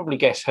you can probably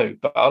guess who.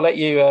 But I'll let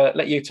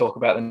you talk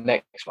about the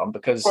next one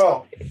because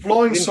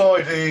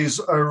Blindside is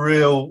a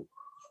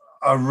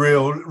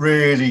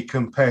really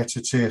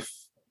competitive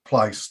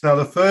place. Now,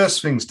 the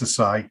first things to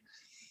say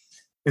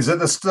is at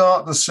the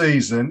start of the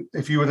season,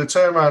 if you were to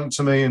turn around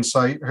to me and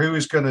say, who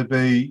is going to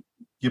be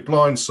your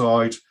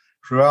Blindside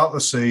throughout the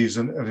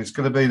season, and it's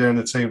going to be there in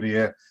the team of the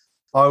year,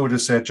 I would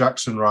have said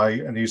Jackson Ray.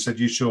 And you said,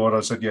 you sure? And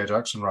I said, yeah,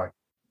 Jackson Ray.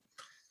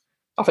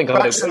 I think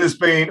Jackson has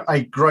been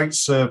a great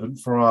servant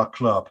for our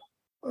club.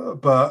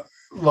 But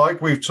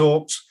like we've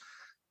talked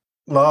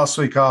last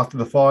week after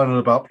the final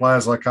about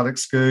players like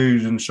Alex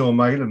Goode and Sean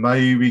Maitland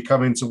maybe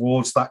coming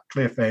towards that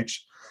cliff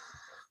edge,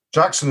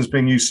 Jackson has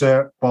been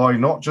usurped by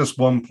not just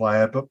one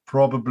player, but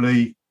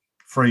probably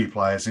three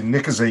players in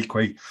Nick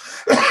Ezekwe,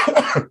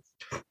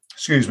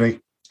 excuse me,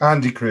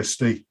 Andy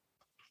Christie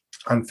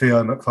and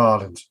Theo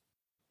McFarland.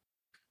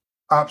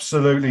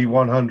 Absolutely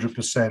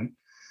 100%.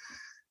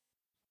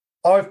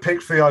 I've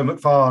picked Theo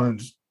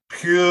McFarland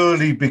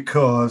purely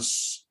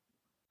because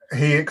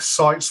he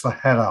excites the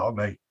hell out of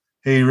me.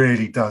 He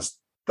really does.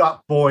 That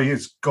boy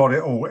has got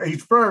it all.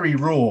 He's very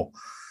raw,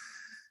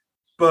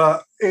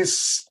 but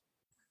it's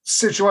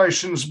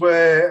situations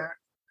where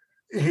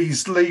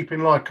he's leaping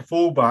like a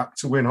fullback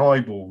to win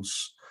high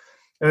balls,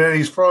 and then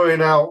he's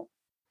throwing out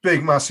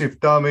big, massive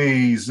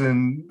dummies,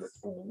 and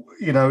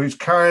he's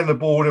carrying the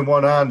ball in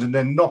one hand and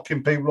then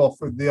knocking people off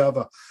with the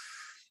other.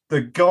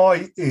 The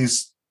guy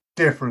is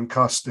different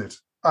custard,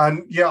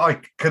 and yeah, I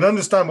can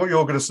understand what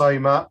you're going to say,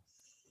 Matt.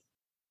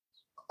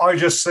 I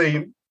just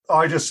see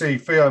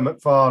Theo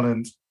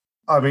McFarland.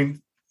 I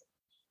mean,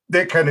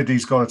 Nick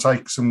Kennedy's got to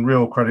take some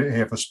real credit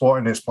here for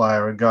spotting this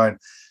player and going,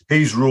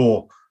 he's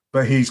raw,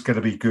 but he's going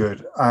to be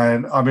good.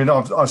 And I mean,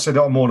 I've said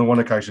it on more than one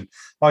occasion.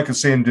 I could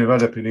see him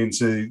developing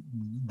into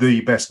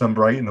the best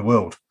number 8 in the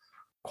world,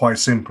 quite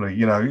simply.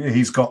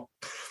 He's got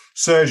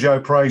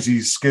Sergio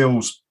Prazi's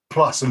skills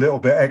plus a little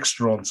bit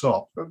extra on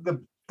top.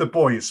 The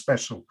boy is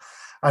special,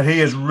 and he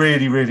has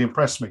really, really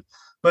impressed me.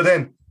 But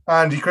then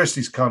Andy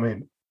Christie's come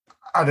in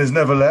and has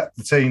never let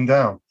the team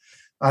down.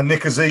 And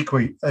Nick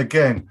Ezekwe,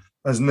 again,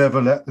 has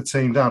never let the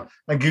team down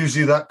and gives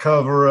you that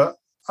cover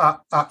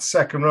at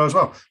second row as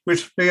well,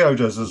 which Theo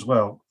does as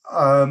well.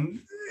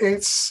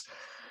 It's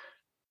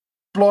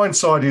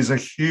Blindside is a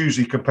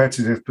hugely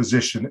competitive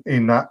position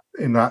in that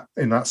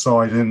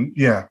side, and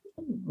yeah,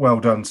 well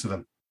done to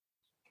them.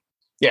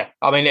 Yeah,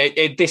 I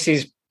mean, this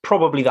is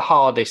probably the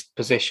hardest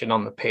position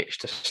on the pitch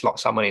to slot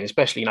someone in,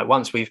 especially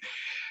once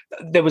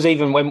there was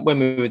even when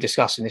we were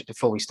discussing this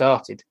before we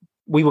started,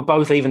 we were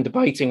both even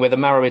debating whether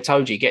Maro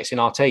Itoje gets in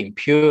our team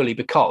purely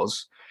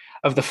because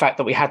of the fact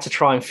that we had to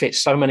try and fit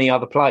so many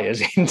other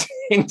players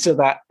into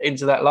that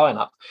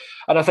lineup.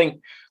 And I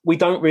think we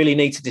don't really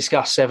need to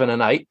discuss 7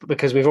 and 8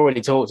 because we've already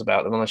talked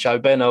about them on the show.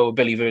 Benno or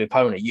Billy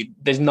Vunipola,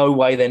 there's no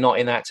way they're not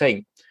in that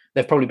team.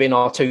 They've probably been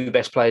our 2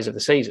 best players of the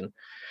season.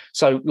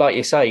 So, like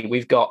you say,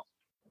 we've got,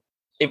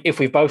 if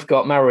we've both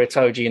got Maro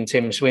Itoje and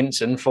Tim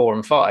Swinson, 4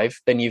 and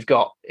 5, then you've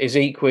got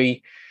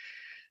Ezekwe,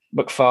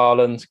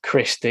 McFarland,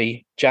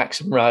 Christie,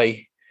 Jackson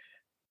Ray.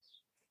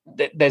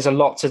 There's a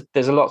lot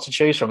to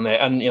choose from there,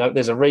 and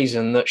there's a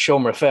reason that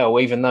Sean Raffel,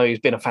 even though he's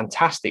been a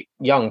fantastic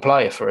young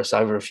player for us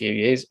over a few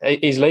years,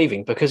 is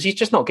leaving because he's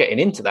just not getting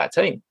into that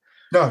team.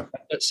 No,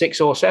 at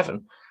 6 or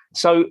 7.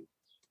 So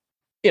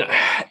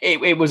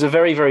it was a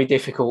very, very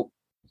difficult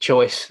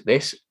choice.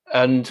 This,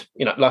 and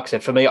like I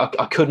said, for me, I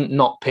couldn't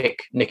not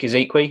pick Nick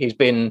Ezekwe. He's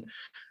been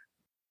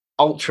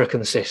ultra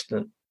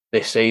consistent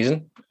this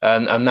season,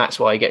 and that's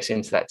why he gets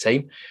into that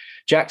team.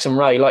 Jackson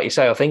Ray, like you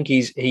say, I think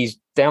he's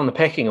down the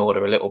pecking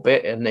order a little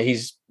bit, and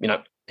he's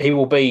he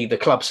will be the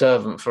club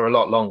servant for a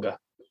lot longer.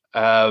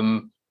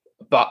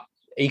 But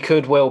he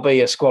could well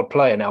be a squad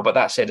player now. But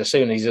that said, as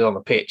soon as he's on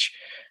the pitch,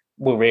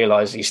 we'll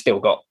realise he's still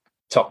got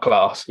top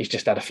class. He's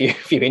just had a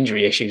few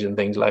injury issues and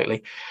things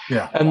lately.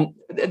 Yeah. And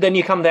then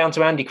you come down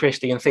to Andy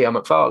Christie and Theo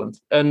McFarland,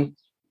 and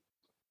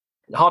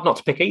hard not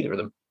to pick either of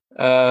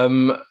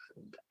them.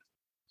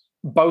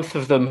 Both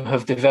of them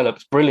have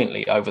developed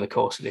brilliantly over the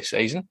course of this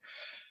season.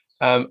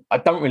 I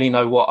don't really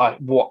know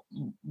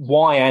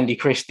why Andy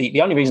Christie.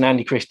 The only reason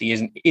Andy Christie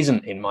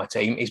isn't in my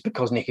team is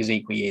because Nick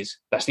Ezekwe is.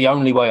 That's the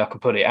only way I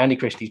could put it. Andy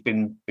Christie's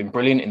been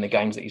brilliant in the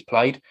games that he's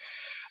played.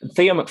 And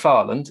Theo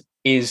McFarland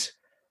is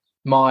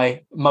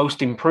my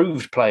most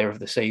improved player of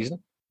the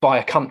season by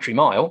a country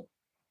mile.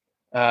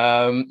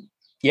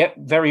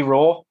 Very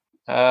raw.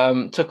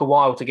 Took a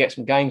while to get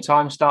some game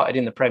time. Started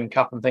in the Prem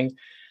Cup and things,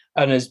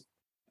 and has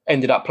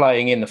ended up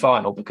playing in the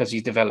final because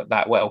he's developed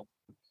that well.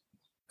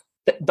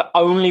 The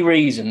only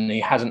reason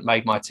he hasn't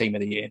made my team of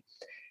the year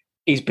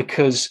is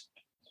because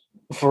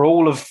for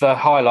all of the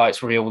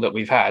highlights reel that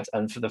we've had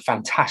and for the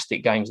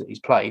fantastic games that he's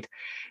played,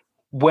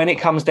 when it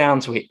comes down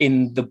to it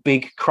in the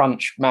big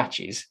crunch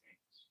matches,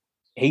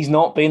 he's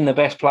not been the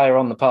best player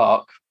on the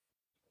park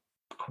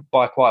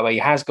by quite a way. He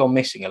has gone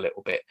missing a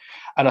little bit.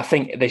 And I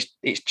think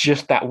it's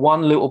just that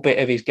one little bit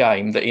of his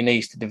game that he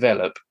needs to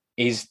develop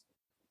is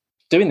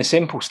doing the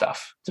simple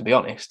stuff, to be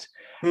honest,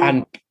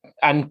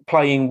 and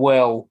playing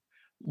well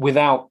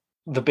without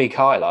the big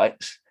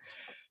highlights.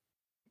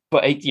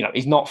 But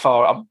he's not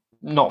far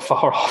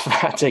off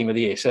that team of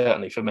the year,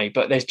 certainly for me.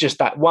 But there's just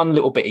that one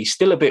little bit. He's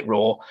still a bit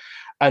raw,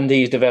 and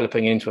he's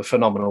developing into a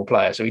phenomenal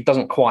player. So he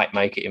doesn't quite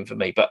make it in for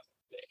me. But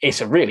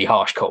it's a really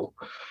harsh call.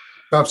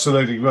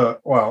 Absolutely.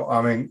 Well,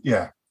 I mean,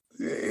 yeah,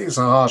 it's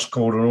a harsh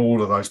call on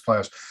all of those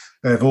players.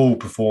 They've all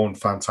performed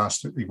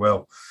fantastically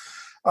well.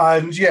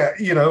 And yeah,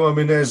 I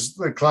mean, there's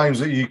the claims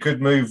that you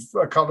could move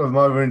a couple of them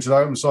over into the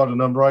open side of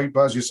number 8.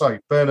 But as you say,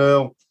 Ben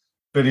Earl,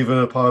 Billy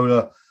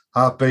Vunipola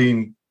have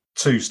been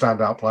two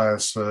standout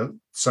players for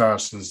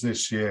Saracens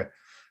this year.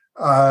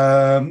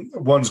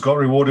 One's got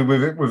rewarded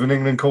with an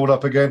England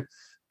call-up again.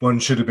 One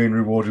should have been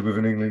rewarded with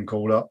an England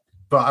call-up,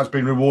 but has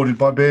been rewarded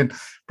by being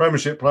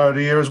Premiership Player of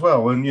the Year as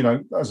well. And,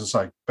 as I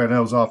say, Ben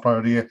Earl's our Player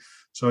of the Year,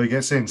 so he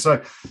gets in.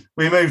 So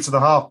we move to the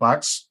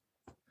halfbacks.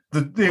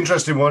 The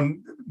interesting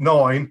one,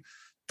 9,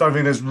 don't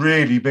think there's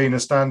really been a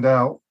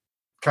standout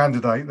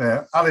candidate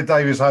there. Ali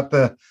Davies had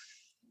the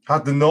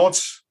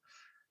nods.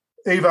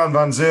 Ivan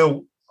Van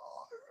Zyl,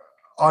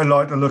 I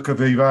like the look of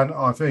Ivan.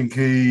 I think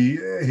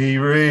he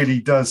really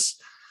does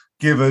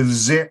give a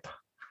zip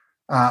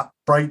at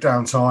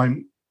breakdown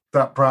time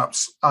that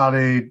perhaps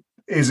Ali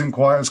isn't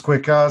quite as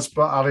quick as,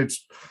 but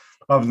Ali's,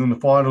 other than the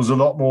finals, a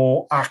lot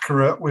more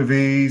accurate with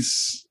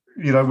his,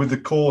 with the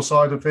core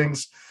side of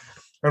things.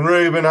 And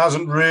Ruben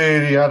hasn't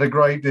really had a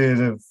great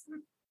deal of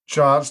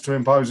chance to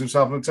impose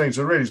himself on the team.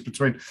 So really it's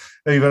between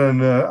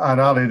Ivan and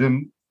Ali,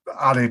 and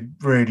Ali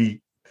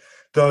really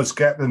does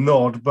get the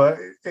nod, but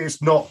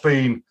it's not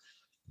been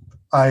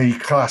a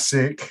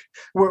classic.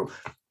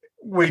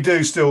 We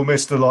do still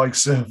miss the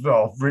likes of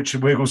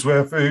Richard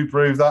Wigglesworth, who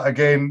proved that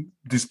again,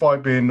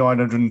 despite being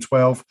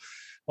 912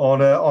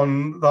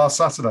 on last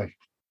Saturday.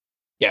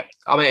 Yeah,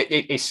 I mean,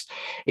 it's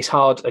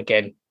hard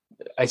again.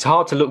 It's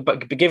hard to look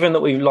back, but given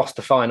that we lost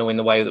the final in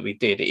the way that we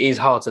did, it is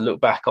hard to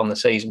look back on the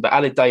season. But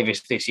Ali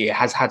Davies this year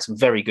has had some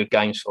very good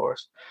games for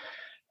us.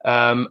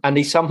 And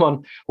he's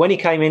someone, when he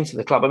came into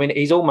the club, I mean,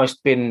 he's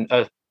almost been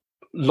a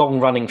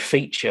long-running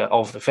feature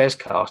of the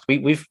Fezcast.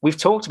 We've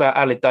talked about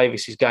Ali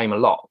Davies's game a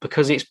lot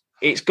because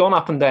it's gone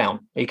up and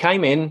down. He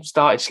came in,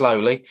 started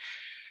slowly.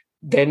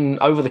 Then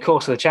over the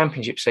course of the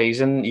championship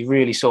season, you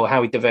really saw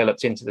how he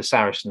developed into the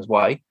Saracens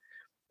way.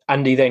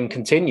 And he then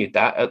continued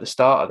that at the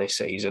start of this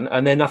season.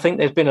 And then I think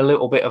there's been a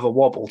little bit of a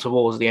wobble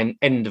towards the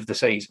end of the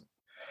season.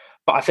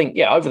 But I think,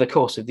 over the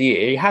course of the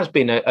year, he has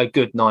been a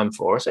good 9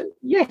 for us. And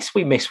yes,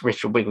 we miss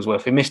Richard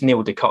Wigglesworth. We miss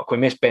Neil de Kock. We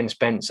miss Ben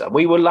Spencer.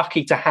 We were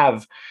lucky to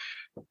have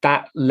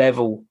that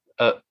level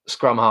at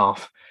scrum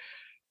half.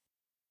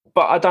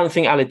 But I don't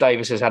think Ali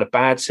Davies has had a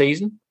bad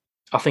season.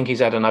 I think he's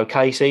had an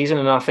okay season.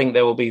 And I think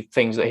there will be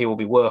things that he will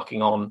be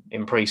working on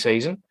in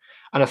pre-season.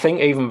 And I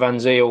think even Van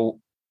Zyl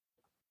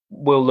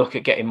will look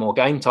at getting more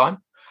game time.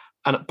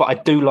 But I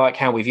do like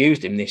how we've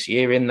used him this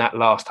year in that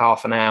last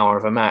half an hour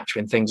of a match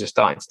when things are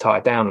starting to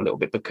tie down a little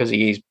bit, because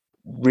he is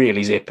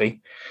really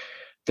zippy.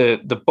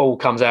 The ball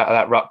comes out of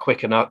that ruck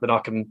quick enough that I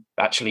can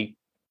actually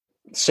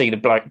see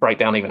the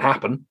breakdown even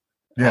happen.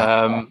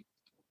 Yeah.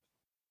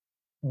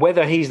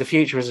 Whether he's the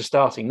future as a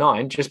starting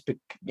 9,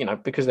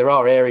 because there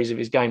are areas of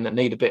his game that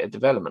need a bit of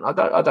development,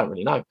 I don't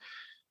really know.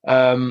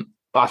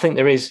 But I think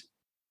there is.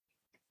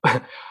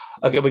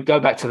 Okay, we go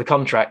back to the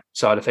contract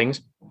side of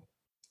things.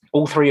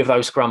 All 3 of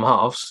those scrum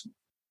halves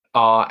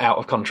are out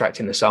of contract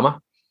in the summer,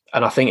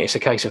 and I think it's a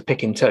case of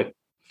picking 2,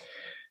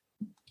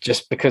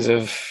 just because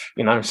of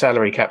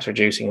salary caps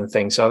reducing and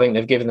things. So I think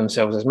they've given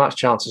themselves as much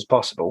chance as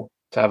possible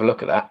to have a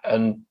look at that.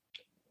 And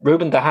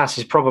Ruben De Haas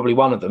is probably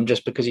one of them,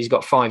 just because he's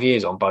got 5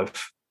 years on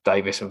both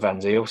Davies and Van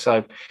Zyl.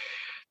 So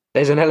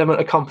there's an element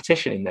of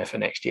competition in there for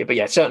next year. But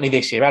yeah, certainly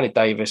this year, Ali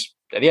Davies,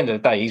 at the end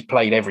of the day, he's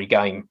played every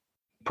game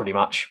pretty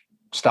much,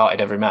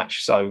 started every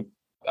match. So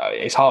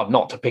it's hard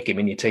not to pick him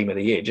in your team of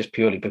the year, just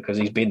purely because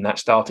he's been that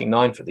starting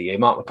 9 for the year.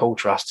 Mark McCall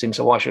trusts him,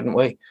 so why shouldn't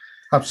we?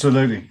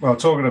 Absolutely. Well,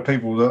 talking to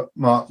people that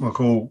Mark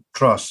McCall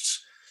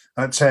trusts,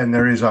 at 10,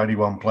 there is only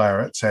one player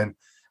at 10,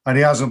 and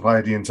he hasn't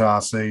played the entire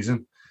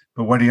season.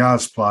 But when he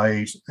has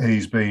played,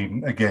 he's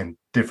been, again,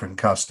 different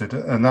custard,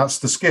 and that's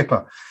the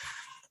skipper.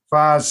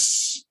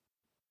 Faz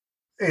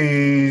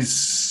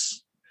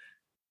is,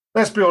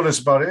 let's be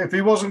honest about it, if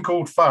he wasn't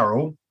called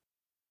Farrell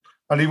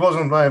and he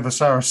wasn't playing for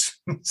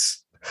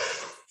Saracens,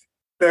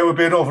 there would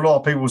be an awful lot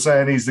of people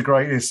saying he's the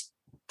greatest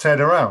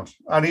 10 around.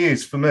 And he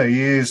is, for me.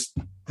 He is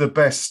the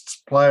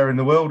best player in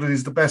the world, and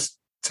he's the best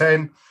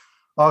 10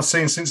 I've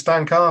seen since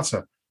Dan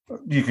Carter.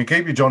 You can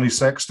keep your Johnny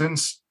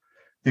Sextons,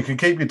 you can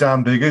keep your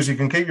Dan Biggers, you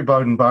can keep your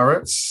Bowden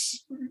Barretts,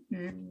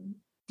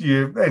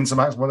 your Enzo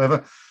Max,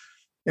 whatever.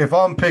 If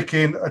I'm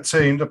picking a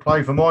team to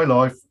play for my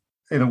life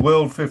in a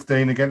World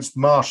 15 against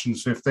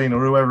Martians 15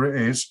 or whoever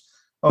it is,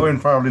 Owen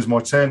Farrell is my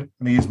 10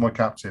 and he is my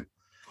captain.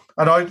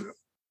 And I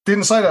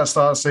didn't say that at the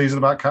start of the season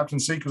about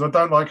captaincy because I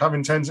don't like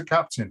having 10s at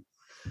captain.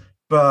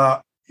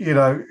 But, you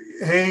know,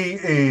 he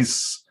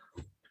is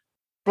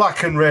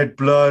black and red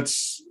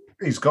bloods.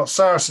 He's got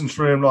Saracen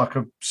through him like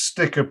a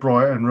stick of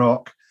Brighton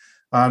Rock.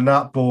 And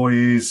that boy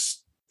is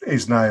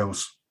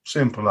nails.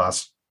 Simple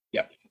as.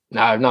 Yeah.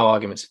 No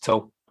arguments at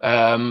all.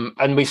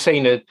 And we've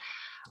seen it.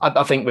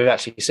 I think we've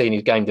actually seen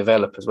his game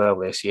develop as well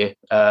this year.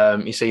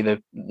 You see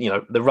the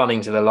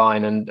running to the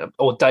line and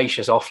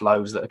audacious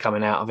offloads that are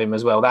coming out of him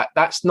as well.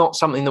 That's not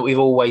something that we've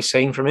always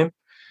seen from him.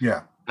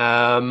 Yeah.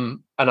 And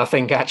I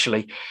think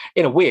actually,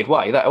 in a weird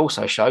way, that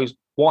also shows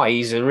why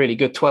he's a really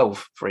good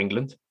 12 for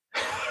England.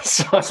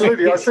 So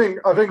absolutely. I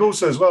think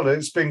also as well,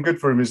 it's been good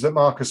for him is that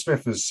Marcus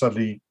Smith has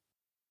suddenly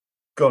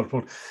got a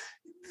point.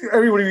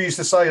 Everybody used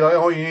to say, like,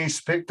 oh, you need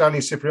to pick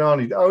Danny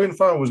Cipriani. Owen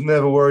Farrell was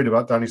never worried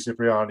about Danny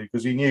Cipriani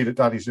because he knew that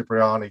Danny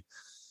Cipriani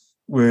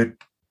would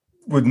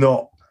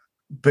not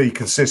be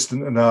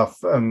consistent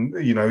enough.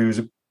 And, you know,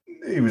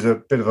 he was a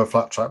bit of a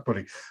flat track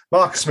bully.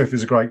 Marcus Smith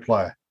is a great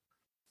player.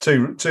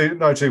 No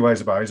two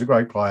ways about it. He's a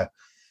great player.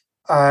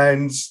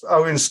 And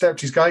Owen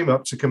stepped his game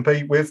up to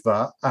compete with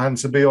that and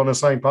to be on the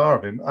same par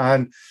of him.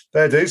 And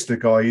fair dues to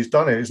the guy. He's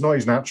done it. It's not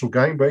his natural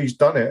game, but he's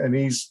done it and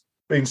he's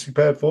been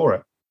superb for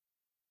it.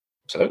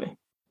 Absolutely.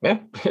 Yeah.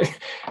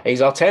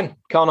 He's our 10.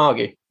 Can't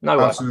argue. No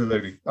way.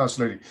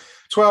 Absolutely.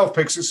 12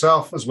 picks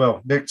itself as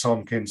well. Nick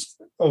Tompkins,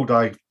 all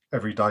day,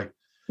 every day.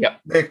 Yeah.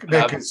 Nick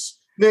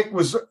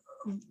was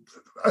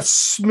a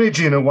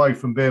smidgen away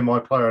from being my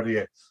player of the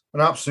year. An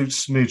absolute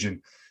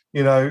smidgen.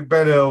 You know,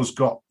 Ben Earl's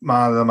got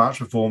man of the match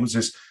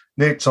performances.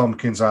 Nick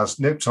Tompkins has.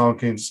 Nick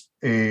Tompkins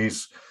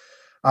is,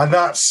 and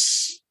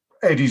that's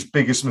Eddie's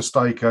biggest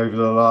mistake over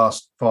the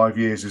last 5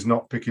 years is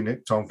not picking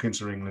Nick Tompkins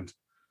for England.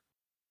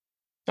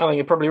 I think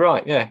you're probably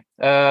right, yeah.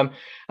 I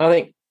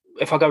think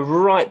if I go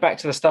right back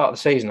to the start of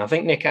the season, I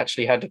think Nick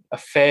actually had a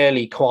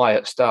fairly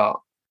quiet start.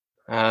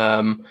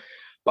 But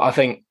I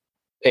think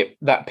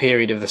that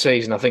period of the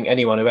season, I think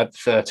anyone who had the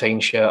 13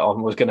 shirt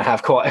on was going to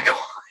have quite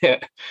a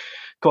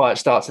quiet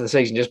start to the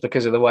season just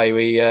because of the way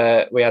we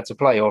had to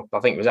play. Or I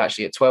think it was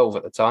actually at 12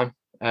 at the time.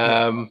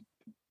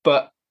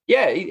 But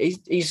yeah,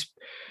 he's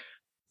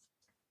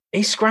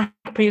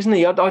scrappy, isn't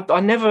he?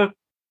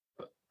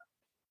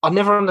 I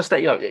never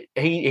understand. You know,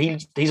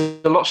 he's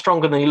a lot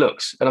stronger than he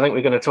looks, and I think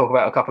we're going to talk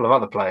about a couple of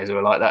other players who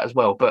are like that as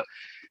well. But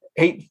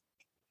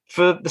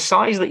for the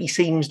size that he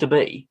seems to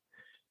be,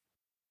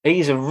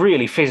 he's a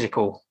really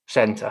physical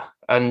centre,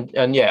 and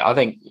yeah, I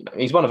think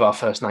he's one of our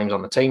first names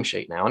on the team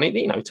sheet now. And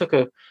it took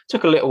a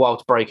little while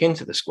to break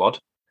into the squad.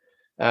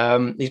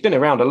 He's been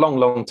around a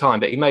long time,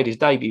 but he made his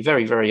debut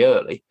very, very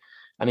early,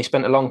 and he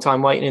spent a long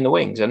time waiting in the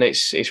wings, and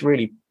it's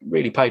really,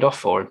 really paid off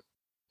for him.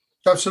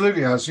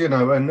 Absolutely has, you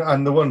know,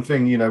 and the one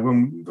thing, you know,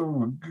 when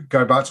we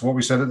go back to what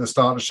we said at the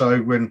start of the show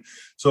when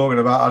talking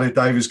about Ali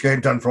Davis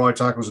getting done for high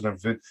tackles and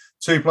everything,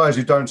 two players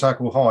who don't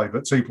tackle high,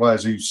 but two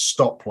players who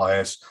stop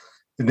players,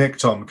 Nick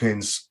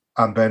Tompkins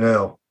and Ben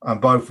Earl, and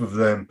both of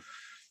them,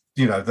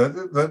 you know,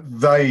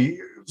 they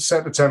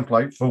set the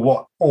template for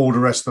what all the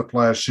rest of the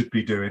players should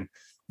be doing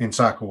in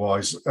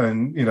tackle-wise.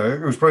 And, you know,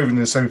 it was proven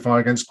in the semi-final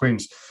against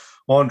Quins.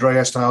 Andre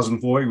Esterhuizen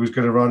thought he was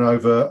going to run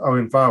over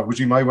Owen Farrell, which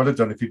he may well have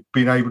done if he'd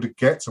been able to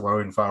get to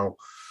Owen Farrell.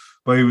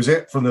 But he was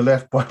hit from the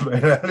left by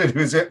Ben Earl and he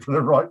was hit from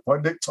the right by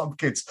Nick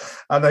Tompkins.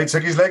 And they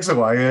took his legs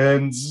away.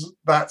 And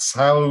that's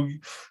how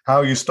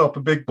you stop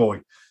a big boy.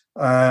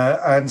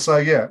 And so,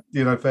 yeah,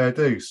 you know, fair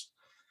dues.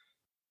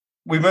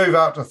 We move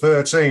out to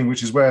 13,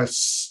 which is where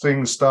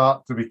things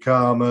start to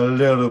become a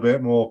little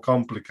bit more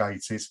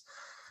complicated.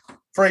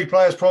 3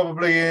 players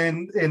probably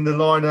in the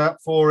lineup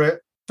for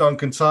it.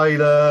 Duncan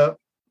Taylor,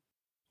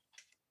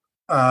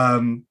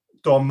 Don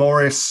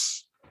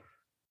Morris,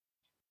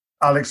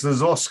 Alex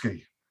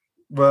Lozowski.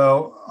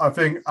 Well, I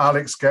think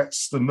Alex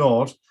gets the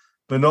nod,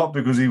 but not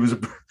because he was a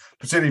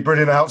particularly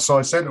brilliant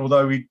outside centre,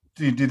 although he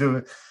did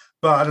it.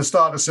 But at the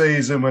start of the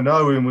season, when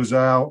Owen was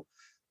out,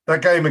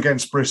 that game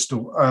against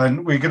Bristol,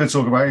 and we're going to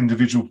talk about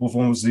individual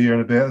performance of the year in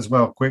a bit as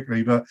well,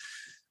 quickly, but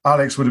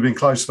Alex would have been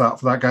close to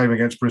that for that game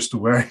against Bristol,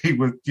 where he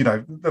would, you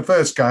know, the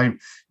first game,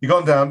 he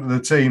gone down to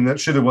the team that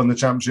should have won the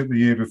championship the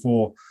year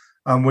before,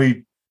 and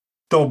we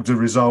dogged the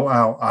result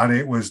out, and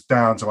it was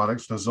down to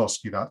Alex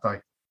Lozowski that day.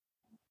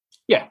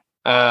 Yeah.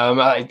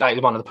 That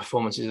was one of the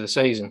performances of the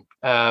season.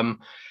 And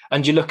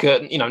you look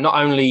at, you know, not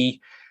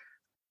only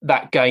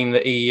that game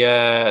that he,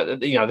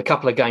 you know, the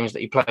couple of games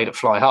that he played at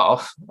fly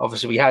half,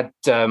 obviously we had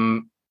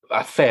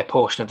a fair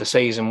portion of the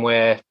season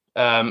where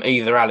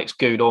either Alex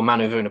Goode or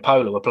Manu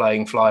Vunipola were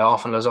playing fly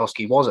half and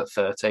Lozowski was at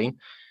 13.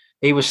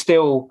 He was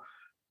still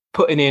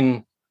putting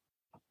in,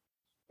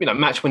 you know,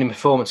 match-winning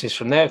performances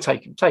from there,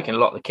 taking a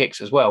lot of the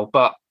kicks as well.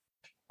 But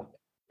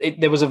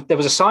there was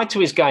a side to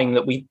his game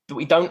that we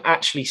don't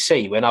actually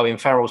see when Owen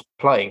Farrell's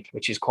playing,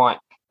 which is quite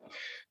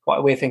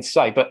a weird thing to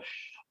say. But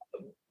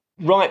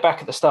right back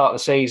at the start of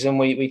the season,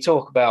 we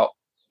talk about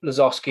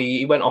Lozowski.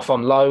 He went off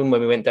on loan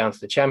when we went down to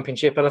the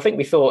Championship, and I think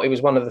we thought he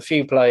was one of the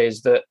few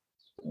players that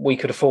we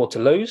could afford to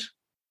lose.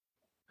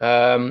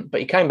 But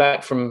he came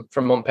back from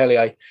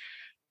Montpellier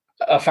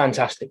a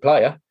fantastic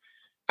player.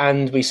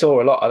 And we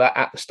saw a lot of that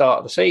at the start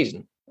of the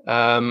season.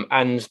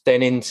 And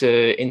then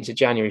into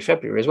January,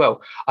 February as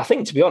well. I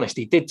think, to be honest,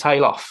 he did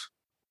tail off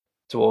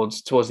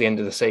towards the end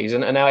of the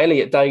season. And now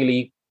Elliot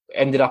Daly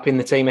ended up in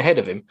the team ahead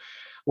of him,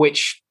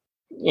 which,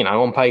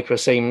 on paper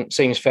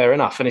seems fair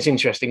enough. And it's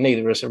interesting,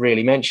 neither of us are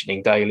really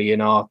mentioning Daly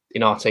in our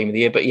team of the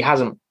year, but he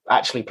hasn't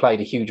actually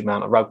played a huge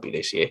amount of rugby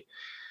this year.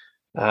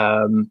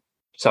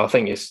 So I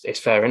think it's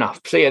fair enough.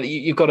 So yeah,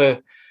 you've got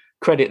to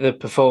credit the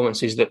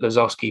performances that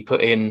Lozowski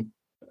put in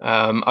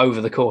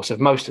over the course of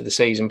most of the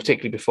season,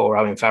 particularly before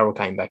Owen Farrell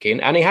came back in.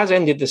 And he has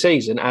ended the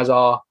season as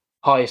our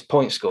highest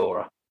point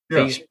scorer.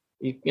 Yeah.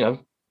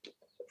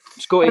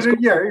 Scored. It's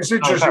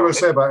interesting what I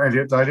say about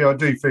Elliot Daly. I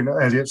do think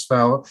that Elliot's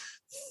foul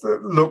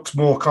looked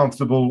more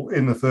comfortable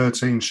in the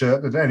 13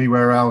 shirt than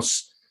anywhere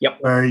else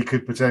where he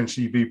could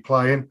potentially be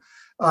playing.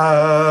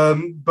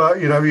 But,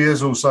 he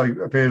has also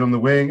appeared on the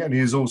wing and he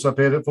has also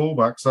appeared at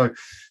fullback. So,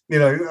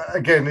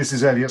 again, this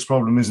is Elliot's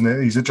problem, isn't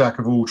it? He's a jack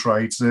of all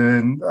trades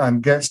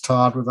and gets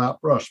tired with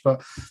that brush.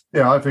 But,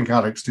 I think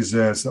Alex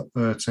deserves that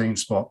 13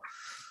 spot.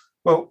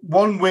 Well,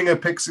 one winger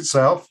picks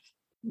itself.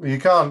 You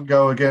can't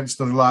go against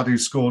the lad who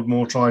scored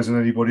more tries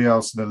than anybody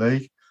else in the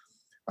league,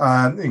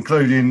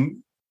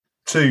 including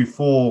 2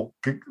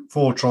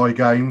 4-try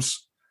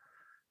games.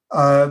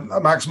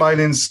 Max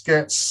Malins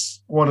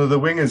gets one of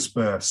the wingers'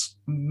 berths.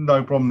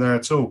 No problem there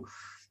at all.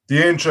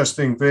 The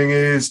interesting thing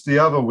is the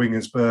other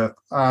winger's berth,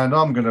 and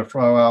I'm going to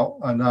throw out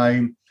a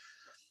name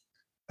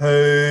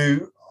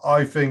who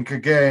I think,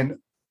 again,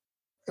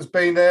 has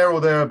been there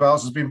or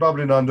thereabouts, has been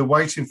bubbling under,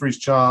 waiting for his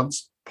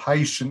chance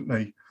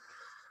patiently.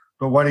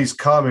 But when he's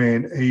come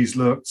in, he's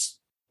looked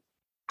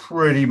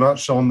pretty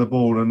much on the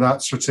ball, and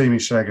that's Rotimi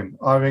Shegan.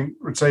 I think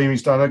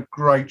Rotimi's done a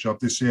great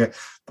job this year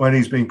when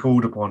he's been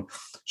called upon.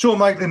 Sean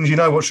Maitland, you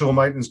know what Sean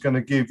Maitland's going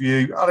to give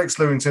you. Alex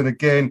Lewington,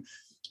 again,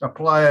 a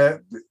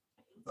player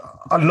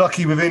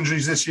unlucky with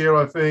injuries this year,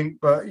 I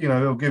think, but,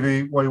 he'll give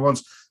you what he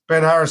wants.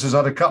 Ben Harris has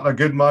had a couple of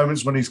good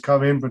moments when he's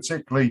come in,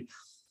 particularly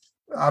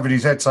having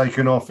his head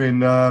taken off in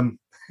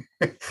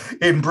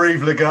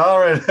Brive Le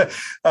Gare.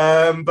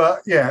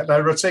 But,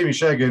 Rotimi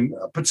Shegan,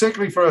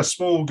 particularly for a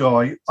small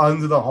guy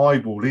under the high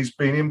ball, he's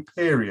been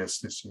imperious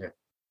this year.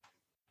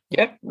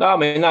 Yeah, no, I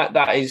mean,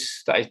 that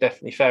is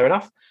definitely fair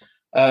enough.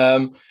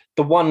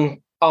 The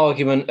one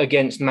argument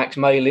against Max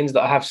Malins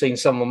that I have seen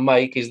someone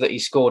make is that he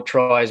scored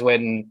tries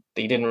when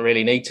he didn't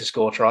really need to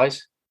score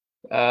tries.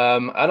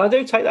 And I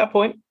do take that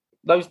point.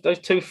 Those 2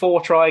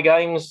 4-try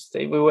games,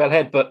 we were well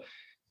ahead, but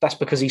that's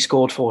because he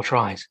scored 4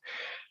 tries.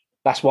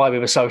 That's why we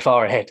were so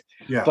far ahead.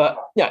 Yeah. But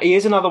he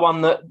is another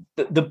one that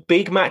the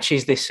big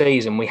matches this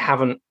season, we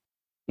haven't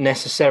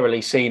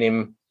necessarily seen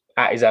him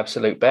at his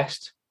absolute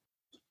best.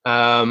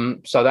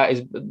 So that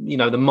is,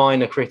 the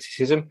minor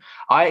criticism.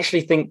 I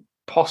actually think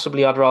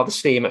possibly I'd rather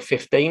see him at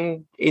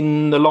 15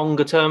 in the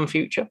longer term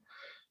future.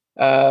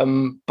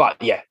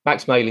 But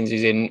Max Malins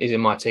is in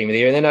my team of the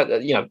year. And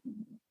then,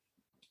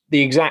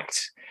 the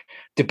exact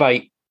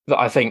debate that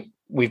I think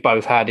we've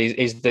both had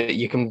is that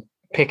you can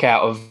pick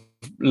out of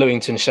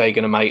Lewington,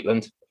 Shegan and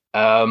Maitland,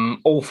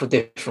 all for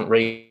different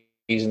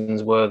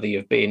reasons worthy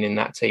of being in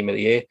that team of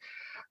the year.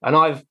 And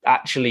I've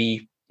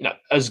actually,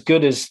 as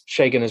good as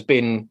Shegan has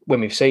been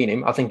when we've seen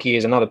him, I think he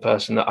is another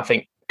person that I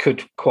think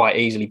could quite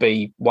easily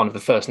be one of the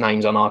first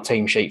names on our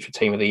team sheet for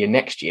team of the year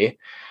next year.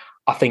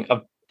 I think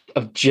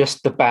I've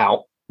just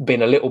about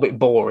been a little bit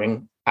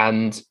boring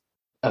and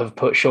have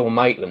put Sean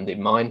Maitland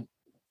in mine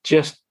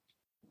just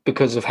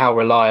because of how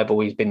reliable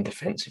he's been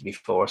defensively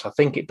for us. I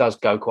think it does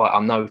go quite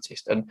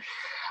unnoticed. And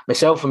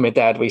myself and my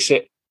dad, we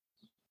sit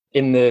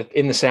in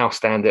the South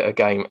Stand at a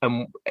game,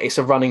 and it's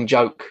a running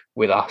joke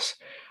with us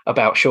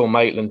about Sean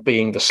Maitland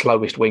being the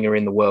slowest winger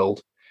in the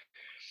world.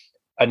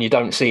 And you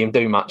don't see him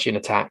do much in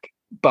attack,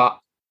 but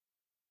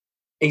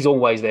he's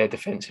always there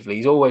defensively.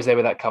 He's always there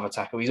with that cover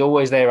tackle. He's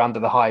always there under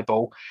the high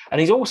ball.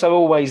 And he's also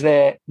always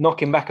there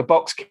knocking back a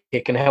box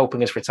kick and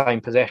helping us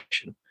retain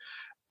possession.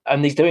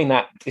 And he's doing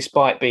that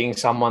despite being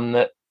someone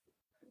that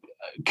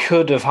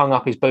could have hung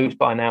up his boots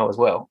by now as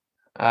well.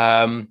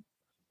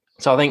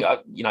 So I think,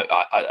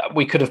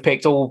 we could have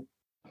picked all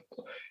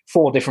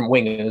 4 different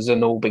wingers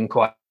and all been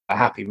quite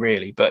happy,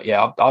 really. But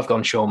I've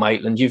gone Sean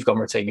Maitland. You've gone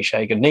Rotimi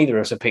Shegan. Neither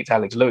of us have picked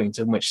Alex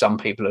Lewington, which some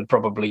people would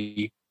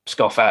probably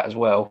scoff at as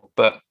well.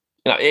 But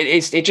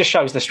it just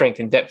shows the strength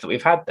and depth that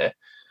we've had there.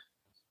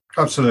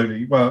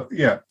 Absolutely. Well,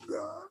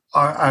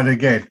 and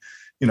again,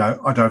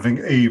 I don't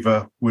think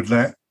either would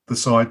let the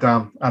side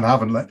down and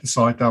haven't let the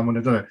side down when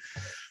they do it.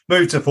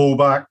 Move to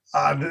fullback,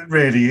 and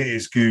really it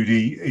is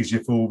Goody. He's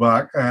your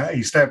fullback.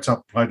 He stepped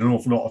up, played an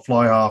awful lot of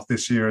fly half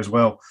this year as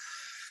well.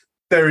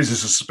 There is a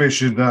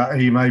suspicion that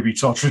he may be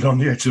tottering on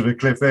the edge of a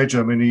cliff edge.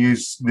 I mean, he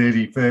is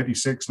nearly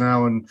 36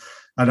 now, and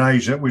an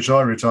age at which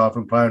I retired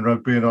from playing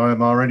rugby, and I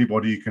admire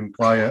anybody who can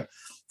play at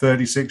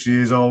 36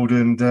 years old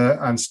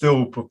and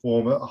still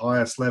perform at the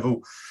highest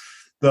level.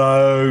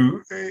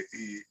 Though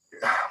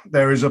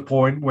there is a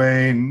point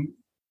when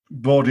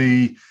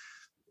body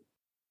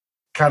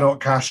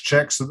cannot cash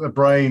checks at the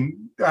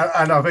brain.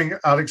 And I think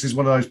Alex is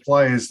one of those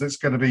players that's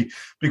going to be,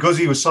 because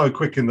he was so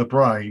quick in the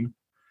brain,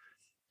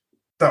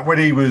 that when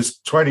he was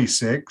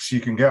 26, you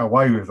can get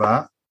away with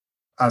that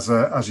as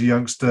a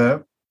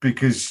youngster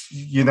because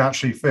you're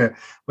naturally fit.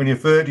 When you're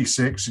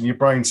 36 and your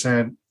brain's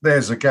saying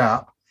there's a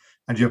gap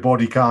and your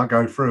body can't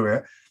go through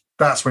it,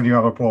 that's when you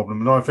have a problem.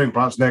 And I think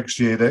perhaps next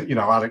year that,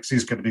 Alex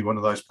is going to be one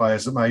of those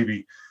players that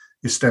maybe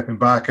is stepping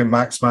back and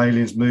Max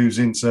Malins moves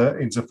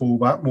into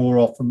fullback more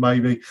often,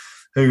 maybe.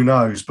 Who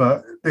knows?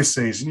 But this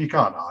season, you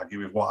can't argue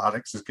with what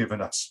Alex has given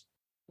us.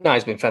 No,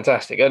 he's been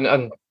fantastic.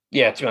 And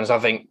yeah, to be honest, I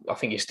think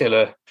he's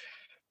still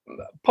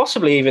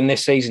possibly even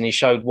this season he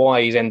showed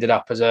why he's ended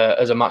up as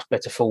a much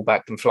better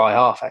fullback than fly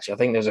half. Actually, I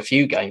think there's a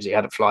few games he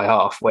had at fly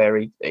half where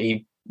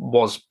he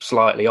was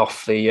slightly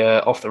off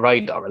the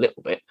radar a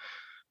little bit.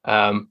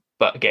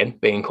 But again,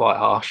 being quite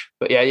harsh.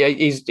 But yeah,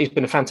 he's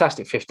been a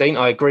fantastic 15.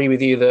 I agree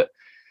with you that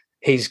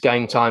his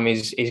game time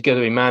is going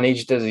to be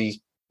managed as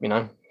he's,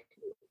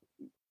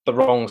 the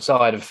wrong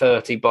side of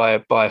 30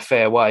 by a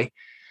fair way.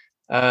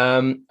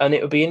 And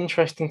it would be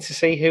interesting to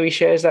see who he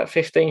shares that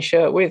 15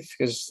 shirt with,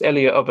 because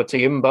Elliot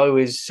Obatiyimbo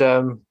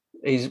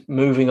is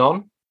moving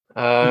on.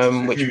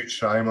 Which is a huge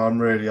shame. I'm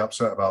really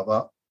upset about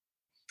that.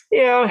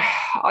 Yeah,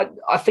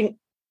 I think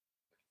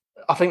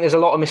there's a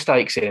lot of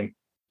mistakes in him.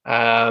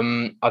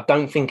 I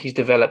don't think he's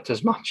developed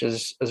as much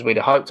as we'd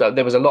have hoped.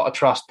 There was a lot of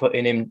trust put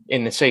in him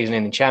in the season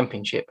in the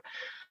Championship,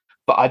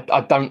 but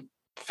I don't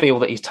feel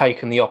that he's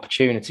taken the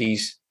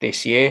opportunities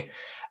this year.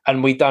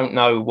 And we don't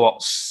know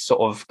what's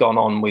sort of gone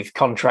on with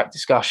contract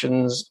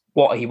discussions,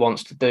 what he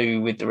wants to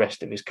do with the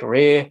rest of his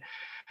career,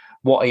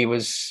 what he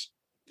was,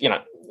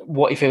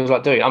 what he feels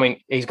like doing. I mean,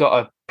 he's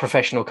got a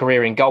professional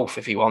career in golf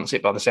if he wants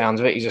it, by the sounds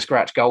of it. He's a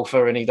scratch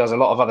golfer and he does a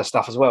lot of other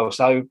stuff as well.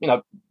 So,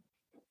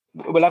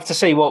 we'll have to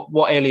see what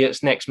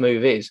Elliot's next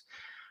move is.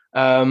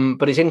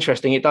 But it's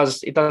interesting. It does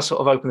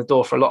sort of open the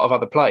door for a lot of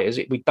other players.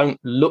 We don't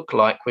look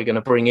like we're going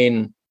to bring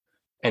in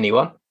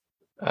anyone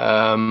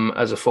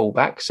as a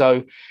fullback.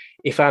 So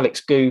if Alex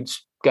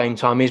Goode's game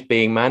time is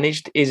being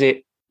managed, is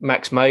it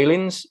Max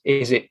Malins?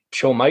 Is it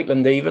Sean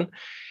Maitland even?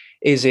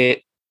 Is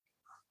it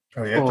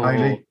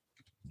Daly?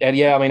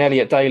 Yeah, I mean,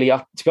 Elliot Daly,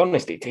 to be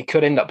honest, it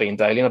could end up being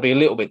Daly, and I'd be a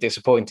little bit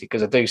disappointed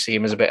because I do see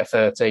him as a better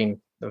 13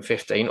 than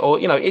 15. Or,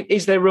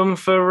 is there room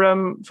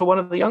for one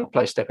of the young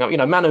players stepping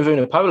up? Manu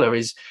Vunipola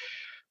is,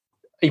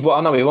 well,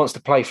 I know he wants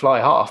to play fly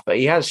half, but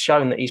he has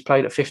shown that he's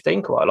played at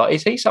 15 quite a lot.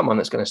 Is he someone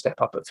that's going to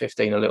step up at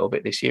 15 a little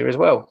bit this year as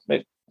well?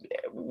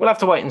 We'll have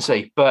to wait and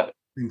see. But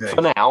Indeed.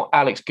 For now,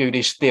 Alex Goode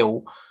is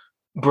still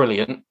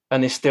brilliant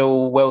and is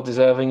still well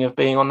deserving of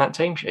being on that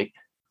team sheet.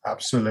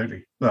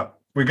 Absolutely. Look,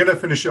 we're going to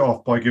finish it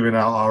off by giving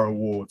out our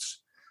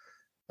awards.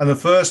 And the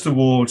first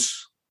award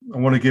I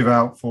want to give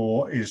out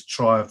for is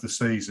Try of the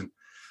Season.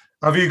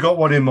 Have you got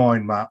one in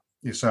mind, Matt,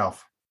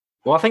 yourself?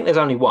 Well, I think there's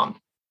only one,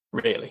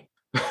 really.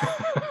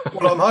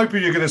 Well, I'm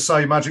hoping you're going to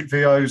say Magic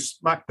Theo's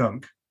Mac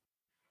Dunk.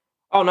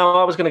 Oh, no,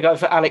 I was going to go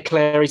for Alec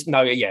Clary's.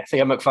 No, yeah,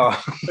 Theo McFarlane.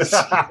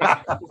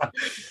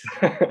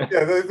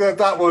 Yeah,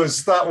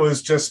 that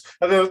was just,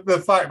 and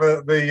the fact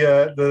that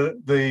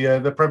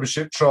the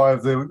Premiership try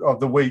of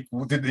the week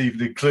didn't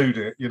even include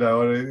it. And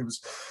it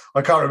was,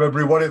 I can't remember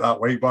who won it that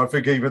week, but I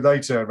think even they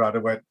turned around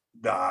and went,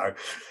 no,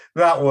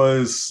 that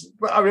was.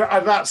 I mean,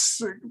 and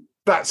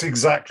that's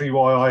exactly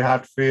why I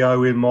had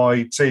Theo in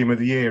my team of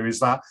the year. Is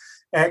that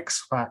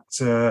X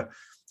factor?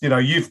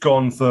 You've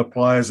gone for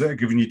players that are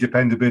giving you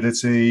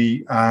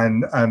dependability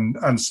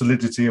and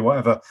solidity or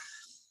whatever.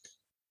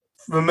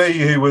 For me,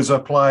 who was a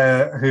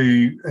player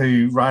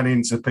who ran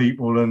into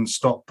people and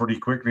stopped pretty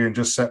quickly and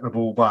just set the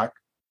ball back,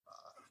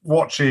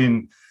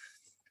 watching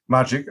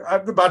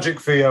the Magic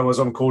Theo, as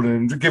I'm calling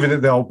him, giving it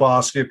the old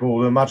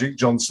basketball, the Magic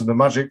Johnson, the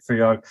Magic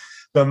Theo,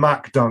 the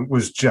Mac Dunk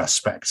was just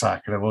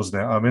spectacular,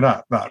 wasn't it? I mean,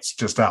 that's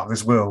just out of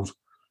this world.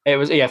 It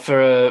was, yeah,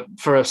 for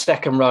a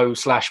second row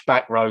 /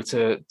 back row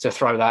to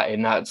throw that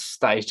in, that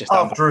is just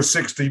after a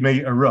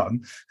 60-metre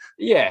run.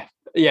 Yeah.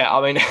 I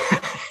mean,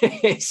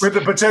 with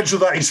the potential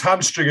that his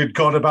hamstring had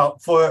gone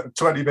about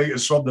 20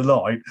 metres from the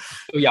line.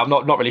 Yeah, I'm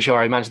not really sure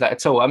how he managed that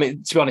at all. I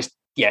mean, to be honest,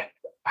 yeah,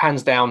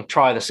 hands down,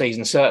 try of the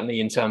season,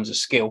 certainly in terms of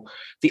skill.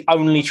 The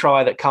only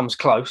try that comes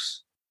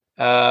close,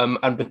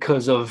 and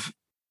because of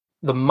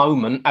the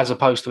moment, as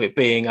opposed to it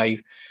being a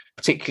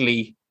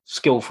particularly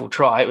skillful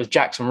try, it was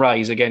Jackson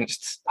Ray's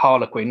against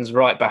Harlequins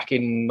right back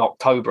in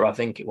October, I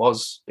think it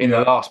was, in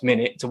the last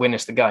minute to win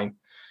us the game.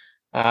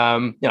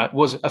 It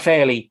was a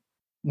fairly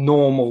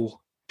normal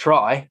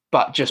try,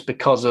 but just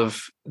because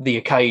of the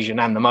occasion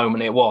and the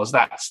moment it was,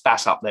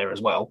 that's up there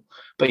as well.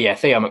 But yeah,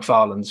 Theo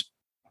McFarlane's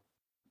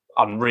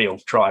unreal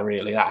try,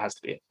 really. That has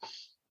to be it.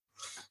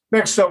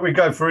 Next up, we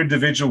go for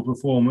individual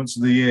performance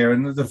of the year.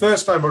 And the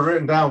first name I've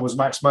written down was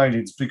Max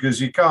Malins, because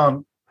you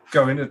can't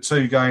go into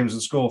 2 games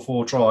and score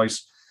 4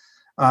 tries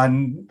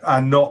and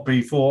not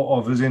be thought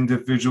of as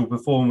individual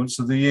performance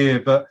of the year.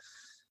 But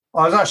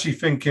I was actually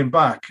thinking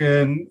back,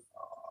 and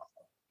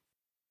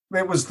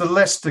it was the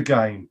Leicester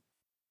game.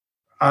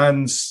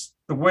 And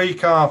the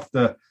week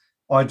after,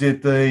 I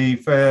did the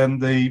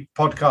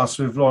podcast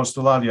with Lawrence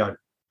Dallaglio,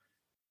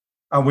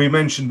 and we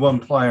mentioned one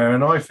player,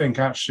 and I think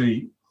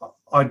actually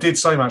I did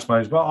say Max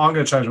Mays, but I'm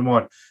going to change my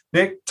mind.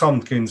 Nick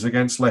Tompkins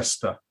against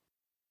Leicester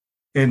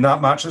in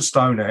that match at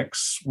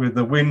StoneX with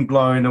the wind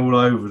blowing all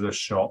over the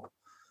shop.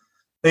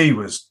 He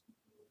was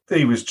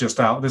just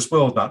out of this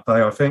world that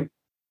day, I think.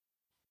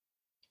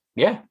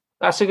 Yeah,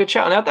 that's a good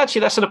shout. Now,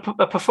 actually, that's a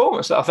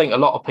performance that I think a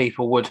lot of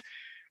people would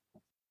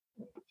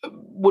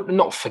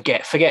not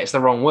forget. Forget is the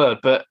wrong word,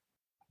 but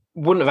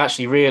wouldn't have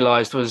actually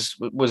realised was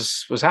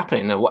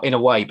happening in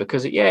a way,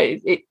 because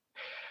it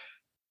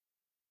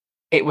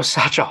was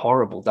such a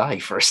horrible day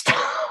for a start.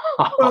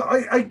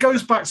 Well, it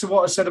goes back to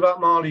what I said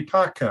about Marley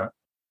Packer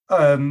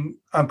and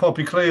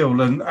Poppy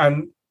Cleal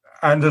and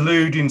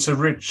alluding to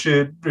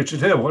Richard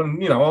Hill.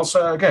 And, I'll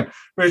say it again,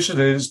 Richard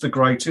is the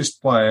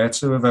greatest player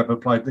to have ever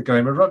played the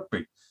game of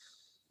rugby.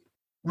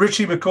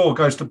 Richie McCaw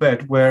goes to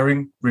bed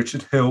wearing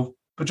Richard Hill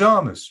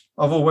pyjamas.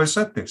 I've always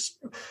said this.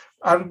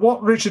 And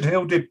what Richard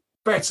Hill did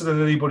better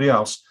than anybody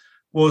else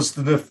was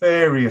the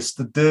nefarious,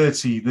 the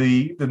dirty,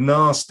 the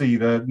nasty,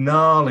 the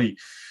gnarly,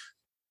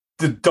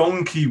 the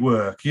donkey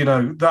work,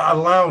 that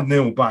allowed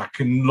Neil Back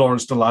and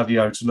Lawrence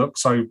Dallaglio to look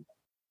so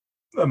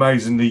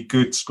amazingly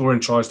good, scoring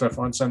tries left,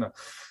 right, and centre.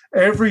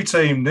 Every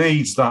team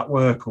needs that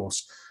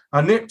workhorse.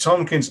 And Nick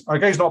Tompkins,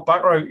 okay, he's not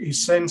back row,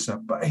 he's centre,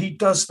 but he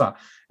does that.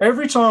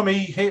 Every time he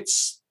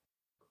hits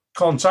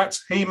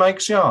contact, he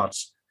makes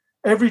yards.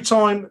 Every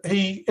time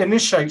he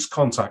initiates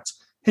contact,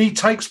 he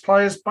takes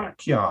players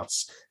back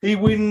yards. He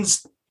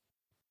wins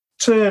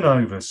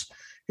turnovers.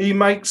 He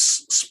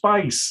makes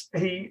space.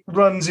 He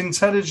runs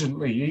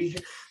intelligently.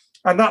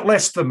 And that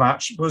Leicester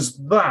match was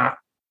that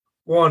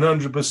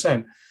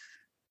 100%.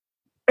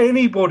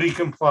 Anybody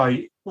can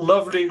play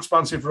lovely,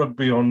 expansive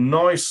rugby on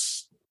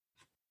nice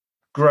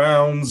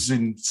grounds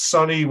in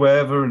sunny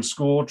weather and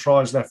score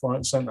tries left, right,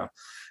 and centre.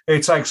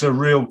 It takes a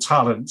real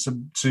talent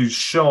to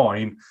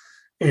shine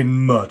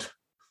in mud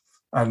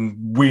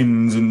and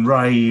wind and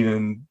rain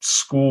and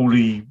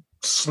squally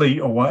sleet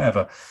or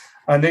whatever.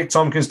 And Nick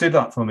Tompkins did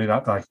that for me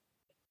that day.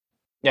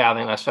 Yeah, I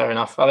think that's fair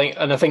enough.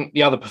 I think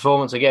the other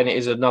performance, again, it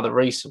is another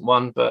recent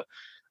one, but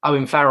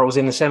Owen Farrell's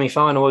in the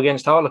semi-final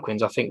against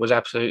Harlequins, I think, was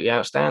absolutely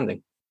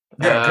outstanding.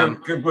 Yeah,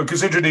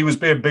 considering he was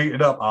being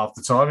beaten up half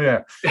the time,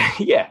 yeah.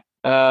 Yeah.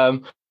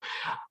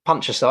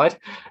 Punch aside.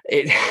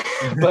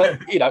 But,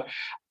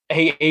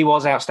 he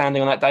was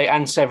outstanding on that day,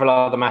 and several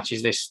other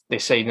matches this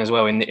season as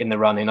well in the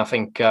running. I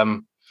think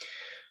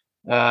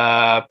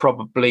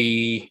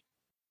probably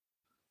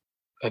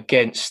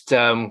against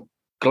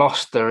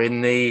Gloucester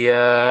in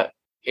the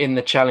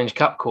Challenge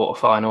Cup quarter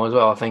final as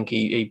well. I think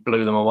he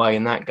blew them away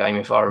in that game,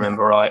 if I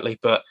remember rightly.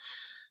 But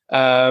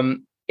there's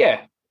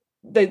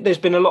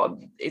been a lot.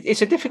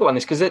 It's a difficult one,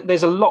 this, because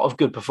there's a lot of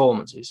good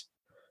performances.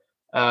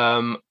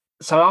 So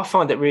I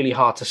find it really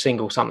hard to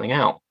single something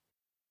out.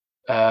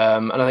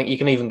 And I think you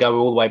can even go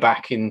all the way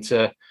back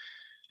into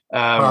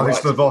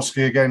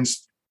Slavosky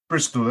against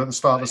Bristol at the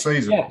start of the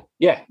season.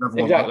 Yeah,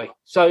 exactly.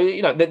 So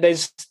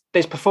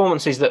there's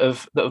performances that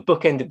have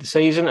bookended the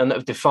season and that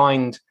have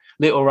defined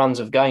little runs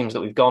of games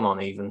that we've gone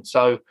on even.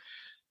 So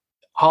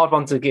hard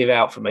one to give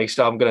out for me.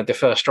 So I'm going to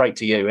defer straight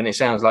to you. And it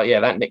sounds like,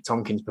 that Nick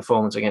Tompkins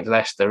performance against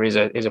Leicester is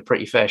a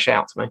pretty fair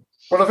shout to me.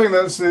 Well, I think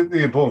that's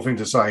the important thing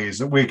to say is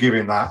that we're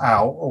giving that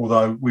out,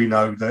 although we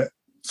know that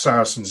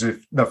Saracens,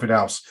 if nothing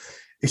else,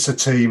 it's a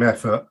team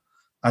effort.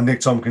 And Nick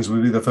Tompkins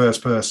would be the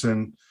first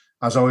person,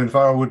 as Owen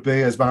Farrell would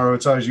be, as Maro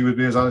Itoje would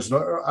be, as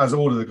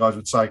all of the guys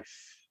would say,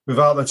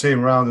 without the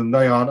team around them,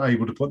 they aren't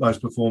able to put those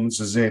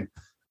performances in.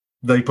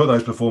 They put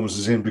those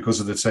performances in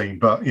because of the team.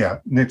 But yeah,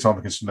 Nick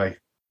Tompkins for me,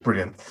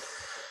 brilliant.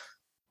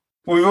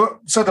 We've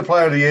said the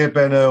player of the year,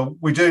 Ben Earl.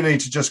 We do need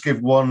to just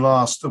give one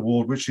last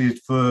award, which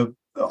is for,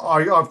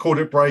 I've called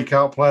it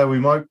breakout player. We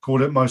might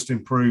call it most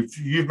improved.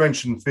 You've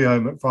mentioned Theo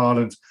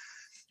McFarland.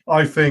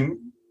 I think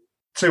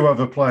two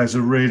other players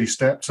have really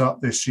stepped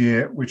up this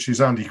year, which is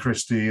Andy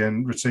Christie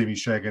and Rotimi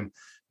Shegan.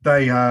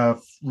 They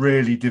have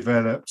really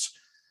developed.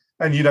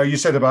 And, you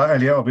said about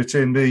Elliot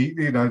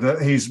Obitimbi,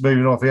 that he's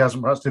moving off. He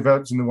hasn't perhaps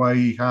developed in the way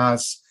he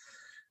has.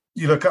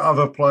 You look at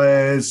other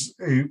players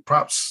who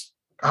perhaps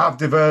have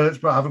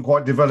developed but haven't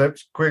quite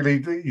developed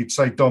quickly. You'd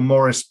say Don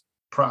Morris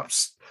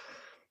perhaps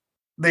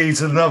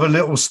needs another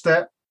little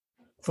step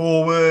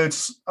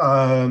forwards.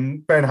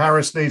 Ben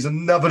Harris needs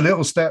another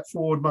little step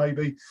forward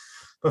maybe.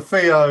 But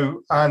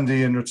Theo,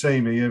 Andy and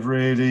Rotimi have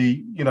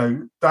really,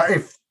 that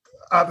if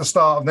at the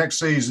start of next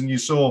season you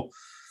saw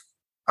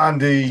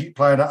Andy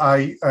playing at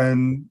 8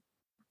 and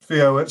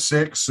Theo at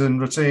 6 and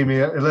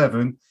Rotimi at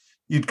 11,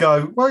 you'd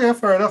go, well, yeah,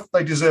 fair enough.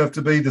 They deserve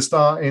to be the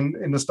starting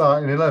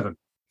 11,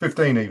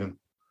 15 even.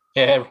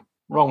 Yeah,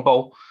 wrong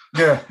ball.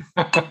 Yeah.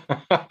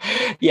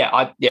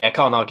 I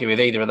can't argue with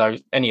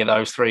any of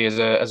those three as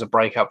a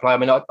breakout player. I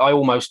mean, I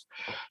almost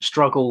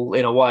struggle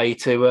in a way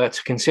to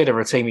consider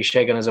Rotimi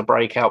Shegan as a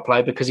breakout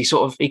player because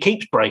he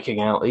keeps breaking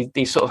out.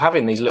 He's sort of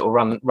having these little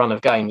run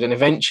of games, and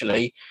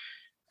eventually,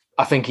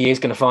 I think he is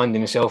going to find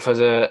himself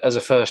as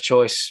a first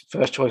choice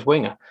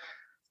winger.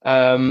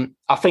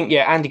 I think,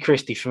 Andy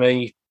Christie for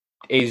me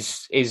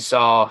is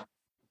our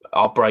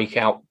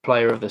breakout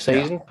player of the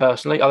season.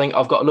 Personally, I think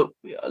I've got to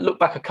look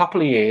back a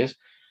couple of years.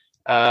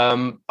 I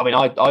mean,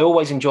 I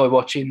always enjoy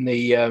watching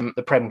the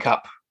Prem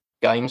Cup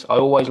games. I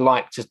always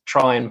like to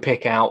try and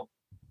pick out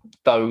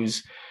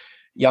those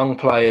young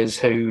players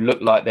who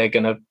look like they're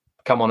going to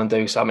come on and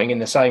do something, in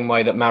the same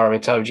way that Maro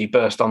Itoje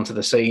burst onto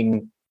the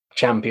scene,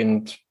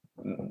 championed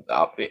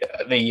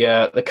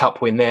the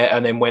cup win there,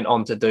 and then went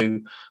on to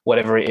do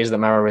whatever it is that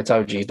Maro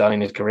Itoje has done in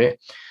his career.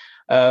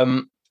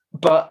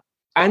 But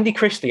Andy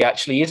Christie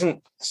actually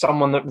isn't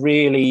someone that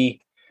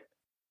really...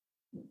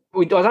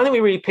 I don't think we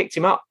really picked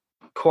him up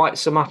quite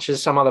so much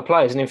as some other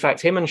players. And in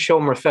fact, him and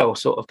Sean Raffel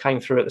sort of came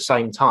through at the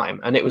same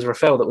time. And it was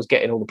Raffel that was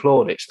getting all the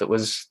plaudits, that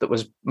was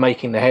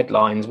making the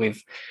headlines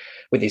with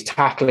his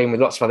tackling,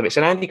 with lots of other bits.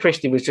 And Andy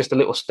Christie was just a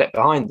little step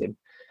behind him.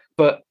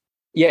 But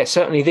yeah,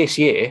 certainly this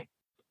year,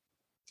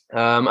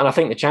 and I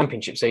think the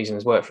championship season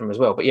has worked for him as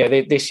well. But yeah,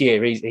 this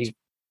year he's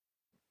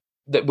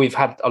that we've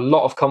had a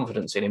lot of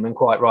confidence in him, and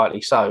quite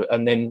rightly so.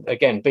 And then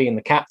again, being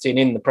the captain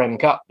in the Prem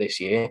Cup this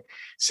year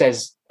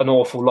says an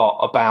awful lot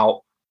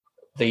about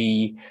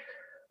the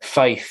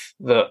faith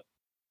that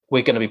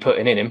we're going to be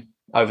putting in him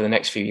over the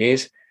next few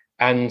years.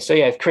 And so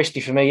yeah,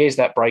 Christie for me is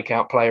that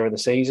breakout player of the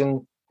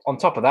season. On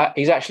top of that,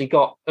 he's actually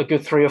got a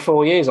good 3 or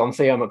 4 years on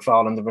Theo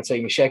McFarland and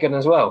Rotimi Shegan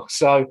as well.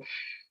 So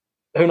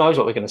who knows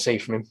what we're going to see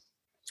from him.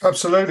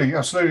 Absolutely.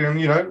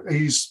 And,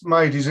 he's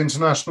made his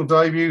international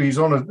debut. He's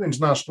on an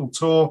international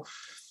tour.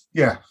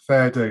 Yeah,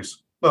 fair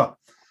dues. But,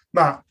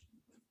 Matt,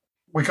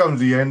 we come to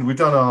the end. We've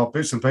done our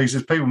bits and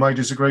pieces. People may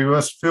disagree with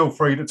us. Feel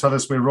free to tell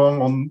us we're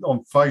wrong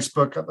on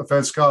Facebook at the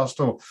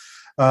Fezcast, or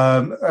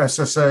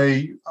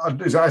SSA,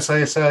 is that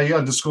SASA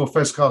 _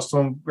 Fezcast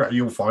on,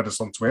 you'll find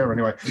us on Twitter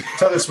anyway.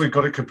 Tell us we've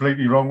got it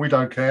completely wrong. We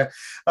don't care.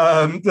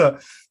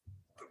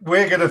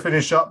 We're going to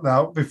finish up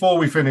now. Before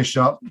we finish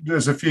up,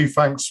 there's a few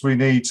thanks we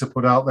need to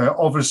put out there.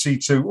 Obviously,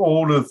 to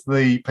all of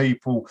the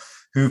people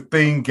who've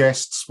been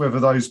guests, whether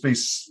those be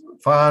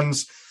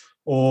fans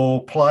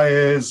or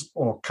players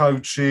or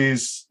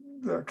coaches.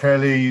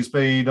 Kelly's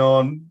been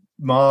on,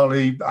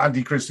 Marley,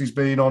 Andy Christie's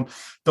been on,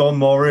 Don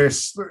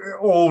Morris,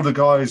 all the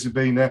guys who've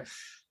been there.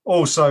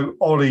 Also,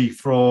 Ollie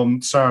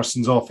from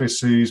Saracen's office,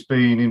 who's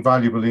been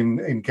invaluable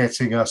in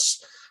getting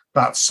us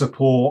that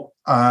support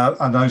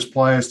and those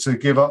players to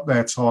give up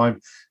their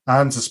time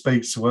and to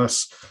speak to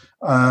us.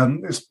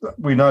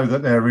 We know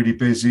that they're really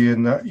busy,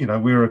 and that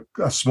we're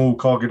a small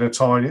cog in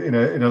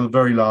a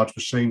very large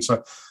machine.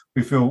 So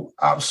we feel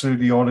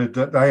absolutely honoured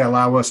that they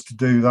allow us to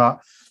do that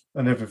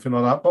and everything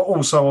like that. But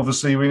also,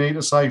 obviously, we need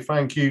to say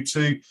thank you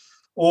to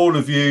all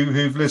of you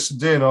who've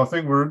listened in. I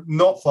think we're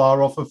not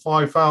far off of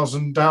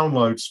 5,000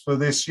 downloads for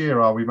this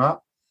year, are we, Matt?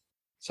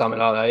 Something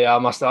like that.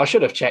 Yeah, I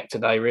should have checked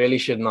today, really,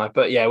 shouldn't I?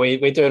 But yeah,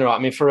 we're doing all right. I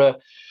mean, for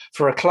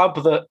a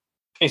club that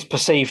is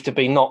perceived to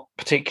be not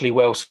particularly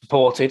well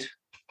supported,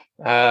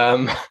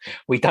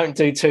 we don't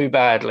do too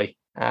badly.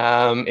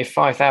 If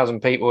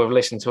 5,000 people have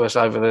listened to us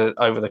over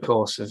the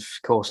course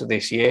of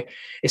this year,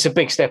 it's a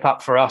big step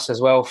up for us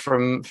as well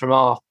from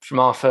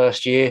our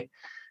first year.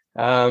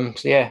 So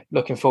yeah,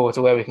 looking forward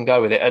to where we can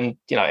go with it. And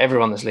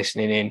everyone that's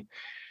listening in,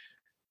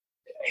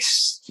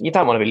 you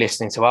don't want to be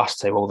listening to us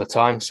two all the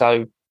time.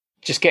 So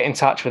just get in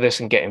touch with us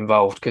and get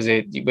involved, because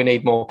we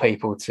need more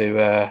people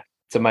to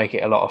make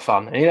it a lot of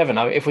fun. And you never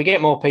know, if we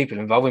get more people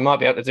involved, we might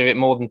be able to do it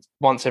more than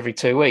once every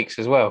 2 weeks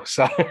as well.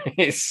 So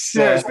it's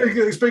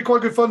been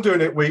quite good fun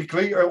doing it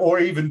weekly, or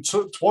even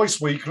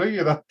twice weekly.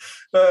 But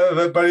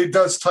it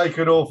does take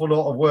an awful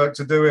lot of work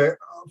to do it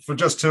for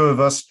just two of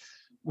us.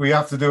 We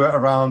have to do it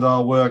around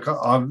our work.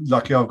 I'm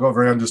lucky I've got a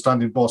very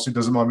understanding boss who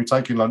doesn't mind me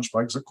taking lunch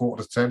breaks at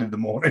 9:45 in the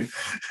morning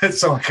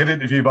so I can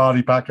interview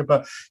Barney Packer.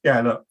 But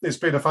yeah, look, it's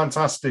been a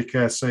fantastic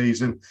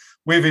season.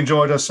 We've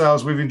enjoyed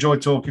ourselves. We've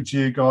enjoyed talking to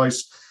you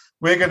guys.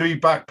 We're going to be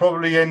back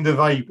probably end of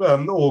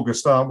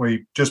August, aren't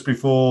we? Just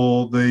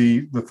before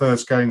the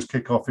first games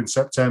kick off in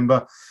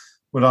September.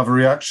 We'll have a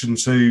reaction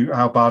to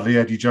how badly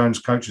Eddie Jones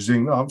coaches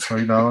England. I'm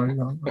sorry,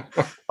 no.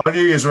 Our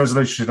New Year's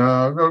resolution.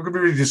 I'm going to be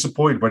really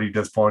disappointed when he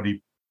does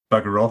finally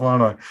bugger off,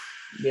 aren't I?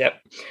 Yeah.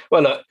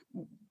 Well, look,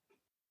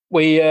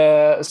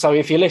 so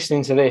if you're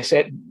listening to this,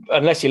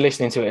 unless you're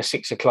listening to it at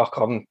 6 o'clock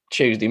on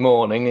Tuesday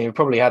morning, you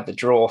probably had the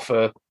draw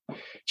for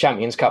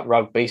Champions Cup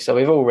rugby. So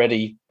we've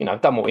already,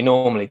 done what we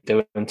normally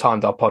do and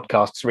timed our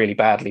podcasts really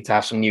badly to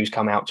have some news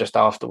come out just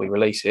after we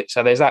release it.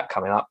 So there's that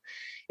coming up.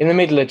 In the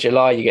middle of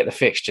July, you get the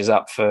fixtures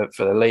up for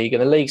the league,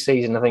 and the league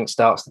season, I think,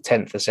 starts the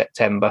 10th of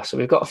September. So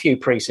we've got a few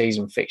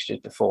pre-season fixtures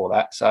before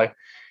that. So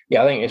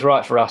yeah, I think it's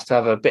right for us to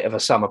have a bit of a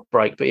summer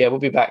break. But yeah, we'll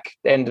be back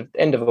end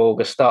of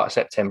August, start of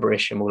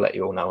September-ish, and we'll let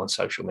you all know on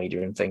social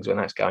media and things when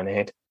that's going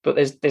ahead. But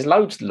there's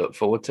loads to look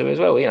forward to as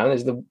well.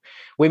 There's the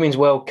Women's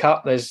World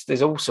Cup.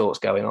 There's all sorts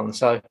going on.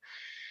 So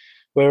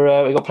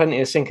we've got plenty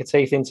to sink our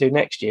teeth into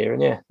next year.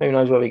 And yeah, who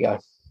knows where we go.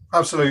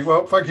 Absolutely.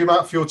 Well, thank you,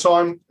 Matt, for your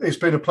time. It's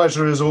been a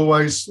pleasure as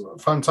always.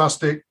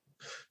 Fantastic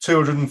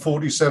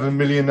 247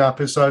 million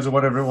episodes or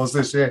whatever it was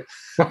this year.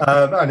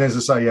 And as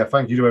I say,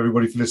 thank you to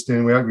everybody for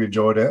listening. We hope you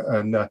enjoyed it,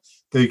 and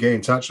do get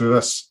in touch with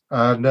us.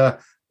 And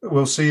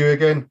we'll see you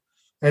again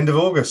end of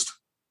August.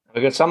 Have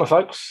a good summer,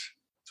 folks.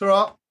 It's all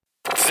right.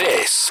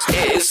 This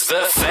is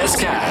the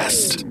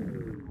Fezcast.